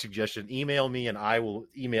this book suggestion, email me and I will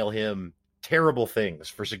email him terrible things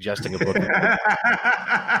for suggesting a book.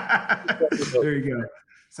 There you go.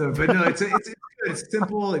 So, but no, it's good. It's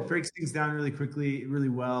simple. It breaks things down really quickly, really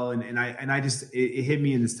well. And I just, it hit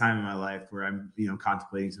me in this time in my life where I'm, you know,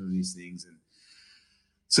 contemplating some of these things. And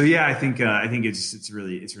so, yeah, I think it's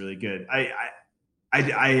really good. I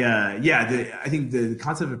think the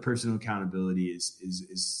concept of personal accountability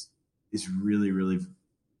is is really, really,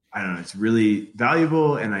 I don't know, it's really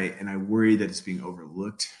valuable. And I worry that it's being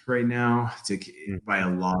overlooked right now by a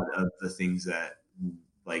lot of the things that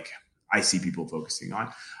like I see people focusing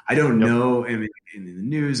on. I don't Yep. know in the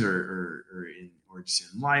news or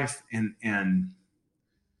just in life. And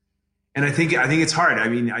I think it's hard. I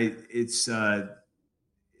mean, it's a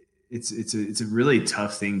really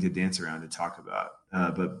tough thing to dance around to talk about.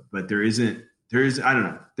 But I don't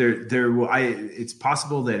know, it's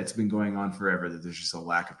possible that it's been going on forever, that there's just a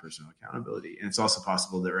lack of personal accountability. And it's also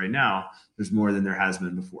possible that right now there's more than there has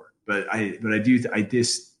been before. But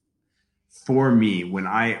for me, when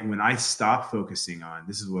I stop focusing on,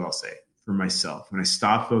 this is what I'll say for myself, when I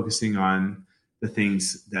stop focusing on the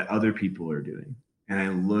things that other people are doing, and I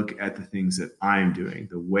look at the things that I'm doing,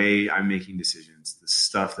 the way I'm making decisions, the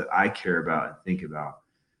stuff that I care about and think about,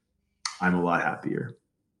 I'm a lot happier.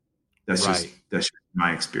 That's Right. just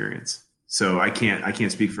my experience. So I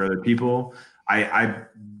can't speak for other people. I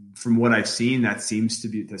from what I've seen, that seems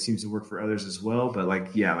to work for others as well. But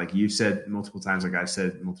like you said multiple times, like I've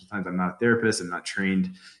said multiple times, I'm not a therapist. I'm not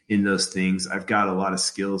trained in those things. I've got a lot of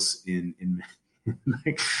skills in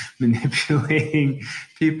like manipulating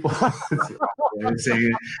people. But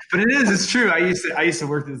it's true. I used to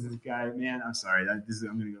work with this guy, man. I'm sorry. I'm going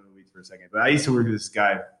to go to the weeds for a second, but I used to work with this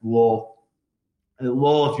guy, Lowell.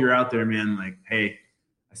 Lowell, if you're out there, man, like, hey,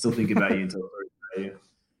 I still think about you until you.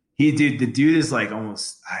 The dude is like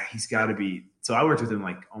he's got to be. So I worked with him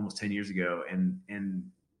like almost 10 years ago,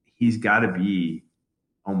 and he's got to be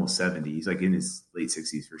almost 70. He's like in his late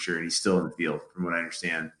 60s for sure, and he's still in the field, from what I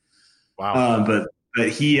understand. Wow. But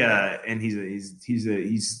he's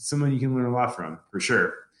someone you can learn a lot from, for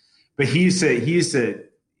sure. But he used to he used to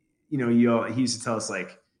tell us,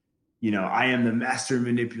 like, I am the master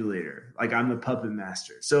manipulator. Like, I'm the puppet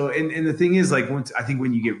master. So, and the thing is, like, I think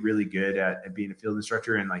when you get really good at being a field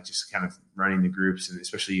instructor and like just kind of running the groups, and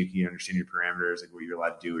especially you understand your parameters, like what you're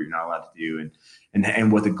allowed to do, what you're not allowed to do,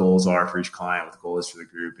 and what the goals are for each client, what the goal is for the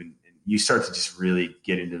group. And you start to just really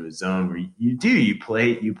get into the zone where you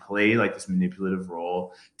play like this manipulative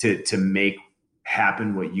role to make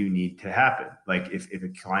happen what you need to happen. Like if a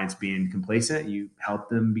client's being complacent, you help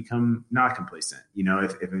them become not complacent.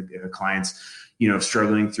 If a client's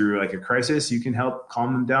struggling through like a crisis, you can help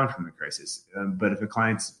calm them down from the crisis. But if a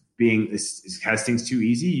client's has things too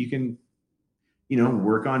easy, you can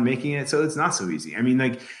work on making it so it's not so easy. I mean,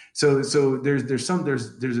 like, so there's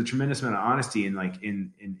a tremendous amount of honesty in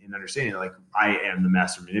understanding, like, I am the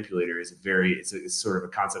master manipulator is it's sort of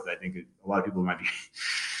a concept that I think a lot of people might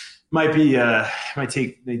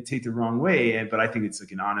take the wrong way, but I think it's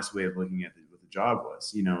like an honest way of looking at what the job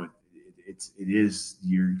was. It is,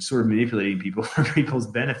 you're sort of manipulating people for people's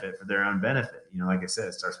benefit, for their own benefit. Like I said,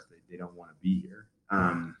 it starts with they don't want to be here.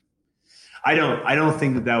 I don't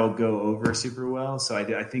think that will go over super well. So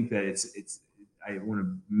I think that I want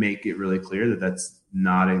to make it really clear that that's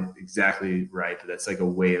not exactly right, but that's like a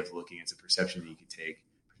way of looking. It's a perception that you can take.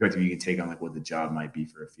 Perspective you can take on like what the job might be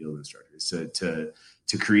for a field instructor. So to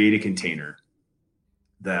create a container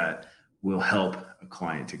that will help a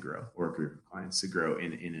client to grow, or a group of clients to grow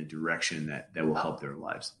in a direction that will help their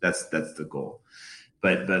lives. That's the goal.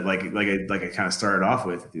 But like I kind of started off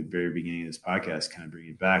with at the very beginning of this podcast, kind of bringing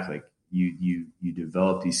it back, like you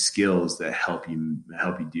develop these skills that help you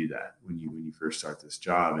do that when you first start this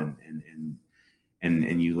job,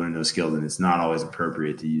 and you learn those skills, and it's not always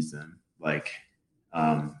appropriate to use them. Like,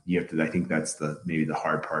 you have to, I think that's maybe the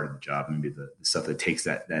hard part of the job, maybe the stuff that takes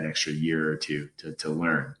that extra year or two to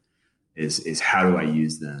learn is how do I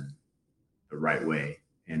use them the right way,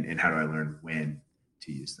 and how do I learn when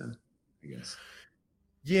to use them, I guess.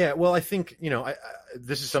 Yeah, well, I think,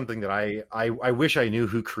 this is something that I wish I knew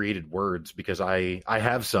who created words, because I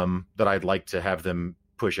have some that I'd like to have them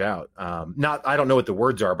push out. I don't know what the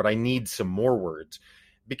words are, but I need some more words,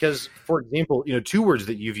 because, for example, 2 words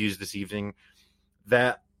that you've used this evening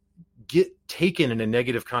that get taken in a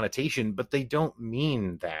negative connotation, but they don't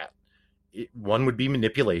mean that. One would be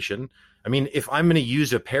manipulation. I mean, if I'm going to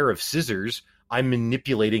use a pair of scissors, I'm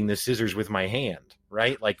manipulating the scissors with my hand,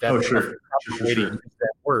 right? Like that's the way to use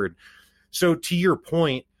that word. So to your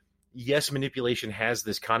point, yes, manipulation has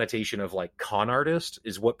this connotation of like con artist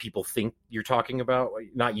is what people think you're talking about.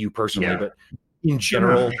 Not you personally, but in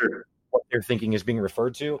general, what they're thinking is being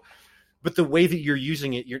referred to. But the way that you're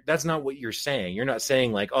using it, that's not what you're saying. You're not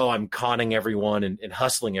saying like, oh, I'm conning everyone and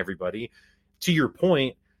hustling everybody. To your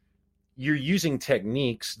point, you're using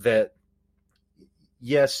techniques that,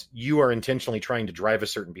 yes, you are intentionally trying to drive a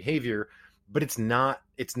certain behavior, but it's not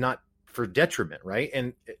for detriment, right?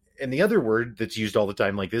 And the other word that's used all the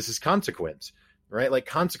time like this is consequence, right? Like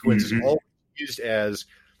consequence is always used as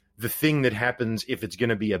the thing that happens if it's going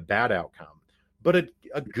to be a bad outcome. But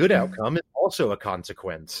a good outcome is also a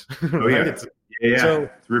consequence, Oh right? yeah. Yeah. So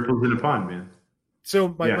It's ripples in a pond, man.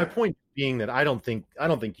 so my Yeah. point being that I don't think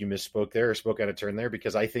you misspoke there or spoke out of turn there,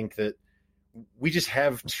 because I think that we just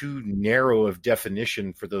have too narrow of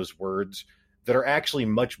definition for those words that are actually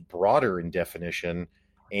much broader in definition.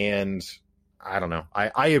 And I don't know.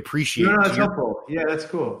 I No, appreciate no, to that's your helpful. Yeah, that's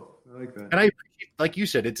cool. I like that. and I appreciate, like you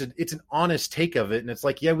said, it's an honest take of it, and it's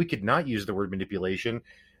like, yeah, we could not use the word manipulation,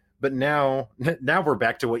 but now we're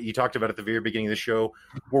back to what you talked about at the very beginning of the show,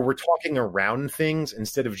 where we're talking around things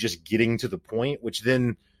instead of just getting to the point, which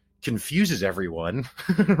then confuses everyone,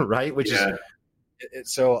 right? Which is Yeah.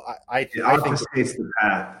 so It I think obfuscates the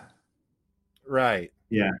path. right,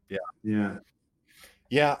 Yeah. yeah, Yeah.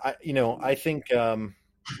 yeah.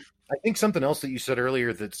 I think something else that you said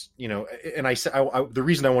earlier that's, and I said the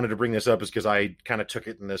reason I wanted to bring this up is because I kind of took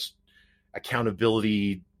it in this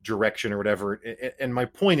accountability direction or whatever. And my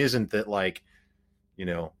point isn't that, like,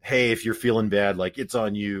 hey, if you're feeling bad, like, it's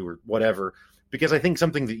on you or whatever. Because I think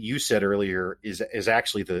something that you said earlier is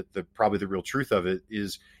actually the probably the real truth of it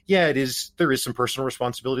is, yeah, it is. There is some personal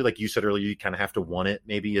responsibility. Like you said earlier, you kind of have to want it,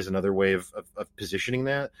 maybe, is another way of positioning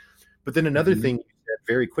that. But then another Mm-hmm. thing you said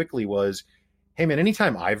very quickly was, hey man,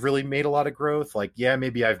 anytime I've really made a lot of growth, like, yeah,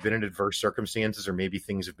 maybe I've been in adverse circumstances or maybe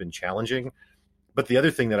things have been challenging. But the other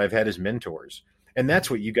thing that I've had is mentors. And that's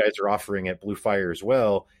what you guys are offering at Blue Fire as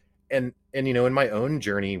well. And in my own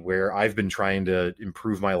journey where I've been trying to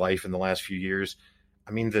improve my life in the last few years,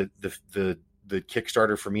 I mean, the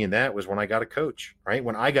Kickstarter for me in that was when I got a coach, right?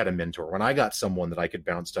 When I got a mentor, when I got someone that I could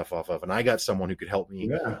bounce stuff off of, and I got someone who could help me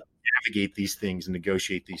Yeah. navigate these things and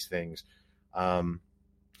negotiate these things.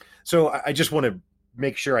 So I just want to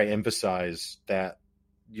make sure I emphasize that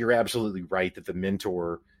you're absolutely right that the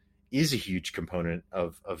mentor is a huge component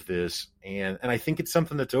of this, and I think it's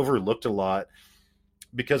something that's overlooked a lot,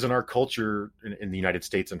 because in our culture in the United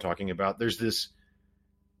States, I'm talking about, there's this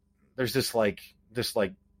like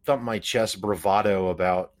thump my chest bravado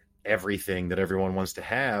about everything that everyone wants to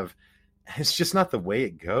have. It's just not the way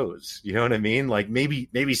it goes. You know what I mean? Like,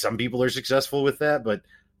 maybe some people are successful with that, but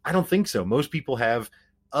I don't think so. Most people have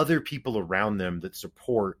other people around them that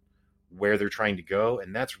support where they're trying to go,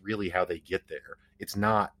 and that's really how they get there. It's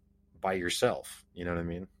not by yourself. You know what I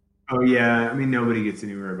mean? Oh yeah. I mean, nobody gets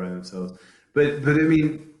anywhere by themselves. But I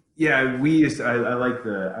mean, yeah. I like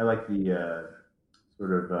the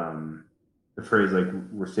sort of the phrase, like,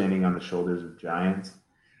 we're standing on the shoulders of giants.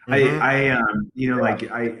 Mm-hmm. Yeah.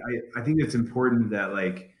 Like, I think it's important that,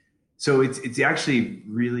 like, so it's actually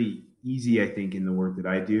really easy, I think, in the work that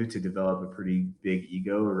I do, to develop a pretty big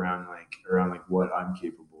ego around what I'm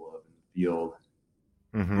capable of in the field,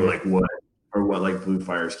 or Mm-hmm. like what like Blue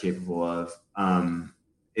Fire is capable of.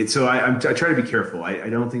 So I try to be careful. I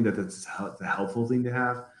don't think that that's a helpful thing to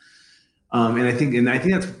have. And I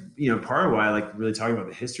think that's, part of why I like really talking about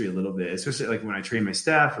the history a little bit, especially like when I train my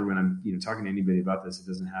staff, or when I'm, talking to anybody about this that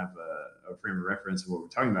doesn't have a frame of reference of what we're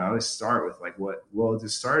talking about. I always start with like it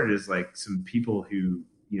just started as like some people who,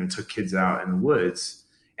 took kids out in the woods,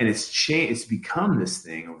 and it's changed. It's become this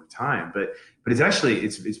thing over time, but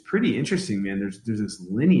it's pretty interesting, man. There's this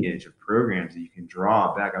lineage of programs that you can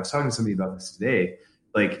draw back. I was talking to somebody about this today.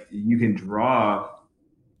 Like, you can draw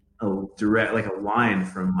like a line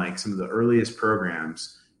from like some of the earliest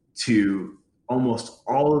programs to almost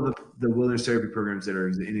all of the wilderness therapy programs that are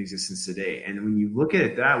in existence today. And when you look at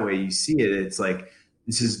it that way, you see it. It's like,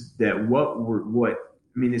 this is that what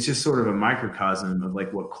I mean. It's just sort of a microcosm of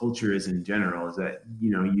like what culture is in general. Is that,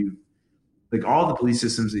 you, like, all the belief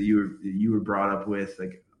systems that you were brought up with,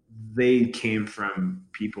 like, they came from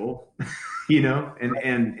people,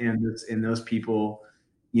 and those people,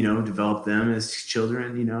 developed them as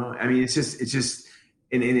children. I mean, it's just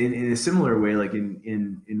in a similar way, like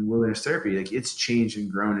in wilderness therapy, like, it's changed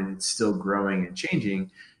and grown, and it's still growing and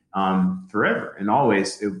changing, forever and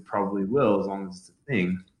always. It probably will, as long as it's a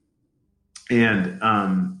thing. And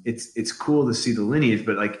it's cool to see the lineage,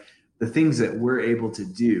 but like, the things that we're able to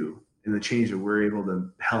do and the change that we're able to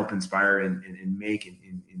help inspire and make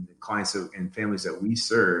in the clients and families that we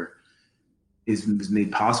serve is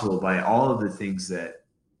made possible by all of the things that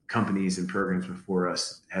companies and programs before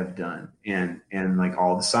us have done, and like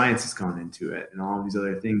all the science that's gone into it, and all of these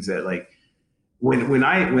other things that, like, when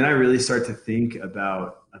I really start to think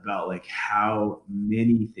about like how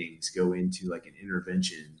many things go into like an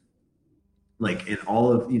intervention, like, in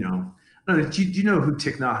all of, I don't know, do you know who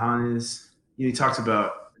Thich Nhat Hanh is? He talks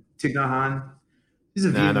about Thich Nhat Hanh. He's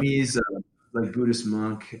a Nah, no. Vietnamese like Buddhist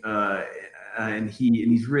monk, and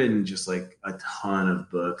he's written just like a ton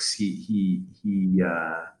of books.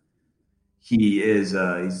 he is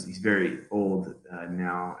he's very old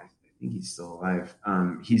now. I think he's still alive.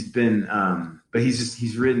 He's been but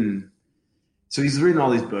he's written. So he's written all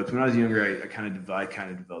these books. When I was younger, I kind of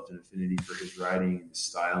developed an affinity for his writing and his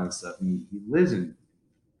style and stuff. And he lives in,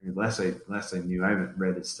 last I knew, I haven't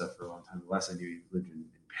read his stuff for a long time. The last I knew, he lived in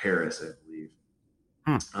Paris, I believe.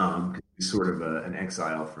 He's sort of an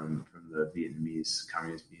exile from the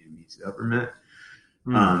communist Vietnamese government.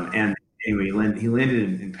 And anyway, he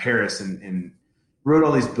landed in Paris and wrote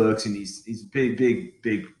all these books. And he's big,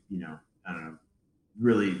 I don't know,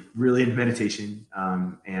 really, really into meditation.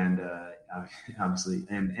 Obviously,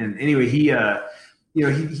 and anyway, he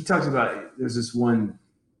talks about. There's this one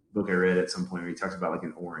book I read at some point where he talks about like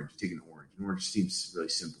an orange. You take an orange. An orange seems really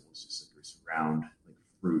simple. It's just like this round like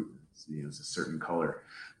fruit. It's a certain color.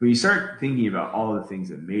 But you start thinking about all the things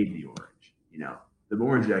that made the orange. The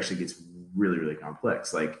orange actually gets really, really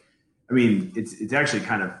complex. Like, I mean, it's actually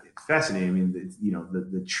kind of fascinating. I mean,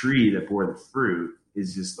 the tree that bore the fruit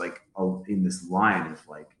is just like in this line of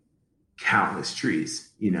like countless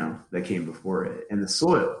trees, that came before it, and the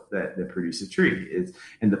soil that produced the tree is,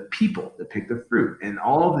 and the people that pick the fruit, and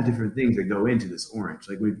all the different things that go into this orange.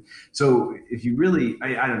 So if you really,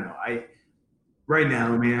 I don't know, right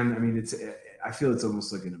now, man, I mean, I feel it's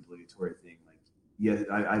almost like an obligatory thing. Like, yeah,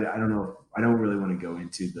 I don't know. I don't really want to go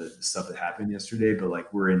into the stuff that happened yesterday, but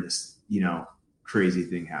like we're in this, crazy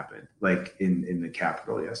thing happened like in the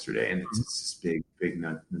Capitol yesterday, and it's this big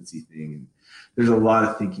nutsy thing. And there's a lot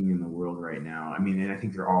of thinking in the world right now. I mean, and I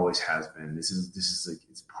think there always has been. This is like,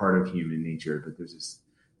 it's part of human nature, but there's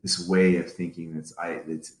this way of thinking that's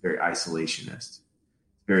very isolationist,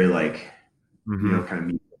 very like,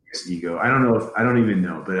 kind of ego. I don't even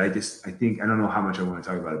know, but I don't know how much I want to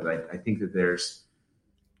talk about it, but I think that there's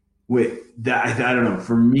with that, I don't know.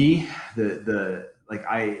 For me, like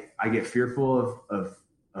I get fearful of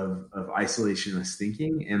isolationist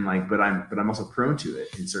thinking, and like, but I'm also prone to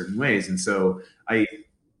it in certain ways. And so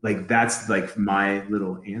that's like my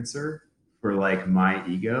little answer for like my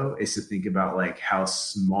ego, is to think about like how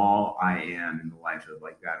small I am in the life of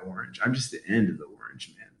like that orange. I'm just the end of the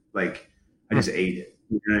orange, man. Like I just ate it.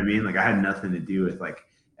 You know what I mean? Like I had nothing to do with like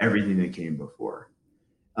everything that came before.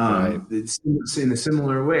 It's in a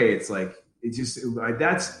similar way. It's like,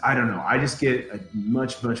 I don't know. I just get a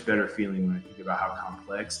much, much better feeling when I think about how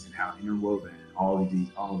complex and how interwoven all of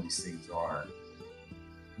these things are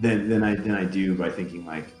than I do by thinking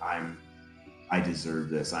like I deserve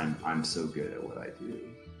this. I'm so good at what I do.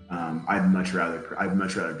 I'd much rather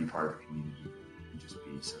be part of a community and just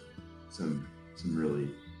be some really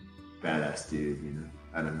badass dude,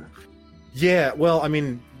 I don't know. Yeah, well, I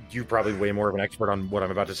mean, you're probably way more of an expert on what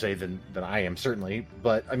I'm about to say than I am, certainly.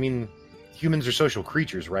 But I mean, humans are social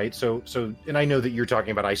creatures, right? So, and I know that you're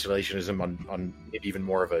talking about isolationism on maybe even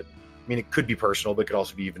more of a, I mean, it could be personal, but it could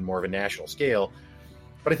also be even more of a national scale.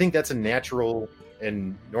 But I think that's a natural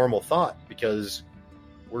and normal thought, because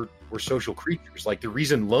we're social creatures. Like, the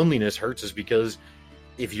reason loneliness hurts is because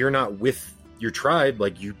if you're not with your tribe,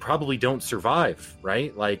 like, you probably don't survive,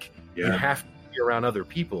 right? Like, you have to be around other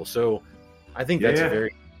people. So I think that's a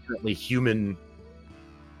very human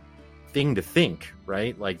thing to think,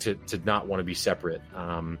 right? Like to not want to be separate.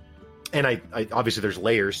 And I obviously there's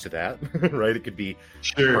layers to that, right? It could be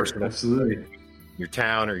personal, absolutely, your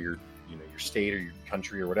town or your state or your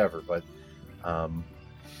country or whatever. But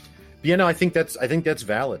yeah, no, I think that's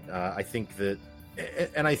valid. I think that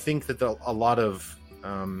a lot of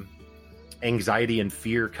anxiety and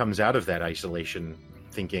fear comes out of that isolation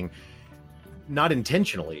thinking. Not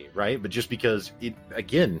intentionally, right? But just because it,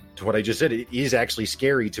 again, to what I just said, it is actually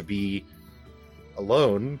scary to be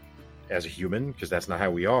alone as a human, because that's not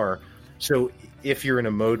how we are. So if you're in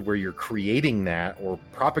a mode where you're creating that or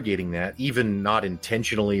propagating that, even not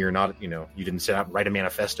intentionally, or not, you didn't set out and write a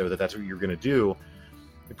manifesto that that's what you're going to do,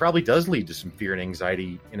 it probably does lead to some fear and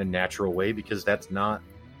anxiety in a natural way, because that's not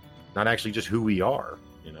actually just who we are,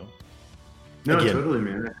 No, again, totally,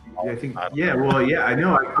 man. I think, I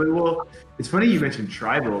know. Well, it's funny you mentioned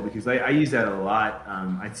tribal, because I use that a lot.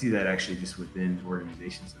 I see that actually just within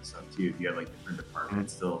organizations and stuff too. If you have like different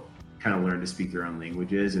departments, they'll kind of learn to speak their own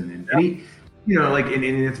languages, and then like in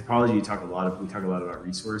anthropology, we talk a lot about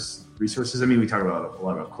resources. I mean, we talk about a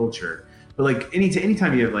lot about culture, but like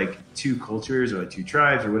anytime you have like two cultures or like two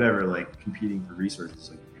tribes or whatever, like competing for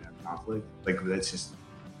resources, like you're gonna have conflict. Like that's just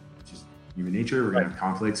human nature. We're gonna have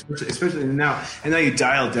conflicts, especially now. And now you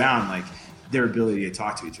dial down like their ability to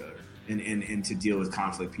talk to each other and to deal with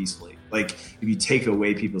conflict peacefully. Like if you take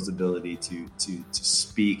away people's ability to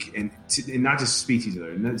speak and not just speak to each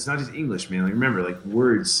other, and it's not just English, man. Like remember, like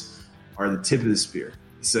words are the tip of the spear.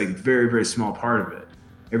 It's like a very, very small part of it.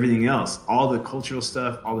 everything else, all the cultural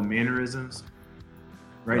stuff, all the mannerisms.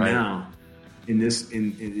 Right now,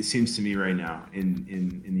 it seems to me right now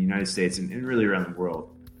in the United States and really around the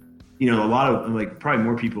world, a lot of like probably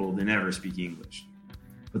more people than ever speak English,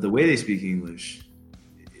 but the way they speak English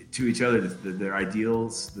to each other, their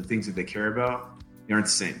ideals, the things that they care about, they aren't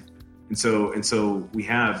the same. And so we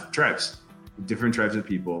have tribes, different tribes of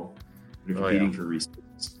people that are competing for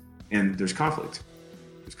resources, and there's conflict.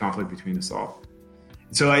 There's conflict between us all.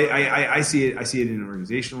 So I see it. I see it in an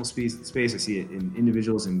organizational space. I see it in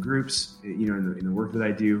individuals and groups. In the work that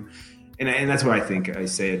I do, and that's why I think I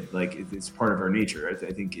say it like it's part of our nature. I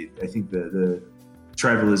think the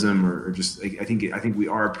tribalism or just I think we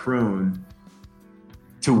are prone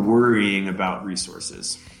to worrying about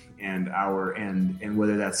resources and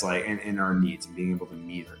whether that's like and our needs and being able to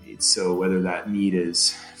meet our needs. So whether that need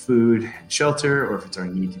is food and shelter, or if it's our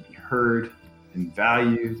need to be heard and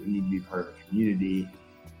valued, we need to be part of a community.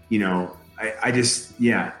 We are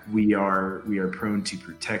prone to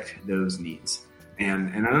protect those needs,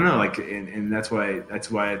 and I don't know, like, and that's why I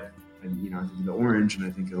think of the orange, and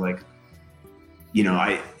I think of like,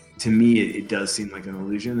 to me it does seem like an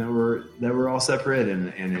illusion that we're all separate,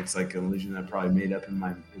 and it's like an illusion that I probably made up in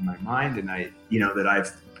my mind, and that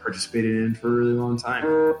I've participated in for a really long time.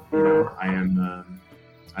 I am.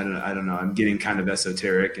 I don't know. I'm getting kind of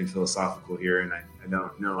esoteric and philosophical here, and I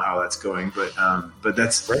don't know how that's going, but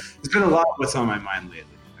that's it's been a lot of what's on my mind lately,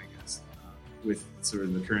 I guess, with sort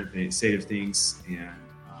of the current state of things, and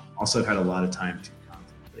also I've had a lot of time to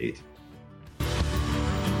contemplate.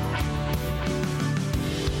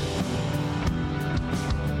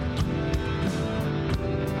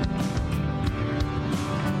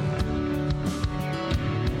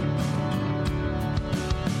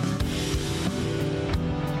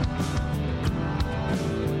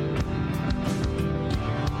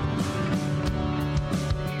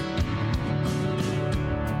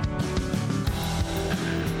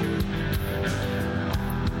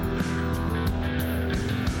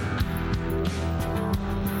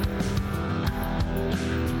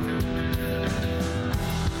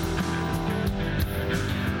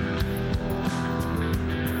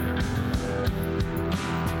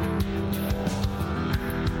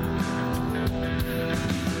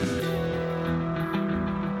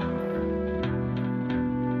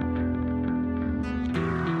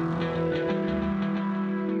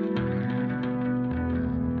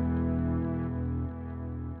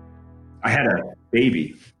 I had a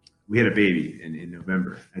baby. We had a baby in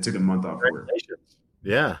November. I took a month off work.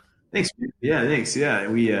 Yeah. Thanks. Yeah, thanks. Yeah,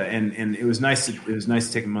 we and it was nice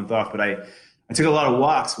to take a month off, but I took a lot of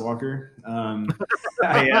walks, Walker.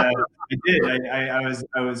 I did.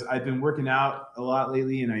 I've been working out a lot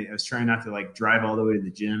lately, and I was trying not to like drive all the way to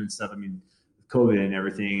the gym and stuff. I mean, with COVID and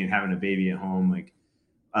everything, and having a baby at home, like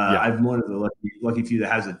I'm one of the lucky few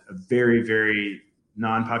that has a very, very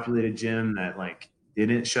non-populated gym that like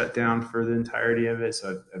didn't shut down for the entirety of it.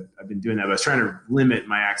 So I've been doing that, but I was trying to limit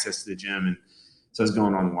my access to the gym, and so I was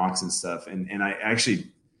going on walks and stuff. And I actually,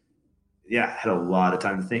 had a lot of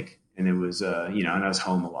time to think. And it was, and I was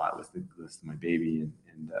home a lot with my baby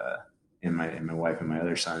and my wife and my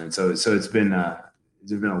other son. And so it's been,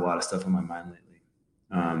 there's been a lot of stuff on my mind lately.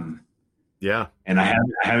 And I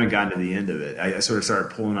haven't gotten to the end of it. I sort of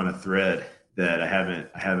started pulling on a thread that I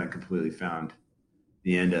haven't completely found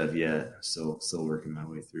the end of yet. Still working my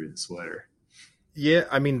way through the sweater. Yeah.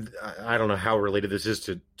 I mean, I don't know how related this is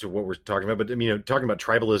to what we're talking about, but I mean, talking about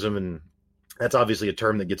tribalism, and that's obviously a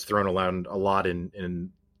term that gets thrown around a lot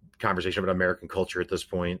in conversation about American culture at this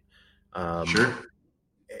point. Sure.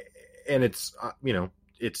 And it's,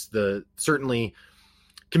 it's certainly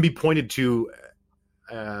can be pointed to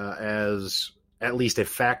as at least a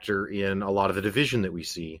factor in a lot of the division that we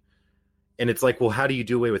see. And it's like, well, how do you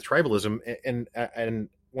do away with tribalism? And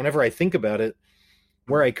whenever I think about it,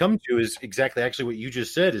 where I come to is exactly actually what you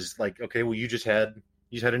just said, is like, okay, well, you just had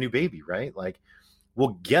a new baby, right? Like,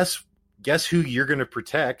 well, guess who you're going to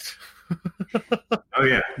protect? Oh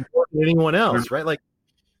yeah. More than anyone else, right? Like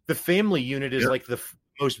the family unit is like the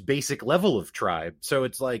most basic level of tribe. So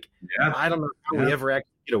it's like, I don't know how we ever actually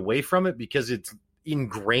get away from it, because it's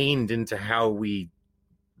ingrained into how we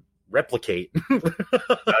replicate.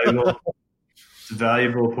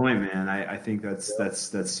 Valuable point, man. I think that's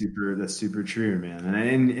super true,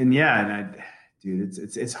 man. Dude,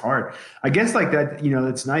 it's hard. I guess like that,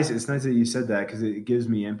 it's nice. It's nice that you said that, because it gives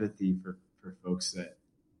me empathy for folks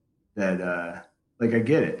that like I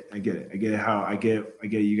get it. I get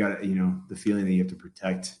you got, the feeling that you have to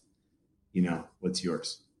protect, what's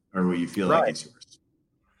yours, or what you feel like is yours.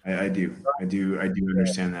 I do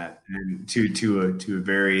understand that, and to a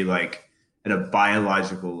very like at a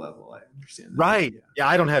biological level. I understand that. Right. Yeah.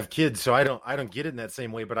 I don't have kids, so I don't get it in that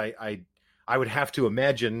same way, but I would have to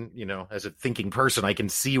imagine, as a thinking person, I can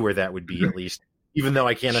see where that would be, at least, even though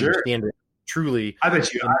I can't Sure. understand it truly. I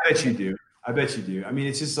bet you. I bet you do. I bet you do. I mean,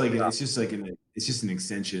 it's just like Yeah, it's just an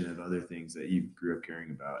extension of other things that you grew up caring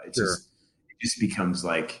about. sure. It just becomes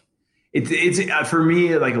like it's for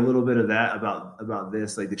me like a little bit of that about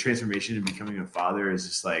this, like the transformation of becoming a father is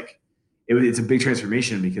just like it's a big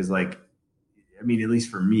transformation because like I mean, at least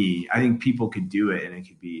for me, I think people could do it and it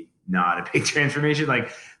could be not a big transformation.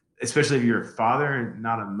 Like, especially if you're a father and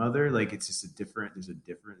not a mother, like it's just there's a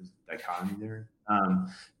different dichotomy there.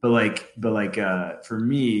 For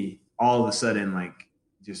me, all of a sudden, like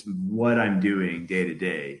just what I'm doing day to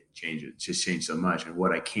day changes, just changed so much and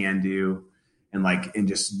what I can do. And like, and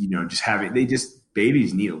just, just having,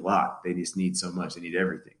 babies need a lot. They just need so much. They need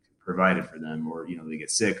everything provided for them, or, they get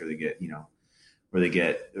sick or they get,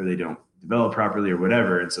 or they don't develop properly or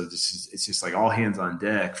whatever. And so it's just like all hands on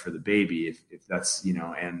deck for the baby. If that's,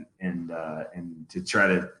 and to try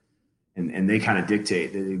to, and they kind of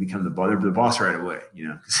dictate, they become the boss right away,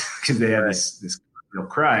 cause they have this, they'll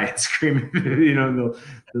cry and scream, they'll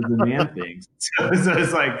demand things. So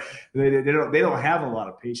it's like, they don't have a lot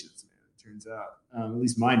of patience, man. It turns out, at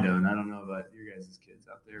least mine don't. I don't know about your guys' kids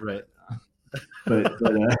out there, Right.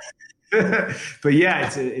 but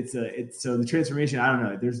yeah, it's so the transformation. I don't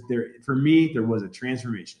know. For me, there was a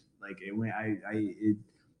transformation. Like it went,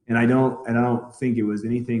 and I don't think it was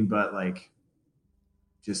anything but like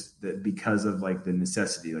just that because of like the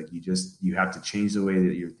necessity. Like you have to change the way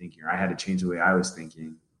that you're thinking. Or I had to change the way I was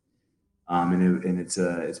thinking.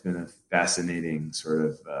 It's been a fascinating sort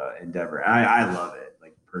of endeavor. I love it.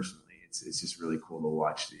 Like personally, it's just really cool to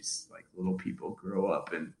watch these like little people grow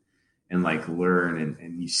up and like learn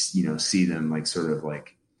and you see them like sort of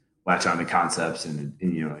like latch on to concepts and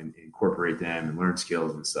incorporate them and learn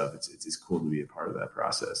skills and stuff. It's cool to be a part of that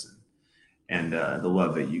process and the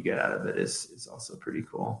love that you get out of it is also pretty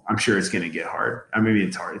cool. I'm sure it's going to get hard. I mean, maybe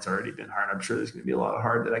it's hard. It's already been hard. I'm sure there's going to be a lot of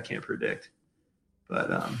hard that I can't predict. But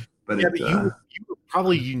you were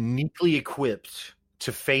probably uniquely equipped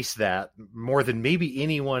to face that more than maybe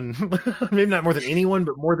anyone. Maybe not more than anyone,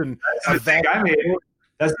 but more than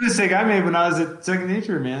that's the mistake I made when I was at Second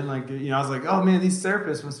Nature, man. Like, I was like, oh man, these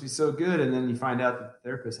therapists must be so good. And then you find out that the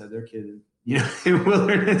therapists had their kid in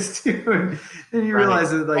wilderness too. And then you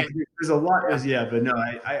realize that like there's a lot. But no,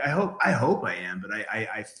 I hope I am, but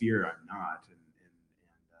I fear I'm not.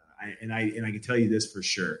 And I can tell you this for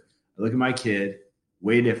sure. I look at my kid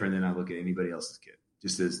way different than I look at anybody else's kid.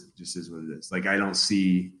 Just as what it is. Like I don't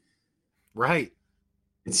see. Right.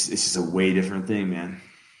 It's just a way different thing, man.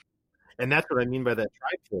 And that's what I mean by that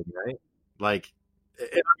tribe thing, right? Like,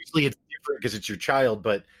 obviously it's different because it's your child,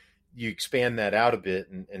 but you expand that out a bit,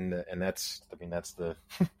 and that's, I mean, that's the,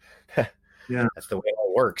 that's the way it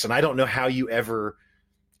all works. And I don't know how you ever,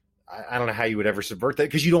 I don't know how you would ever subvert that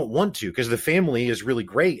because you don't want to, because the family is really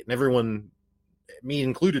great and everyone, me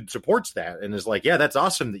included, supports that and is like, yeah, that's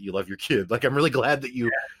awesome that you love your kid. Like, I'm really glad that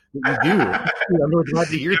you do. I'm really glad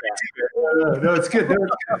to hear that. No, it's good.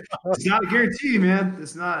 It's not a guarantee, man.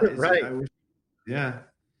 It's not. It's right. Yeah.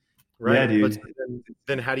 Right. Yeah, dude.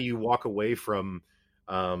 Then how do you walk away from,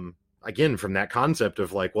 again, from that concept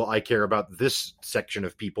of like, well, I care about this section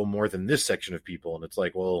of people more than this section of people. And it's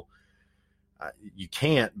like, well, you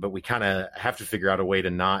can't, but we kind of have to figure out a way to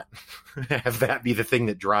not have that be the thing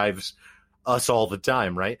that drives us all the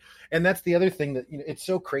time. Right. And that's the other thing that, it's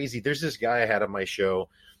so crazy. There's this guy I had on my show.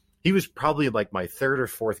 He was probably like my third or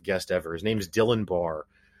fourth guest ever. His name is Dylan Barr.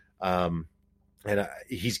 And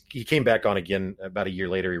he came back on again about a year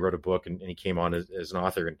later. He wrote a book and he came on as an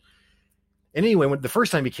author. And anyway, the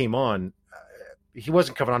first time he came on, he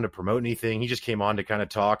wasn't coming on to promote anything. He just came on to kind of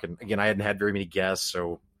talk. And again, I hadn't had very many guests,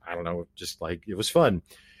 so I don't know, just like it was fun.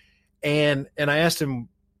 And I asked him,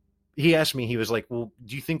 he asked me, he was like, well,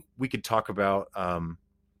 do you think we could talk about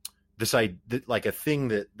like a thing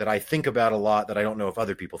that I think about a lot that I don't know if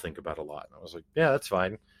other people think about a lot? And I was like, yeah, that's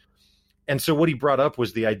fine. And so what he brought up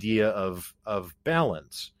was the idea of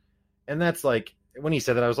balance. And that's like, when he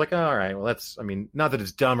said that, I was like, oh, all right, well, that's, I mean, not that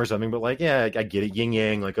it's dumb or something, but like, yeah, I get it. Yin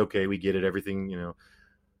yang, like, okay, we get it. Everything,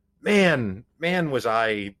 man, was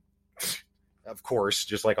I, of course,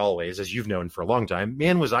 just like always, as you've known for a long time,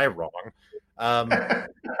 man, was I wrong.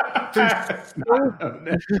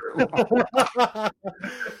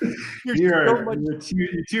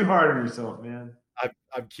 You're too hard on yourself, man.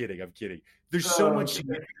 I'm kidding. There's so much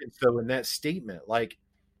significance though in that statement. Like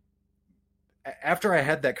after I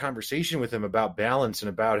had that conversation with him about balance and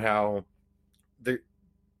about how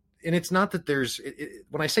it's not that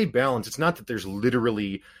when I say balance, it's not that there's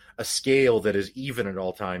literally a scale that is even at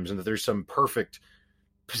all times and that there's some perfect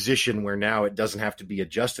position where now it doesn't have to be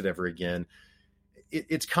adjusted ever again.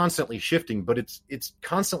 It's constantly shifting, but it's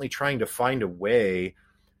constantly trying to find a way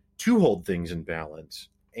to hold things in balance.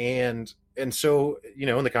 And so,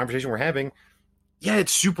 in the conversation we're having, yeah,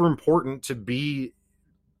 it's super important to be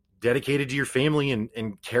dedicated to your family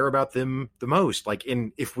and care about them the most. Like,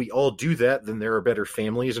 and if we all do that, then there are better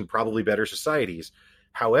families and probably better societies.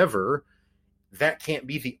 However, that can't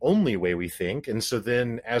be the only way we think. And so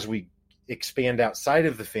then as we expand outside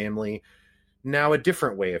of the family, now a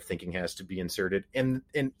different way of thinking has to be inserted. And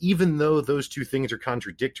even though those two things are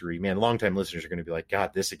contradictory, man, longtime listeners are going to be like,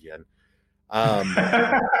 God, this again.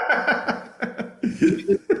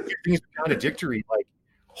 Things are contradictory, like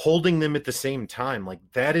holding them at the same time, like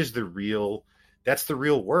that's the real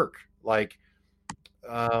work. Like,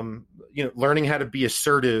 learning how to be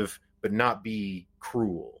assertive, but not be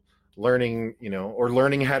cruel,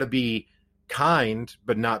 learning how to be kind,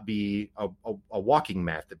 but not be a walking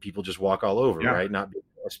mat that people just walk all over, right? Not be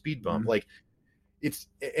a speed bump. Like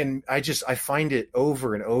I find it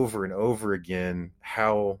over and over and over again,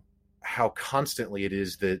 how constantly it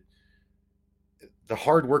is that the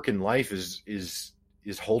hard work in life is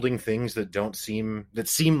holding things that seem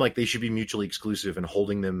like they should be mutually exclusive and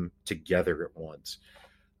holding them together at once.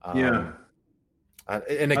 And I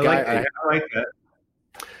like that.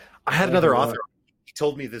 I had another author. He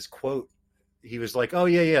told me this quote. He was like, "Oh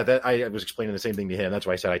yeah, that I was explaining the same thing to him. That's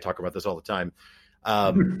why I said I talk about this all the time."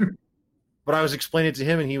 But I was explaining it to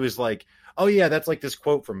him, and he was like, "Oh yeah, that's like this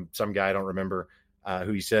quote from some guy I don't remember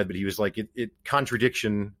who he said, but he was like,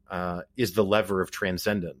 contradiction is the lever of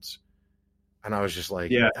transcendence." And I was just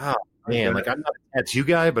like, "Oh man, like I'm not a tattoo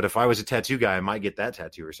guy, but if I was a tattoo guy, I might get that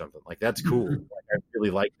tattoo or something. Like that's cool. Like, I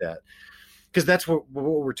really like that because that's what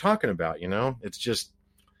we're talking about. It's just,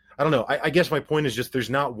 I don't know. I guess my point is just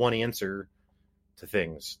there's not one answer to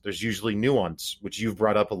things. There's usually nuance, which you've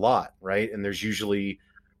brought up a lot, right? And there's usually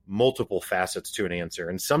multiple facets to an answer,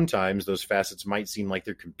 and sometimes those facets might seem like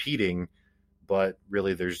they're competing, but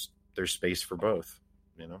really there's space for both.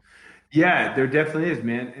 Yeah, there definitely is,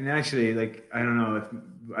 man. And actually, like, I don't know if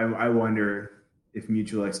I wonder if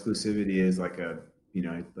mutual exclusivity is like a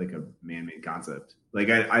man-made concept. Like,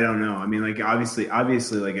 I don't know. I mean, like, obviously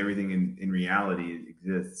like everything in reality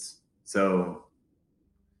exists. So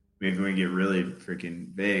maybe when we get really freaking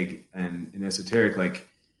vague and esoteric,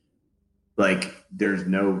 like there's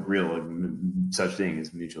no real such thing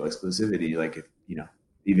as mutual exclusivity. Like, if,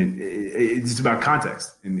 even it's about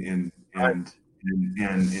context and for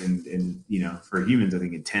humans, I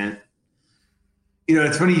think intent.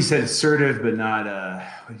 It's funny you said assertive, but not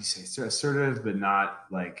what do you say? Assertive, but not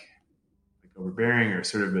like overbearing, or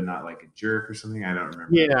assertive, but not like a jerk or something. I don't remember.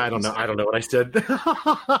 Yeah, I don't know. I don't know what I said.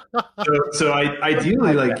 so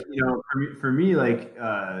ideally, like, for me, like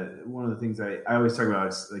one of the things I always talk about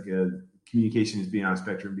is like communication is being on a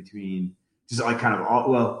spectrum between just like kind of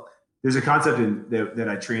all. There's a concept that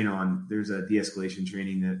I train on. There's a de-escalation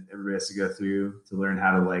training that everybody has to go through to learn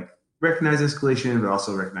how to like recognize escalation, but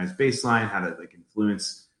also recognize baseline, how to like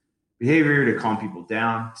influence behavior to calm people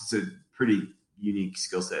down. It's a pretty unique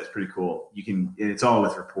skill set. It's pretty cool. And it's all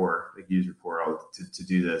with rapport. Like, use rapport to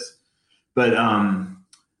do this. But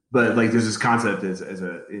like there's this concept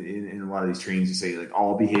in a lot of these trainings, you say like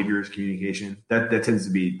all behavior is communication. That tends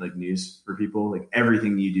to be like news for people. Like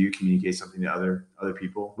everything you do communicates something to other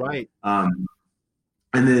people. Right.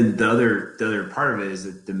 And then the other part of it is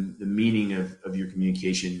that the meaning of your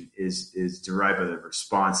communication is derived by the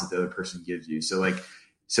response that the other person gives you. So like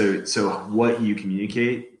so what you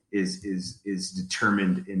communicate is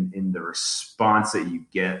determined in the response that you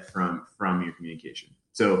get from your communication.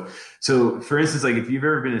 So for instance, like if you've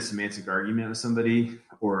ever been in a semantic argument with somebody,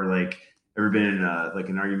 or like ever been in like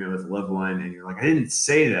an argument with a loved one, and you're like, I didn't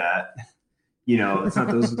say that, it's not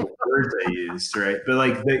those words I used, right? But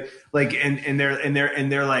like they're like,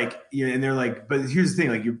 but here's the thing,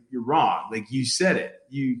 like you're wrong. Like you said it,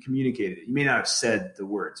 you communicated it. You may not have said the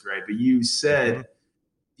words, right? But you said,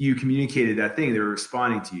 you communicated that thing. They were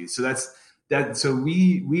responding to you. So that's that. So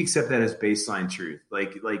we accept that as baseline truth.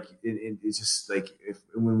 It's just like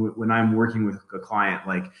when I'm working with a client,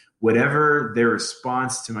 like whatever their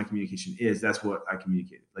response to my communication is, that's what I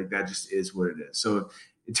communicated. Like that just is what it is. So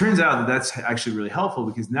it turns out that that's actually really helpful,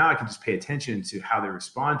 because now I can just pay attention to how they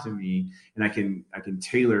respond to me, and I can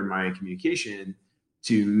tailor my communication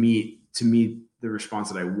to meet the response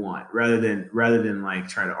that I want, rather than like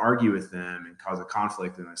try to argue with them and cause a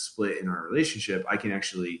conflict and a split in our relationship. I can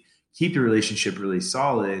actually keep the relationship really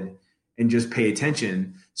solid and just pay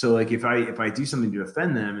attention. So like if I do something to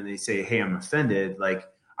offend them and they say, hey, I'm offended, like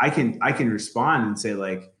I can respond and say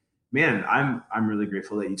like, man, I'm really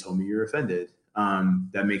grateful that you told me you're offended.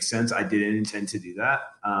 That makes sense. I didn't intend to do that.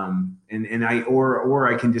 And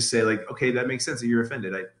I can just say like, okay, that makes sense that you're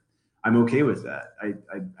offended. I'm okay with that. I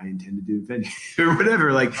intended to offend you or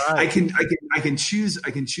whatever. Like Right. I can choose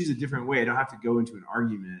a different way. I don't have to go into an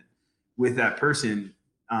argument with that person.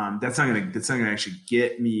 That's not gonna actually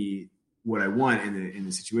get me what I want in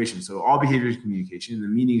the situation. So all behavior is communication. The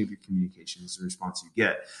meaning of your communication is the response you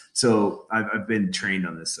get. So I've been trained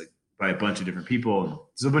on this like by a bunch of different people.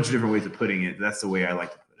 There's a bunch of different ways of putting it. That's the way I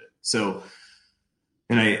like to put it. So,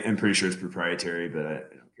 and I'm pretty sure it's proprietary, but I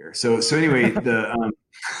don't care. So anyway,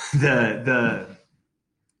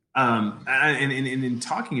 and in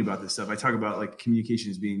talking about this stuff, I talk about like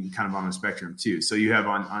communication as being kind of on a spectrum too. So you have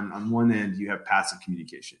on one end, you have passive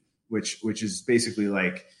communication, which is basically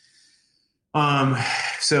like,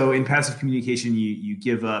 so in passive communication, you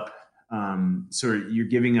give up, you're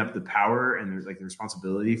giving up the power and there's like the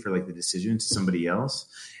responsibility for like the decision to somebody else,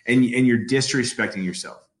 and you're disrespecting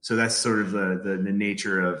yourself. So that's sort of the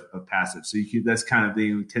nature of passive. So that's kind of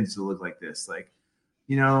the tends to look like this, like,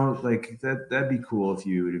 like that'd be cool if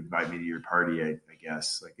you would invite me to your party. I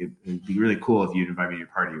guess like it'd be really cool if you'd invite me to your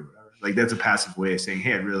party or whatever. Like that's a passive way of saying,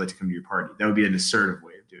 hey, I'd really like to come to your party. That would be an assertive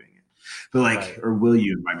way of doing it. But like, right. Or will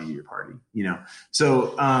you invite me to your party?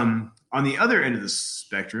 So on the other end of the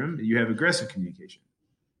spectrum, you have aggressive communication.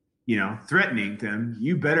 Threatening them,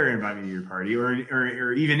 you better invite me to your party,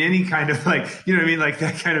 or even any kind of like, what I mean, like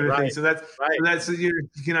that kind of a thing. So that's right. So you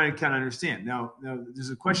can kind of understand. Now there's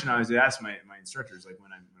a question I always ask my instructors, like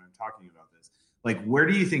when I'm talking about this, like where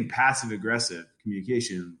do you think passive aggressive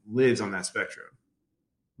communication lives on that spectrum?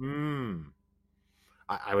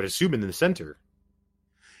 I would assume in the center.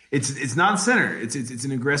 It's not center. It's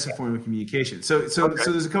an aggressive form of communication. So there's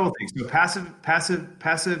a couple of things. So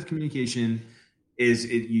passive communication is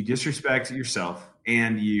you disrespect yourself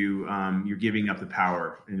and you're giving up the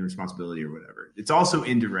power and the responsibility or whatever. It's also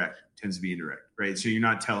indirect, tends to be indirect, right? So you're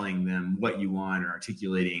not telling them what you want or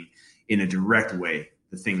articulating in a direct way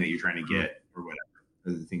the thing that you're trying to get or whatever,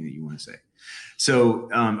 or the thing that you want to say. So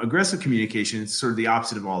aggressive communication is sort of the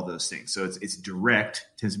opposite of all of those things. So it's direct,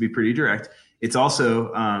 tends to be pretty direct. It's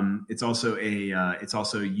also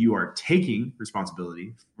you are taking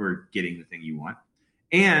responsibility for getting the thing you want.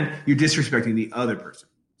 And you're disrespecting the other person.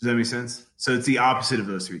 Does that make sense? So it's the opposite of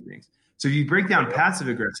those three things. So if you break down passive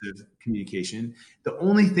aggressive communication, the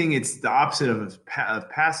only thing it's the opposite of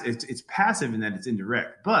passive. It's passive in that it's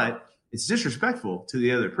indirect, but it's disrespectful to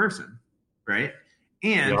the other person, right?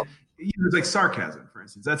 And it's like sarcasm, for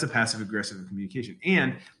instance. That's a passive aggressive communication,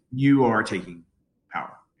 and you are taking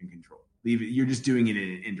power and control. You're just doing it in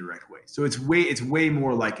an indirect way. So it's way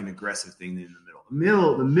more like an aggressive thing than in the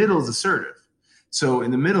middle. The middle is assertive. So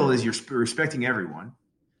in the middle is you're respecting everyone,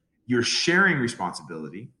 you're sharing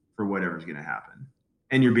responsibility for whatever's going to happen,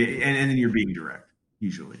 and then you're being direct.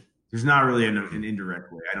 Usually, there's not really an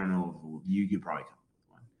indirect way. I don't know. You could probably come up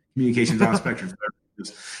with one. Communication's on spectrums,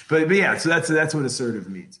 but yeah. So that's what assertive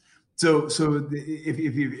means. So if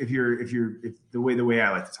the way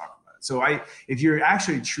I like to talk about it. So if you're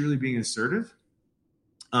actually truly being assertive,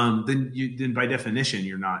 then by definition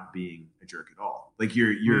you're not being a jerk at all. Like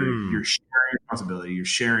you're sharing responsibility, you're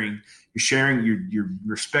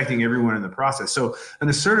respecting everyone in the process. So an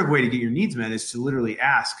assertive way to get your needs met is to literally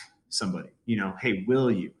ask somebody, hey,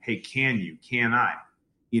 will you? Hey, can you? Can I?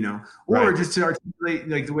 Or just to articulate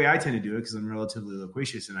like the way I tend to do it, because I'm relatively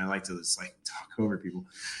loquacious and I like to just like talk over people.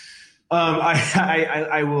 What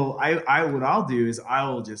I'll do is I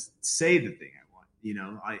will just say the thing I want.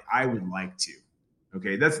 I would like to.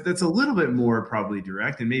 Okay, that's a little bit more probably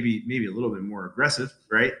direct and maybe a little bit more aggressive,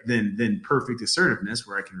 right? Than perfect assertiveness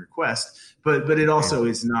where I can request, but it also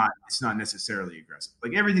is not. It's not necessarily aggressive.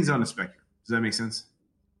 Like everything's on a spectrum. Does that make sense?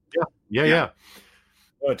 Yeah.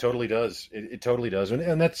 No, it totally does. It totally does,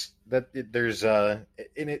 and that's that. There's and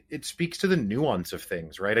it speaks to the nuance of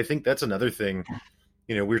things, right? I think that's another thing.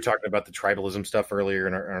 We were talking about the tribalism stuff earlier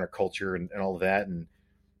in our culture and all of that, and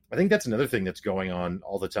I think that's another thing that's going on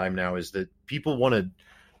all the time now is that people want to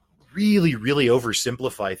really, really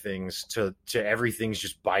oversimplify things to everything's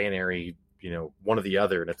just binary, one or the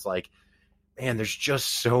other. And it's like, man, there's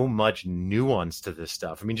just so much nuance to this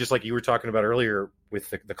stuff. I mean, just like you were talking about earlier with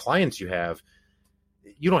the clients you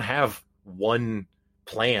don't have one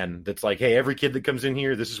plan that's like, hey, every kid that comes in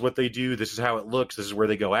here, this is what they do. This is how it looks. This is where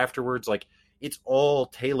they go afterwards. Like it's all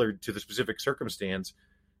tailored to the specific circumstance.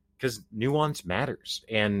 Because nuance matters,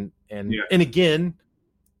 and again,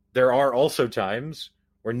 there are also times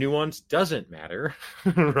where nuance doesn't matter,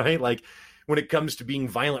 right? Like when it comes to being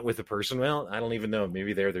violent with a person, well, I don't even know.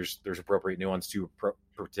 Maybe there's appropriate nuance too,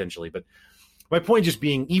 potentially. But my point just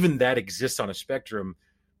being, even that exists on a spectrum.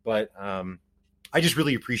 But I just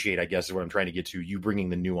really appreciate, I guess, is what I'm trying to get to, you bringing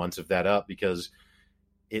the nuance of that up, because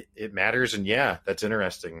it matters. And yeah, that's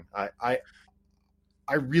interesting.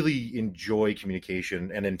 I really enjoy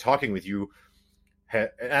communication, and in talking with you, I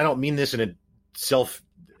don't mean this in a self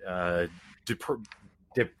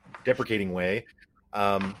deprecating way.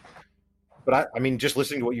 But I mean, just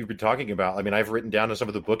listening to what you've been talking about, I mean, I've written down some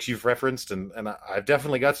of the books you've referenced, and I've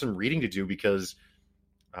definitely got some reading to do, because,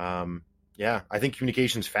 yeah, I think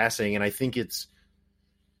communication is fascinating, and I think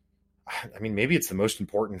maybe it's the most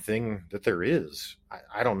important thing that there is.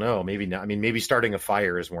 I don't know. Maybe not. I mean, maybe starting a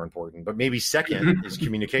fire is more important, but maybe second is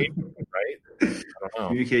communication, right? I don't know.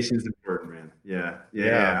 Communication is important, man.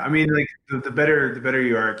 Yeah. I mean, like the better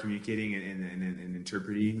you are at communicating and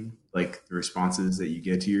interpreting like the responses that you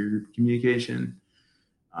get to your communication,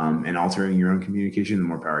 and altering your own communication, the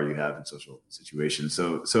more power you have in social situations.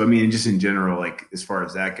 So I mean, just in general, like as far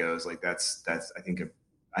as that goes, like that's I think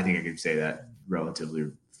I could say that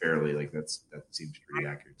relatively fairly. Like that seems pretty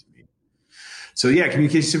accurate to me. So yeah,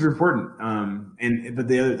 communication is super important. But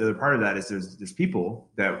the other part of that is there's people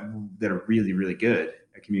that are really, really good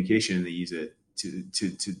at communication, and they use it to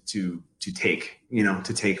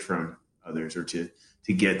take from others, or to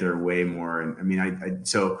get their way more. And I mean,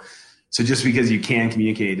 so just because you can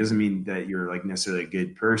communicate doesn't mean that you're like necessarily a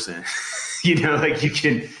good person. Like you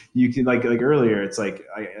can like earlier, it's like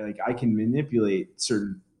I can manipulate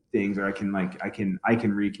certain things, or I can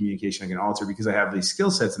read communication, I can alter, because I have these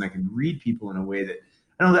skill sets, and I can read people in a way that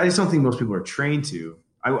I just don't think most people are trained to.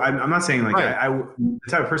 I'm not saying like right. The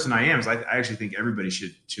type of person I am is I actually think everybody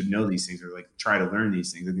should know these things, or like try to learn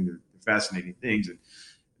these things. I think they're fascinating things, and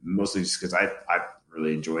mostly just because I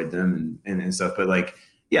really enjoyed them and stuff. But like,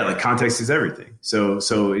 yeah, like context is everything. So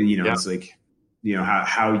yeah. It's like,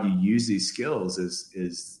 how you use these skills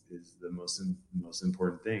is the most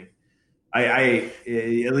important thing. I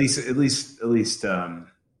at least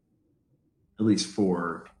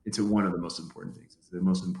for it's one of the most important things. It's the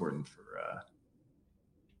most important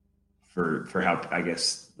for how, I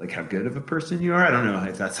guess, like how good of a person you are. I don't know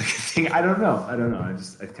if that's like a thing. I don't know. I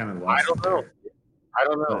kind of lost. I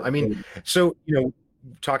don't know. I mean, so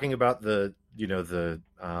talking about the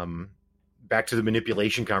back to the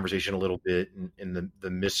manipulation conversation a little bit, and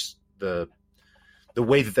the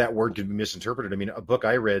way that word could be misinterpreted. I mean, a book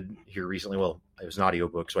I read here recently, well, it was an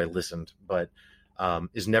audiobook, so I listened, but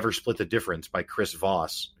is Never Split the Difference by Chris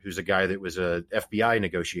Voss, who's a guy that was a FBI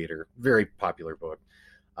negotiator. Very popular book.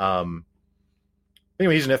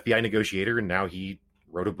 Anyway, he's an FBI negotiator, and now he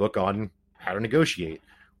wrote a book on how to negotiate.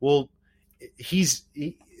 Well,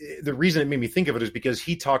 the reason it made me think of it is because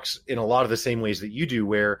he talks in a lot of the same ways that you do,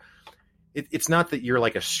 where it's not that you're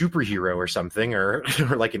like a superhero or something, or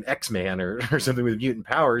like an X-Man or something with mutant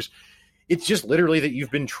powers. It's just literally that you've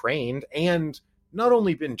been trained, and not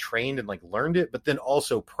only been trained and like learned it, but then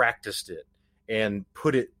also practiced it and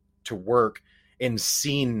put it to work and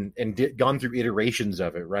seen and gone through iterations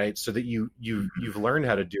of it, right? So that you've learned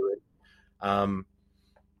how to do it.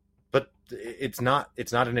 But it's not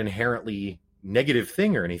an inherently negative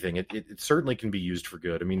thing or anything. It certainly can be used for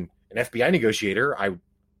good. I mean, an FBI negotiator,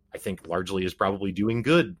 I think largely is probably doing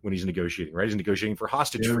good when he's negotiating, right? He's negotiating for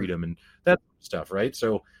hostage freedom and that stuff, right?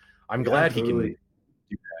 So I'm glad he can do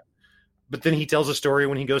that. But then he tells a story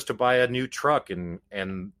when he goes to buy a new truck and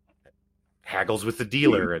haggles with the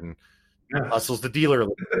dealer and hustles the dealer.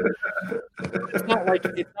 It's not like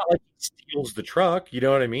he steals the truck, you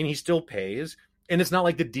know what I mean? He still pays. And it's not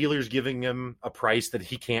like the dealer's giving him a price that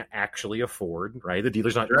he can't actually afford, right? The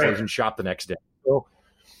dealer's not closing shop the next day. So,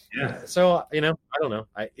 so I don't know.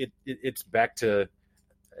 It's back to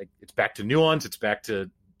nuance. It's back to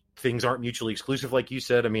things aren't mutually exclusive, like you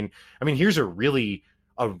said. I mean, here's a really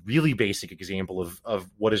basic example of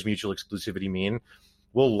what does mutual exclusivity mean.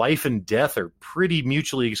 Well, life and death are pretty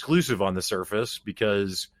mutually exclusive on the surface,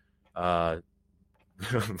 because they're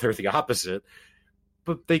the opposite,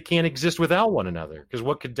 but they can't exist without one another. Because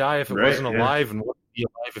what could die if it wasn't alive, and what could be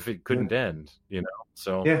alive if it couldn't end?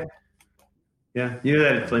 So yeah. You know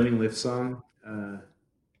that Flaming Lips song? Do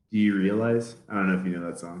you realize? I don't know if you know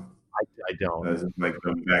that song. I don't. I was like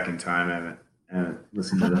going back in time. I haven't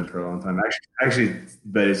listened to them for a long time. Actually,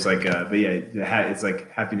 but it's like, it's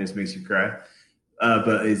like happiness makes you cry.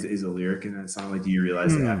 But is a lyric in that song, like, do you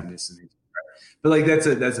realize that happiness makes you cry? But like that's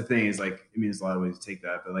a thing. Is like, I mean, there's a lot of ways to take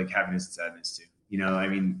that, but like happiness and sadness too. I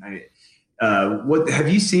mean, what have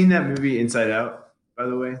you seen that movie Inside Out? By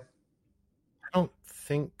the way, I don't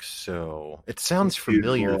think so. It sounds It's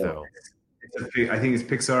familiar beautiful. though. I think it's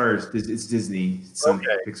Pixar. It's Disney. It's some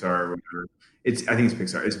Okay. Pixar or whatever. I think it's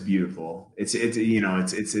Pixar. It's beautiful. It's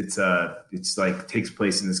like takes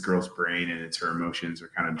place in this girl's brain, and it's her emotions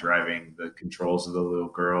are kind of driving the controls of the little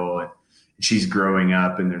girl, and she's growing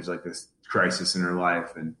up, and there's like this crisis in her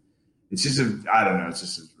life, and it's just I don't know. It's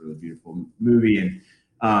just a really beautiful movie,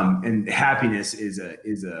 and happiness is a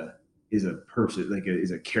person,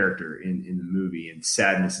 is a character in the movie, and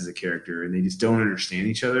sadness is a character, and they just don't understand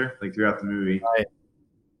each other like throughout the movie. Right.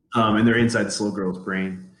 And they're inside this little girl's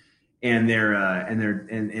brain, and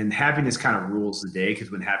and happiness kind of rules the day,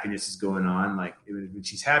 because when happiness is going on, like when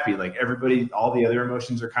she's happy, like everybody, all the other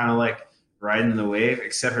emotions are kind of like riding the wave,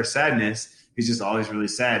 except for sadness, who's just always really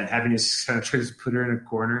sad, and happiness kind of tries to put her in a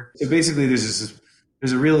corner. So basically, there's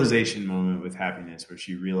a realization moment with happiness where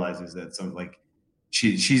she realizes that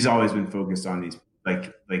she's always been focused on these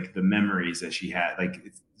like the memories that she had. Like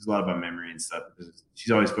it's a lot about memory and stuff.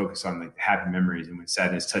 She's always focused on like happy memories, and when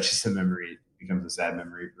sadness touches the memory, it becomes a sad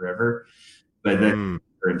memory forever. But that's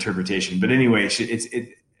her interpretation. But anyway, I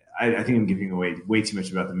think I'm giving away way too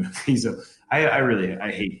much about the movie, so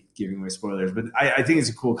I hate giving away spoilers. But I think it's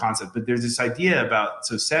a cool concept. But there's this idea about,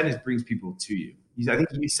 so sadness brings people to you. I think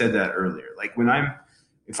you said that earlier. Like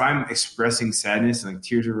if I'm expressing sadness and like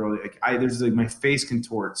tears are rolling, there's like my face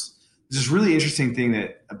contorts. There's this really interesting thing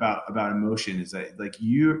that about emotion is that like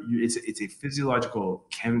it's a physiological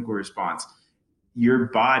chemical response. Your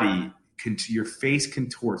body your face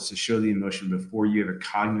contorts to show the emotion before you have a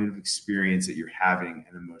cognitive experience that you're having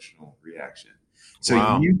an emotional reaction. So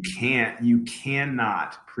Wow. you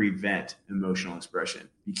cannot prevent emotional expression.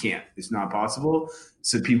 You can't. It's not possible.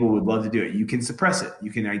 So people would love to do it. You can suppress it.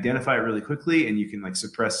 You can identify it really quickly, and you can like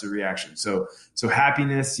suppress the reaction. So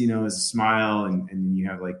happiness, is a smile, and you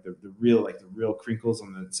have like the real crinkles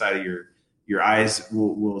on the side of your eyes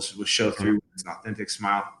will show through. It's an authentic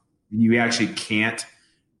smile. You actually can't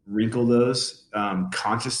wrinkle those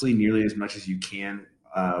consciously nearly as much as you can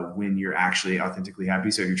when you're actually authentically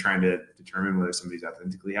happy. So if you're trying to determine whether somebody's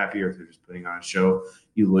authentically happy or if they're just putting on a show,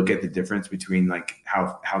 you look at the difference between like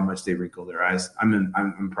how much they wrinkle their eyes.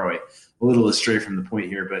 I'm probably a little astray from the point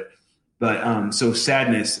here, but so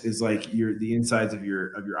sadness is like the insides of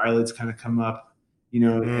your eyelids kind of come up,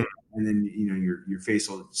 and then your face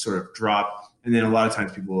will sort of drop, and then a lot of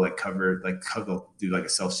times people will they'll do like a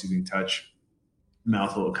self-soothing touch.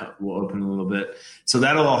 Mouth will open a little bit. So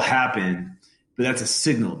that'll all happen, but that's a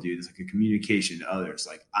signal, dude. It's like a communication to others.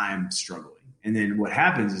 Like, I'm struggling. And then what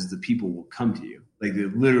happens is the people will come to you. Like, they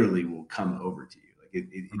literally will come over to you. Like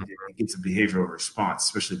it gets a behavioral response,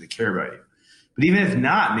 especially if they care about you. But even if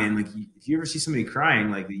not, man, like if you ever see somebody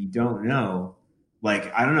crying, like that you don't know,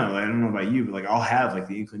 like, I don't know about you, but like I'll have like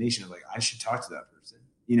the inclination of like, I should talk to that person,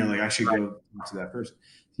 like I should go talk to that person.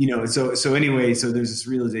 So anyway, so there's this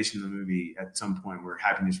realization in the movie at some point where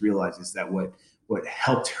happiness realizes that what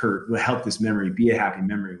helped this memory be a happy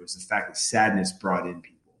memory was the fact that sadness brought in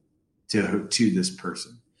people to this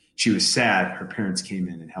person. She was sad. Her parents came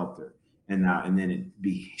in and helped her. And then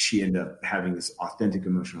she ended up having this authentic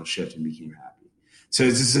emotional shift and became happy. So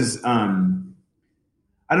it's just this, I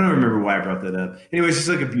don't remember why I brought that up. Anyway, it's just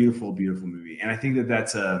like a beautiful, beautiful movie. And I think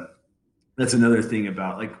that's another thing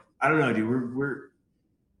about, like, I don't know, dude,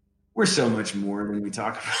 we're so much more than we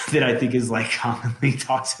talk about that I think is like commonly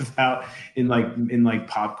talked about in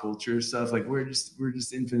pop culture stuff. Like we're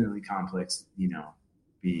just infinitely complex,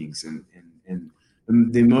 beings, and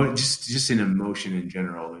just in emotion in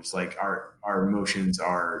general. There's like our emotions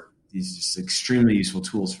are these just extremely useful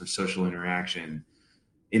tools for social interaction.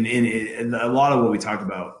 In a lot of what we talk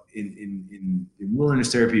about in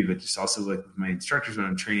wilderness therapy, but just also like with my instructors when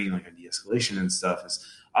I'm training like on de-escalation and stuff is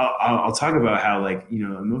I'll talk about how like,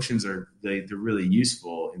 emotions they're really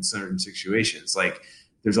useful in certain situations. Like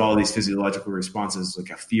there's all these physiological responses,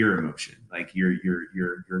 like a fear emotion, like your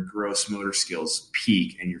gross motor skills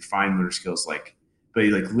peak and your fine motor skills but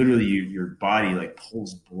like literally your body like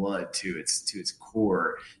pulls blood to its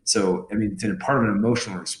core. So, I mean, it's a part of an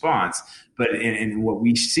emotional response, but, and what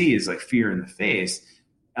we see is like fear in the face.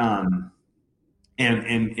 And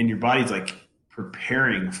your body's like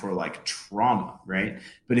preparing for like trauma. Right.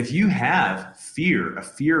 But if you have a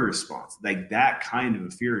fear response, like that kind of a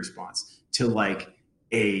fear response to like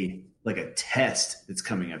a test that's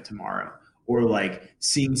coming up tomorrow, or like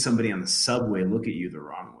seeing somebody on the subway look at you the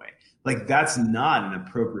wrong way, like that's not an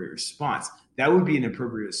appropriate response. That would be an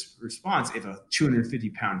appropriate response if a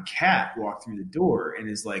 250-pound cat walked through the door and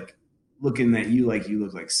is like looking at you like you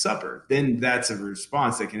look like supper. Then that's a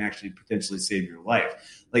response that can actually potentially save your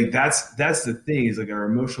life. Like that's the thing, is like our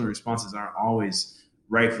emotional responses aren't always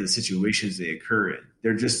right for the situations they occur in.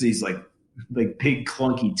 they're just these like big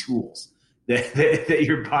clunky tools that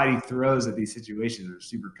your body throws at these situations that are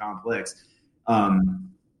super complex. And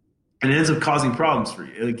it ends up causing problems for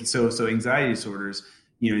you. Like, so anxiety disorders,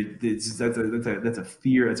 that's a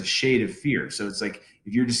fear, that's a shade of fear. So it's like,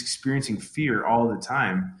 if you're just experiencing fear all the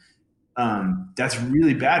time, that's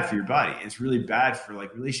really bad for your body. It's really bad for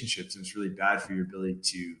like relationships, and it's really bad for your ability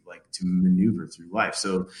to maneuver through life.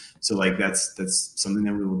 So like that's something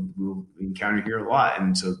that we'll encounter here a lot.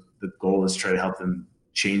 And so the goal is to try to help them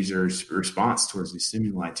change their response towards the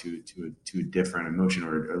stimuli to a different emotion,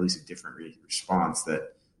 or at least a different response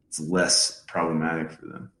that it's less problematic for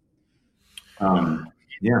them.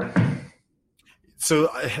 Yeah.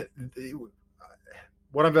 So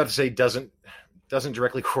what I'm about to say doesn't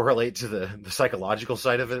directly correlate to the psychological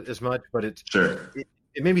side of it as much, but it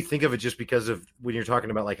made me think of it just because of when you're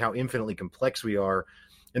talking about like how infinitely complex we are,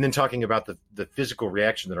 and then talking about the physical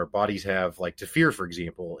reaction that our bodies have, like to fear, for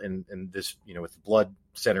example, and this, with the blood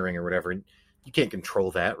centering or whatever, and you can't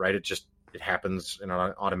control that, right? It happens in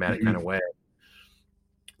an automatic kind of way.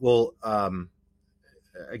 Well,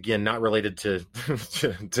 again, not related to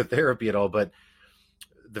therapy at all, but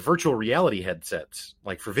the virtual reality headsets,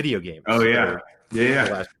 like for video games. Oh yeah.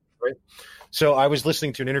 Yeah. Right. So I was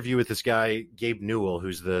listening to an interview with this guy, Gabe Newell,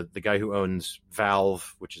 who's the guy who owns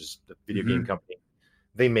Valve, which is the video game company.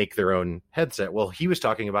 They make their own headset. Well, he was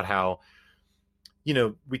talking about how,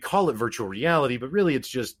 we call it virtual reality, but really it's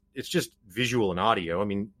just visual and audio. I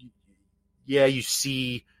mean, yeah, you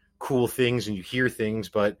see cool things and you hear things,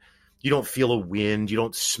 but you don't feel a wind, you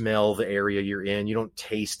don't smell the area you're in, you don't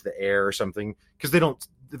taste the air or something, because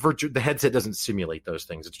the headset doesn't simulate those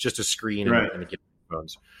things. It's just a screen and a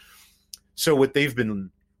headphones. So what they've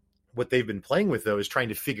been playing with, though, is trying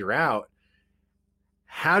to figure out,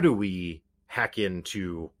 how do we hack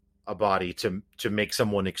into a body to make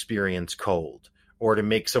someone experience cold, or to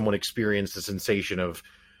make someone experience the sensation of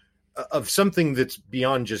something that's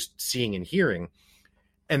beyond just seeing and hearing.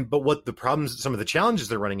 But what some of the challenges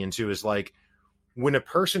they're running into is, like, when a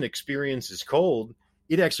person experiences cold,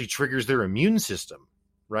 it actually triggers their immune system,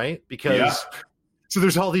 right? Because so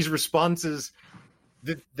there's all these responses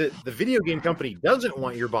that the video game company doesn't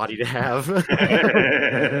want your body to have.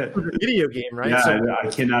 The video game, right? Yeah, so, I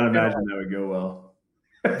cannot imagine that would go well.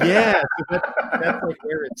 Yeah, so that's like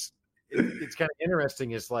where it's kind of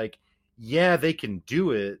interesting. Is like, yeah, they can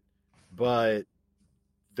do it, but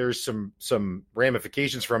there's some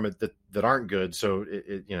ramifications from it that aren't good. So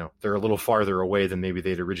they're a little farther away than maybe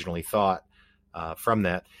they'd originally thought from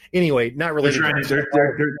that. Anyway, not related. They're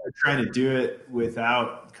trying to do it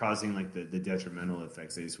without causing like the detrimental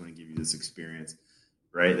effects. They just want to give you this experience,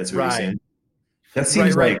 right? That's what you're saying. That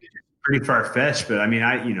seems like pretty far fetched, but I mean,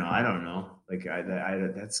 I don't know. Like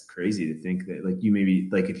that's crazy to think that, like, you maybe,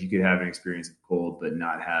 like, if you could have an experience of cold but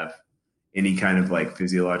not have any kind of like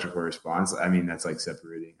physiological response. I mean, that's like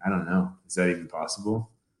separating. I don't know. Is that even possible?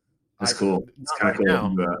 That's cool. It's kind of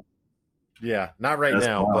cool. Now. Yeah, not right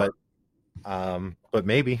now, but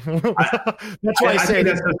maybe. That's why I say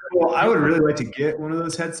that's so cool. I would really like to get one of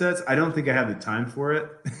those headsets. I don't think I have the time for it,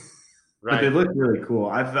 but they look really cool.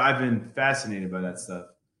 I've been fascinated by that stuff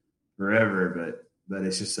forever, but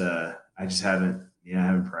it's just I just haven't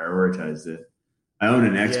prioritized it. I own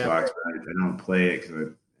an Xbox, but I don't play it because I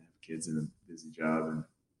have kids and a busy job. And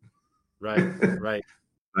right.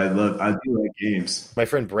 I do like games. My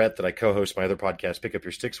friend Brett, that I co-host my other podcast, Pick Up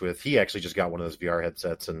Your Sticks with, he actually just got one of those VR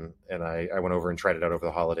headsets, and I went over and tried it out over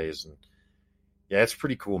the holidays, and yeah, it's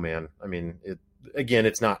pretty cool, man. I mean,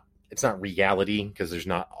 it's not reality, because there's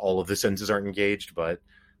not, all of the senses aren't engaged, but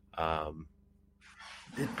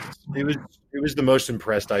it was the most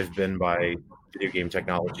impressed I've been by video game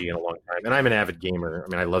technology in a long time. And I'm an avid gamer. I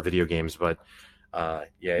mean, I love video games, but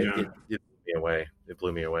it blew me away. It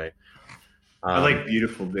blew me away. I like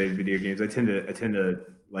beautiful big video games. I tend to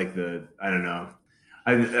like I don't know.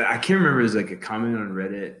 I can't remember. It was like a comment on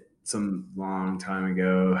Reddit some long time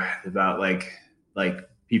ago about like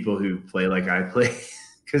people who play like I play.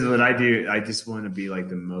 Because what I do, I just want to be like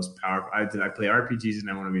the most powerful. I play RPGs, and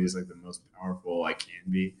I want to be just like the most powerful I can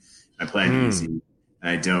be. I play on PC, and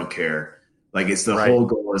I don't care. Like, it's the whole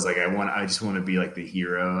goal is like I just want to be like the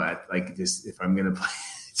hero at, like, just, if I'm gonna play,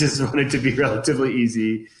 just want it to be relatively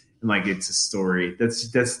easy, and like it's a story.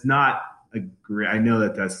 That's not a great. I know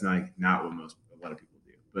that's not what a lot of people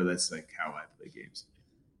do, but that's like how I play games.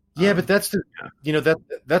 Yeah, but that's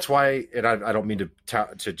that's why, and I don't mean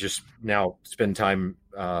to just now spend time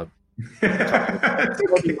talking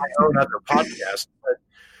about my own other podcast,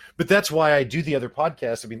 but that's why I do the other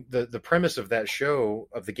podcast. I mean, the premise of that show,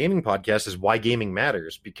 of the gaming podcast, is why gaming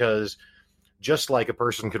matters, because just like a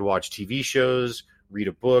person could watch TV shows, read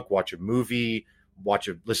a book, watch a movie,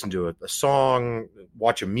 listen to a song,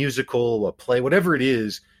 watch a musical, a play, whatever it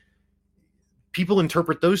is. People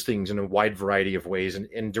interpret those things in a wide variety of ways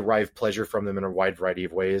and derive pleasure from them in a wide variety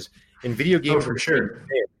of ways. And video games, for sure.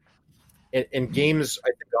 And games, I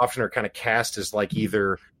think, often are kind of cast as like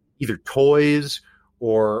either toys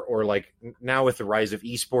or like now with the rise of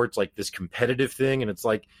esports, like this competitive thing. And it's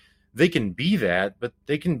like they can be that, but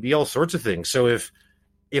they can be all sorts of things. So if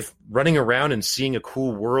running around and seeing a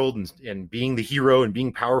cool world and being the hero and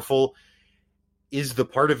being powerful is the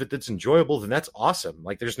part of it that's enjoyable, then that's awesome.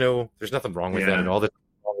 Like there's nothing wrong with that at all. That's the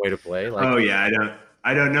wrong way to play. Like, oh yeah,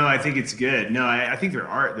 I don't know. I think it's good. No, I think they're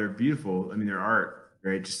art. They're beautiful. I mean, they're art,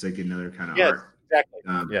 right? Just like another kind of art. Exactly.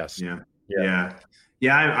 Yes.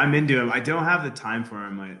 Yeah. I'm into them. I don't have the time for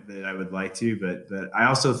them that I would like to, but I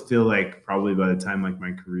also feel like probably by the time like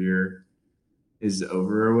my career is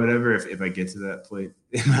over or whatever, if I get to that point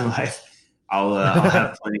in my life, I'll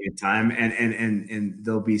have plenty of time, and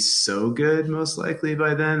they'll be so good most likely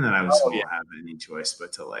by then that I won't have any choice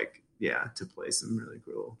but to play some really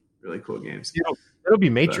cool games. It'll be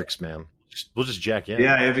Matrix, man. We'll just jack in.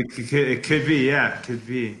 Yeah, it could be. Yeah, it could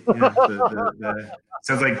be. Yeah,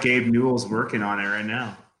 sounds like Gabe Newell's working on it right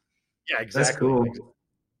now. Yeah, exactly. That's cool.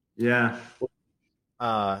 Yeah.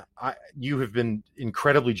 You have been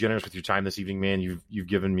incredibly generous with your time this evening, man. You've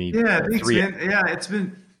given me thanks, man. Yeah,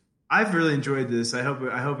 I've really enjoyed this. I hope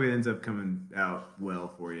it ends up coming out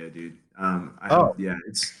well for you, dude.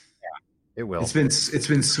 It will. It's been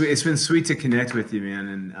sweet. It's been sweet to connect with you, man.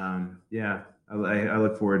 And I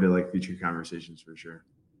look forward to like future conversations for sure.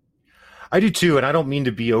 I do too, and I don't mean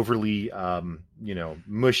to be overly,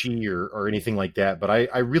 mushy or anything like that. But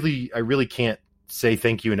I really can't say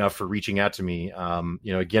thank you enough for reaching out to me.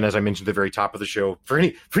 Again, as I mentioned at the very top of the show, for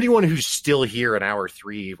anyone who's still here in hour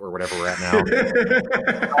 3 or whatever we're at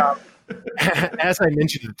now, as I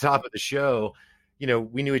mentioned at the top of the show,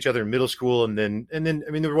 we knew each other in middle school, and then I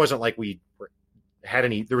mean, there wasn't like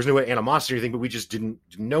there was no animosity or anything, but we just didn't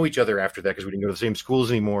know each other after that because we didn't go to the same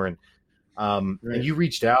schools anymore. And and you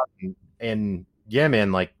reached out, and yeah,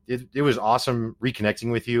 man, like it was awesome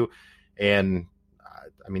reconnecting with you. And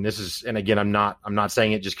I mean, this is, and again, I'm not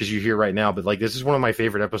saying it just because you're here right now, but like, this is one of my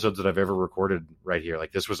favorite episodes that I've ever recorded right here.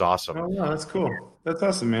 Like, this was awesome. Oh, no, that's cool. That's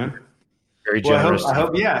awesome, man. Very generous. I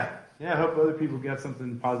hope I hope other people get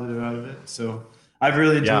something positive out of it. So I've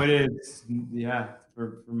really enjoyed it. Yeah.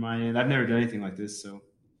 For my end, I've never done anything like this. So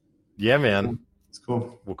yeah, man, it's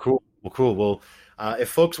cool. Well, cool. Well, if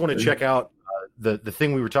folks want to check out the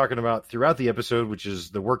thing we were talking about throughout the episode, which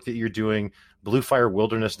is the work that you're doing,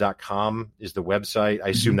 bluefirewilderness.com is the website. I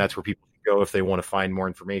assume that's where people can go if they want to find more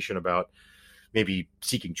information about maybe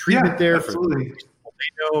seeking treatment there absolutely. For people they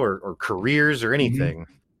know or careers or anything.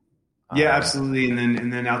 Yeah, absolutely.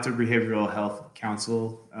 And then Outdoor Behavioral Health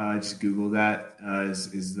Council, just Google that,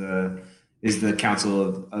 is the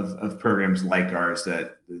council of programs like ours,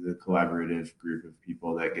 that the collaborative group of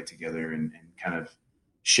people that get together and kind of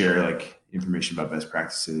share like information about best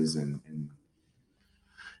practices and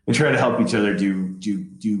try to help each other do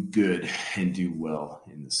good and do well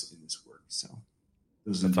in this work. So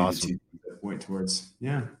those are the two that point towards.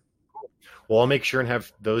 Yeah. Well, I'll make sure and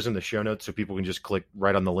have those in the show notes so people can just click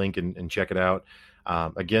right on the link and check it out.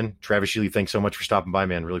 Again, Travis Scheele, thanks so much for stopping by,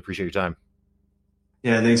 man. Really appreciate your time.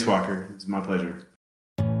 Yeah, thanks, Walker. It's my pleasure.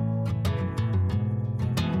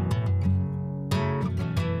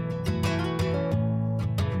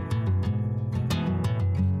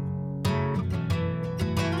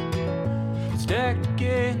 Stacked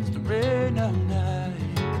against the rain of night,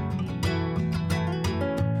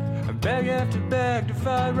 bag after bag to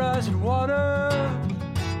fight rising water.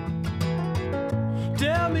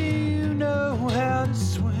 Tell me you know how to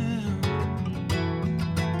swim,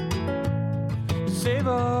 save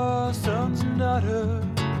our sons and daughters.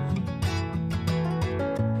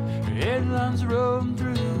 Headlines rolling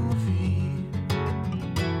through our feet,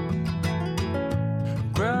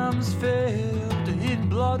 crimes failed to hit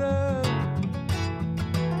blotter,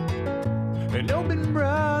 and open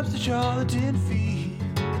bribes to charlatan feet.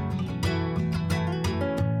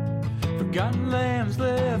 Forgotten lambs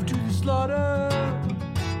left to the slaughter,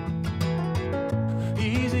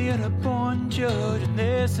 easy at a point judge, and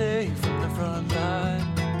they say from the front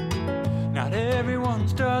line, not everyone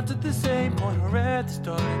starts at the same point or at the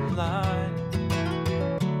starting line.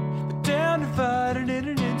 But down to fighting in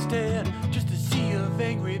an instant, just a sea of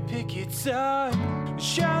angry picket signs,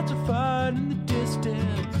 shots of fire in the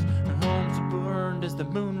distance, our homes are burned as the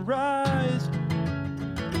moon rises.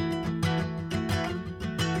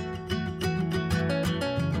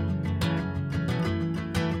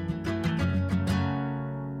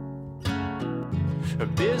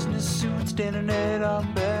 business suit standing at our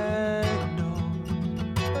back door,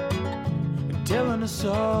 and telling us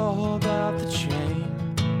all about the chain.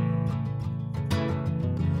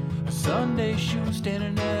 A Sunday shoe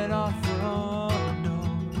standing at our front door,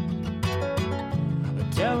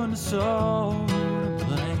 and telling us all to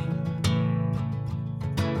blame.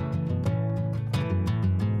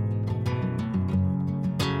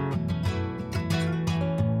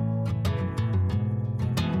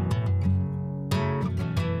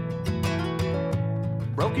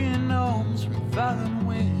 Broken homes from violent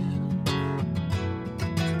wind,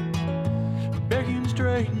 begging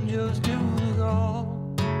strangers to the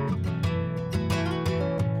call.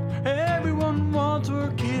 Everyone wants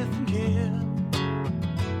her kith and kin,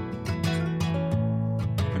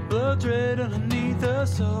 and blood's red underneath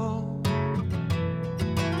us all.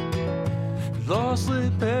 Lost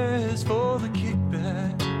slippers for the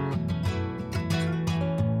kickback,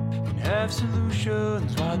 and half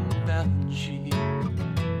solutions widen the balance sheet.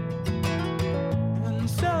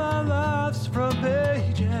 Sell our lives from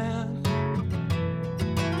pages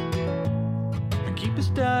and keep us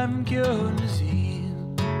time curing disease.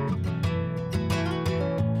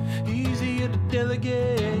 Easier to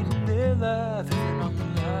delegate when their life isn't on the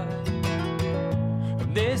line,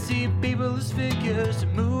 and they see people as figures to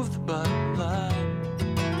move the bottom line.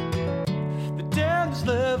 The town is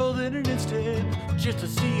leveled in an instant, just a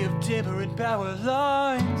sea of timber and power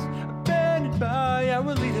lines, abandoned by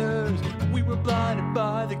our leaders. We were blinded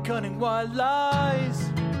by the cunning white lies.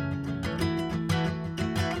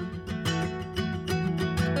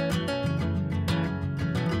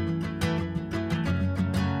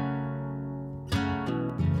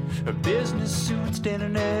 A business suit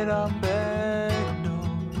standing at our back door,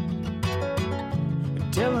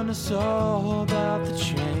 and telling us all about the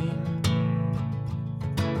chain.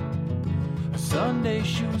 A Sunday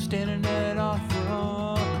shoe standing at our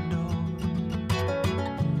front door,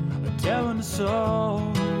 telling us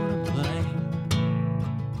all to blame.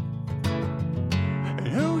 And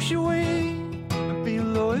who should we be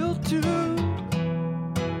loyal to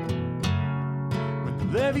when the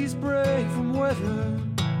levees break from weather?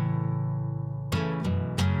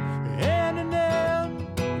 Hand in hand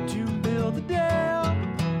to build the dam,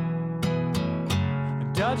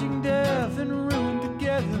 and dodging death and ruin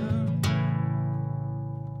together.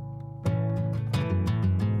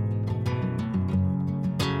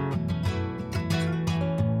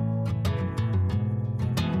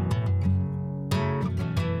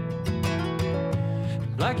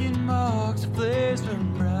 Blackened marks of flames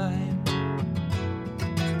burn bright,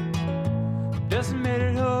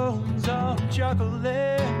 decimated homes on chocolate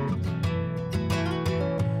lands,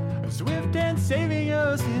 swift and saving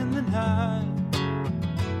us in the night.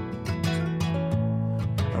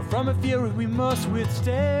 From a fury we must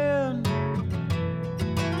withstand,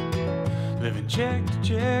 living check to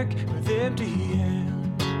check with empty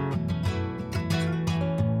hands.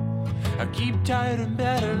 I keep tired and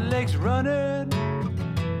battered legs running,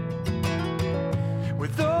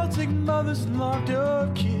 with old sick mothers and locked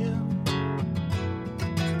up kids.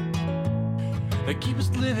 They keep us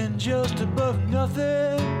living just above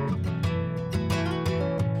nothing.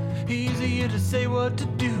 Easier to say what to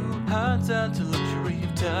do, hindsight's a luxury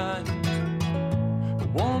of time.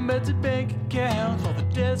 Warm beds and bank accounts, while the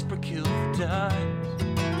desperate kill for times.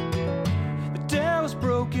 The town was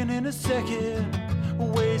broken in a second,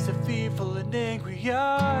 waste of fearful and angry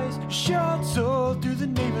eyes. Shot sold through the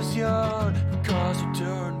neighbor's yard, cars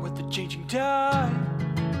return with the changing tide.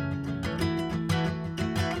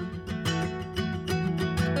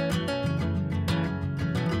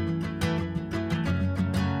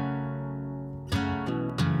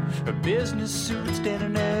 A business suit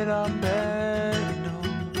standing at our back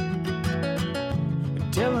door,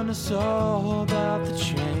 and telling us all about the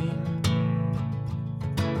chain.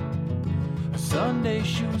 A Sunday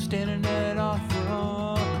shoe standing at our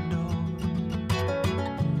front door,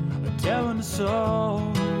 and telling us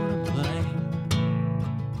all to blame.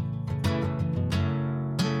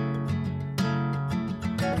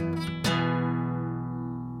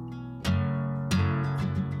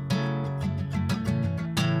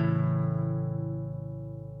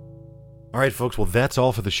 All right, folks. Well, that's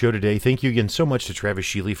all for the show today. Thank you again so much to Travis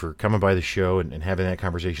Scheele for coming by the show and having that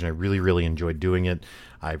conversation. I really, really enjoyed doing it.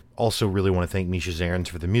 I also really want to thank Misha Zarins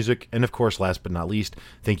for the music. And of course, last but not least,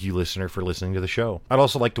 thank you, listener, for listening to the show. I'd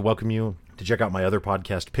also like to welcome you to check out my other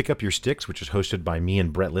podcast, Pick Up Your Sticks, which is hosted by me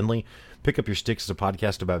and Brett Lindley. Pick Up Your Sticks is a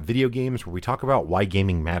podcast about video games where we talk about why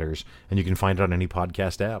gaming matters, and you can find it on any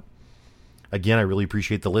podcast app. Again, I really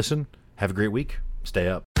appreciate the listen. Have a great week. Stay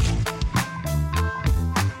up.